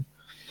laten zien.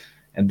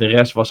 En de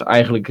rest was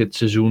eigenlijk het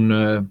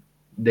seizoen,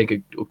 denk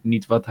ik, ook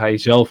niet wat hij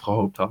zelf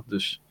gehoopt had.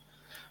 Dus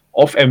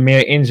of er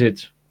meer in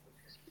zit,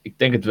 ik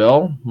denk het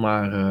wel.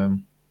 Maar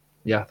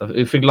dat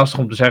vind ik lastig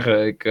om te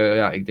zeggen.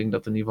 Ik denk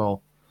dat in ieder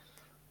geval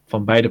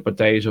van beide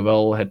partijen,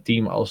 zowel het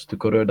team als de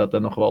coureur, dat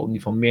er nog wel in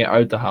ieder geval meer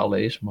uit te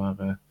halen is.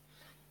 Maar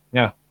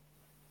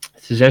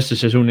het is de 6e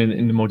seizoen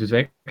in de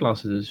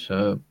Moto2-klasse. Dus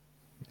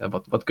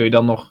wat kun je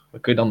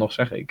dan nog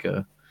zeggen?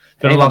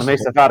 Een van de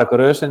meest ervaren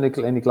coureurs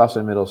in die klasse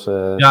inmiddels.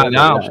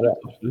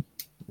 Absoluut.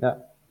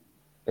 Ja.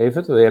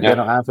 Evert, heb jij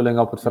nog aanvulling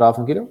op het verhaal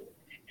van Guido?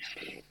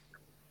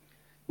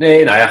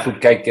 Nee, nou ja, goed.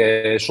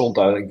 Kijk,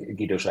 Sonta,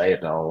 Guido zei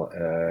het al.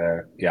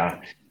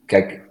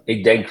 Kijk,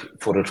 ik denk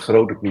voor het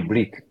grote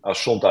publiek,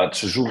 als Sonta het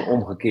seizoen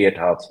omgekeerd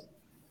had,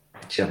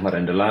 zeg maar,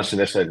 en de laatste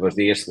wedstrijd was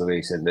de eerste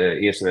geweest en de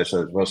eerste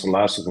wedstrijd was de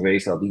laatste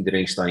geweest, had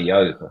iedereen staan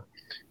juichen.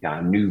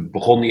 Ja, nu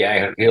begon hij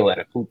eigenlijk heel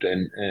erg goed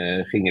en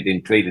ging het in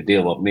het tweede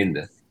deel wat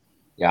minder.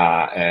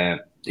 Ja,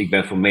 ik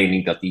ben van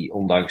mening dat hij,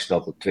 ondanks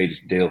dat het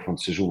tweede deel van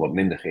het seizoen wat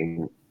minder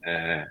ging,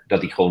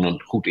 dat hij gewoon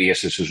een goed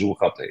eerste seizoen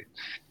gehad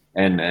heeft.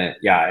 En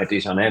het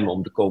is aan hem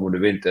om de komende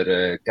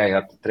winter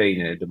keihard te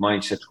trainen, de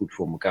mindset goed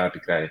voor elkaar te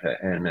krijgen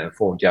en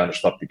volgend jaar een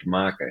stapje te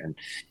maken. En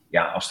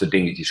ja, als de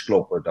dingetjes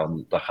kloppen,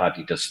 dan gaat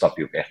hij dat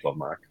stapje ook echt wel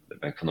maken. Daar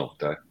ben ik van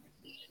overtuigd.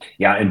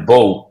 Ja, en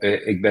Bo,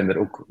 ik ben er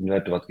ook,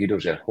 net wat Guido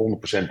zegt, 100%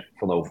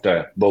 van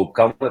overtuigd. Bo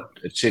kan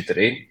het zit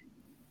erin.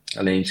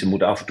 Alleen ze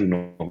moeten af en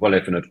toe nog wel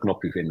even het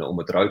knopje vinden om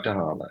het eruit te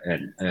halen.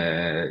 En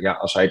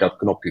als hij dat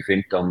knopje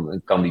vindt,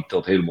 dan kan hij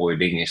tot hele mooie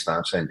dingen in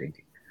staat zijn, denk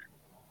ik.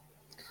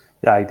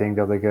 Ja, ik denk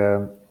dat ik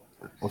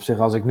op zich,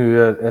 als ik nu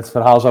het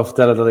verhaal zou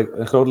vertellen, dat ik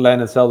in grote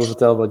lijnen hetzelfde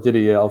vertel wat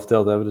jullie al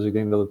verteld hebben. Dus ik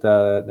denk dat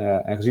het,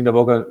 en gezien dat we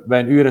ook bij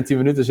 1 uur en 10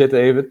 minuten zitten,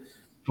 Evert,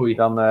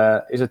 dan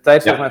is het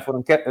tijd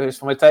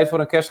voor mij tijd voor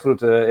een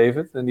kerstgroet,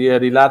 Evert. En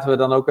die laten we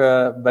dan ook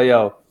bij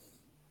jou.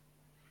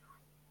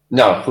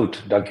 Nou,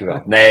 goed,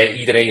 dankjewel. Nee,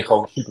 iedereen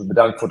gewoon super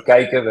bedankt voor het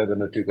kijken. We hebben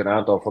natuurlijk een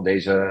aantal van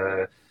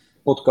deze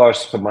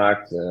podcasts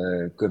gemaakt.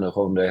 Kunnen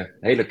gewoon de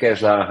hele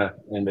kerstdagen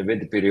en de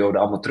winterperiode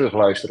allemaal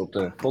terugluisteren op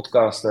de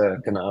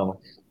podcastkanalen.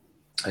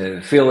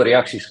 Veel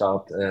reacties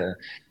gehad.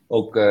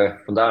 Ook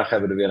vandaag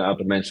hebben er weer een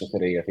aantal mensen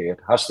gereageerd.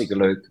 Hartstikke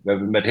leuk. We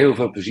hebben het met heel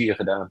veel plezier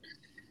gedaan.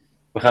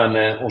 We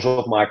gaan ons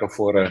opmaken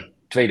voor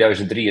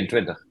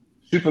 2023.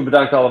 Super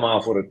bedankt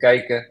allemaal voor het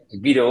kijken.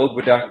 Guido ook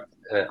bedankt.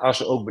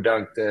 Asse ook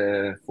bedankt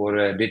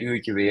voor dit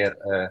uurtje weer.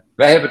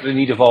 Wij hebben het in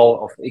ieder geval,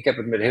 of ik heb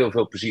het met heel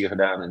veel plezier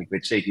gedaan. En ik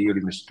weet zeker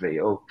jullie met z'n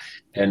tweeën ook.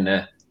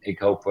 En ik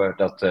hoop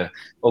dat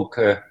ook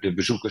de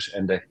bezoekers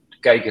en de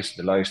kijkers,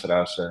 de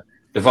luisteraars,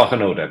 ervan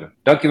genoten hebben.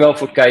 Dankjewel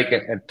voor het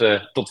kijken en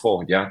tot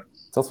volgend jaar.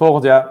 Tot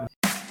volgend jaar.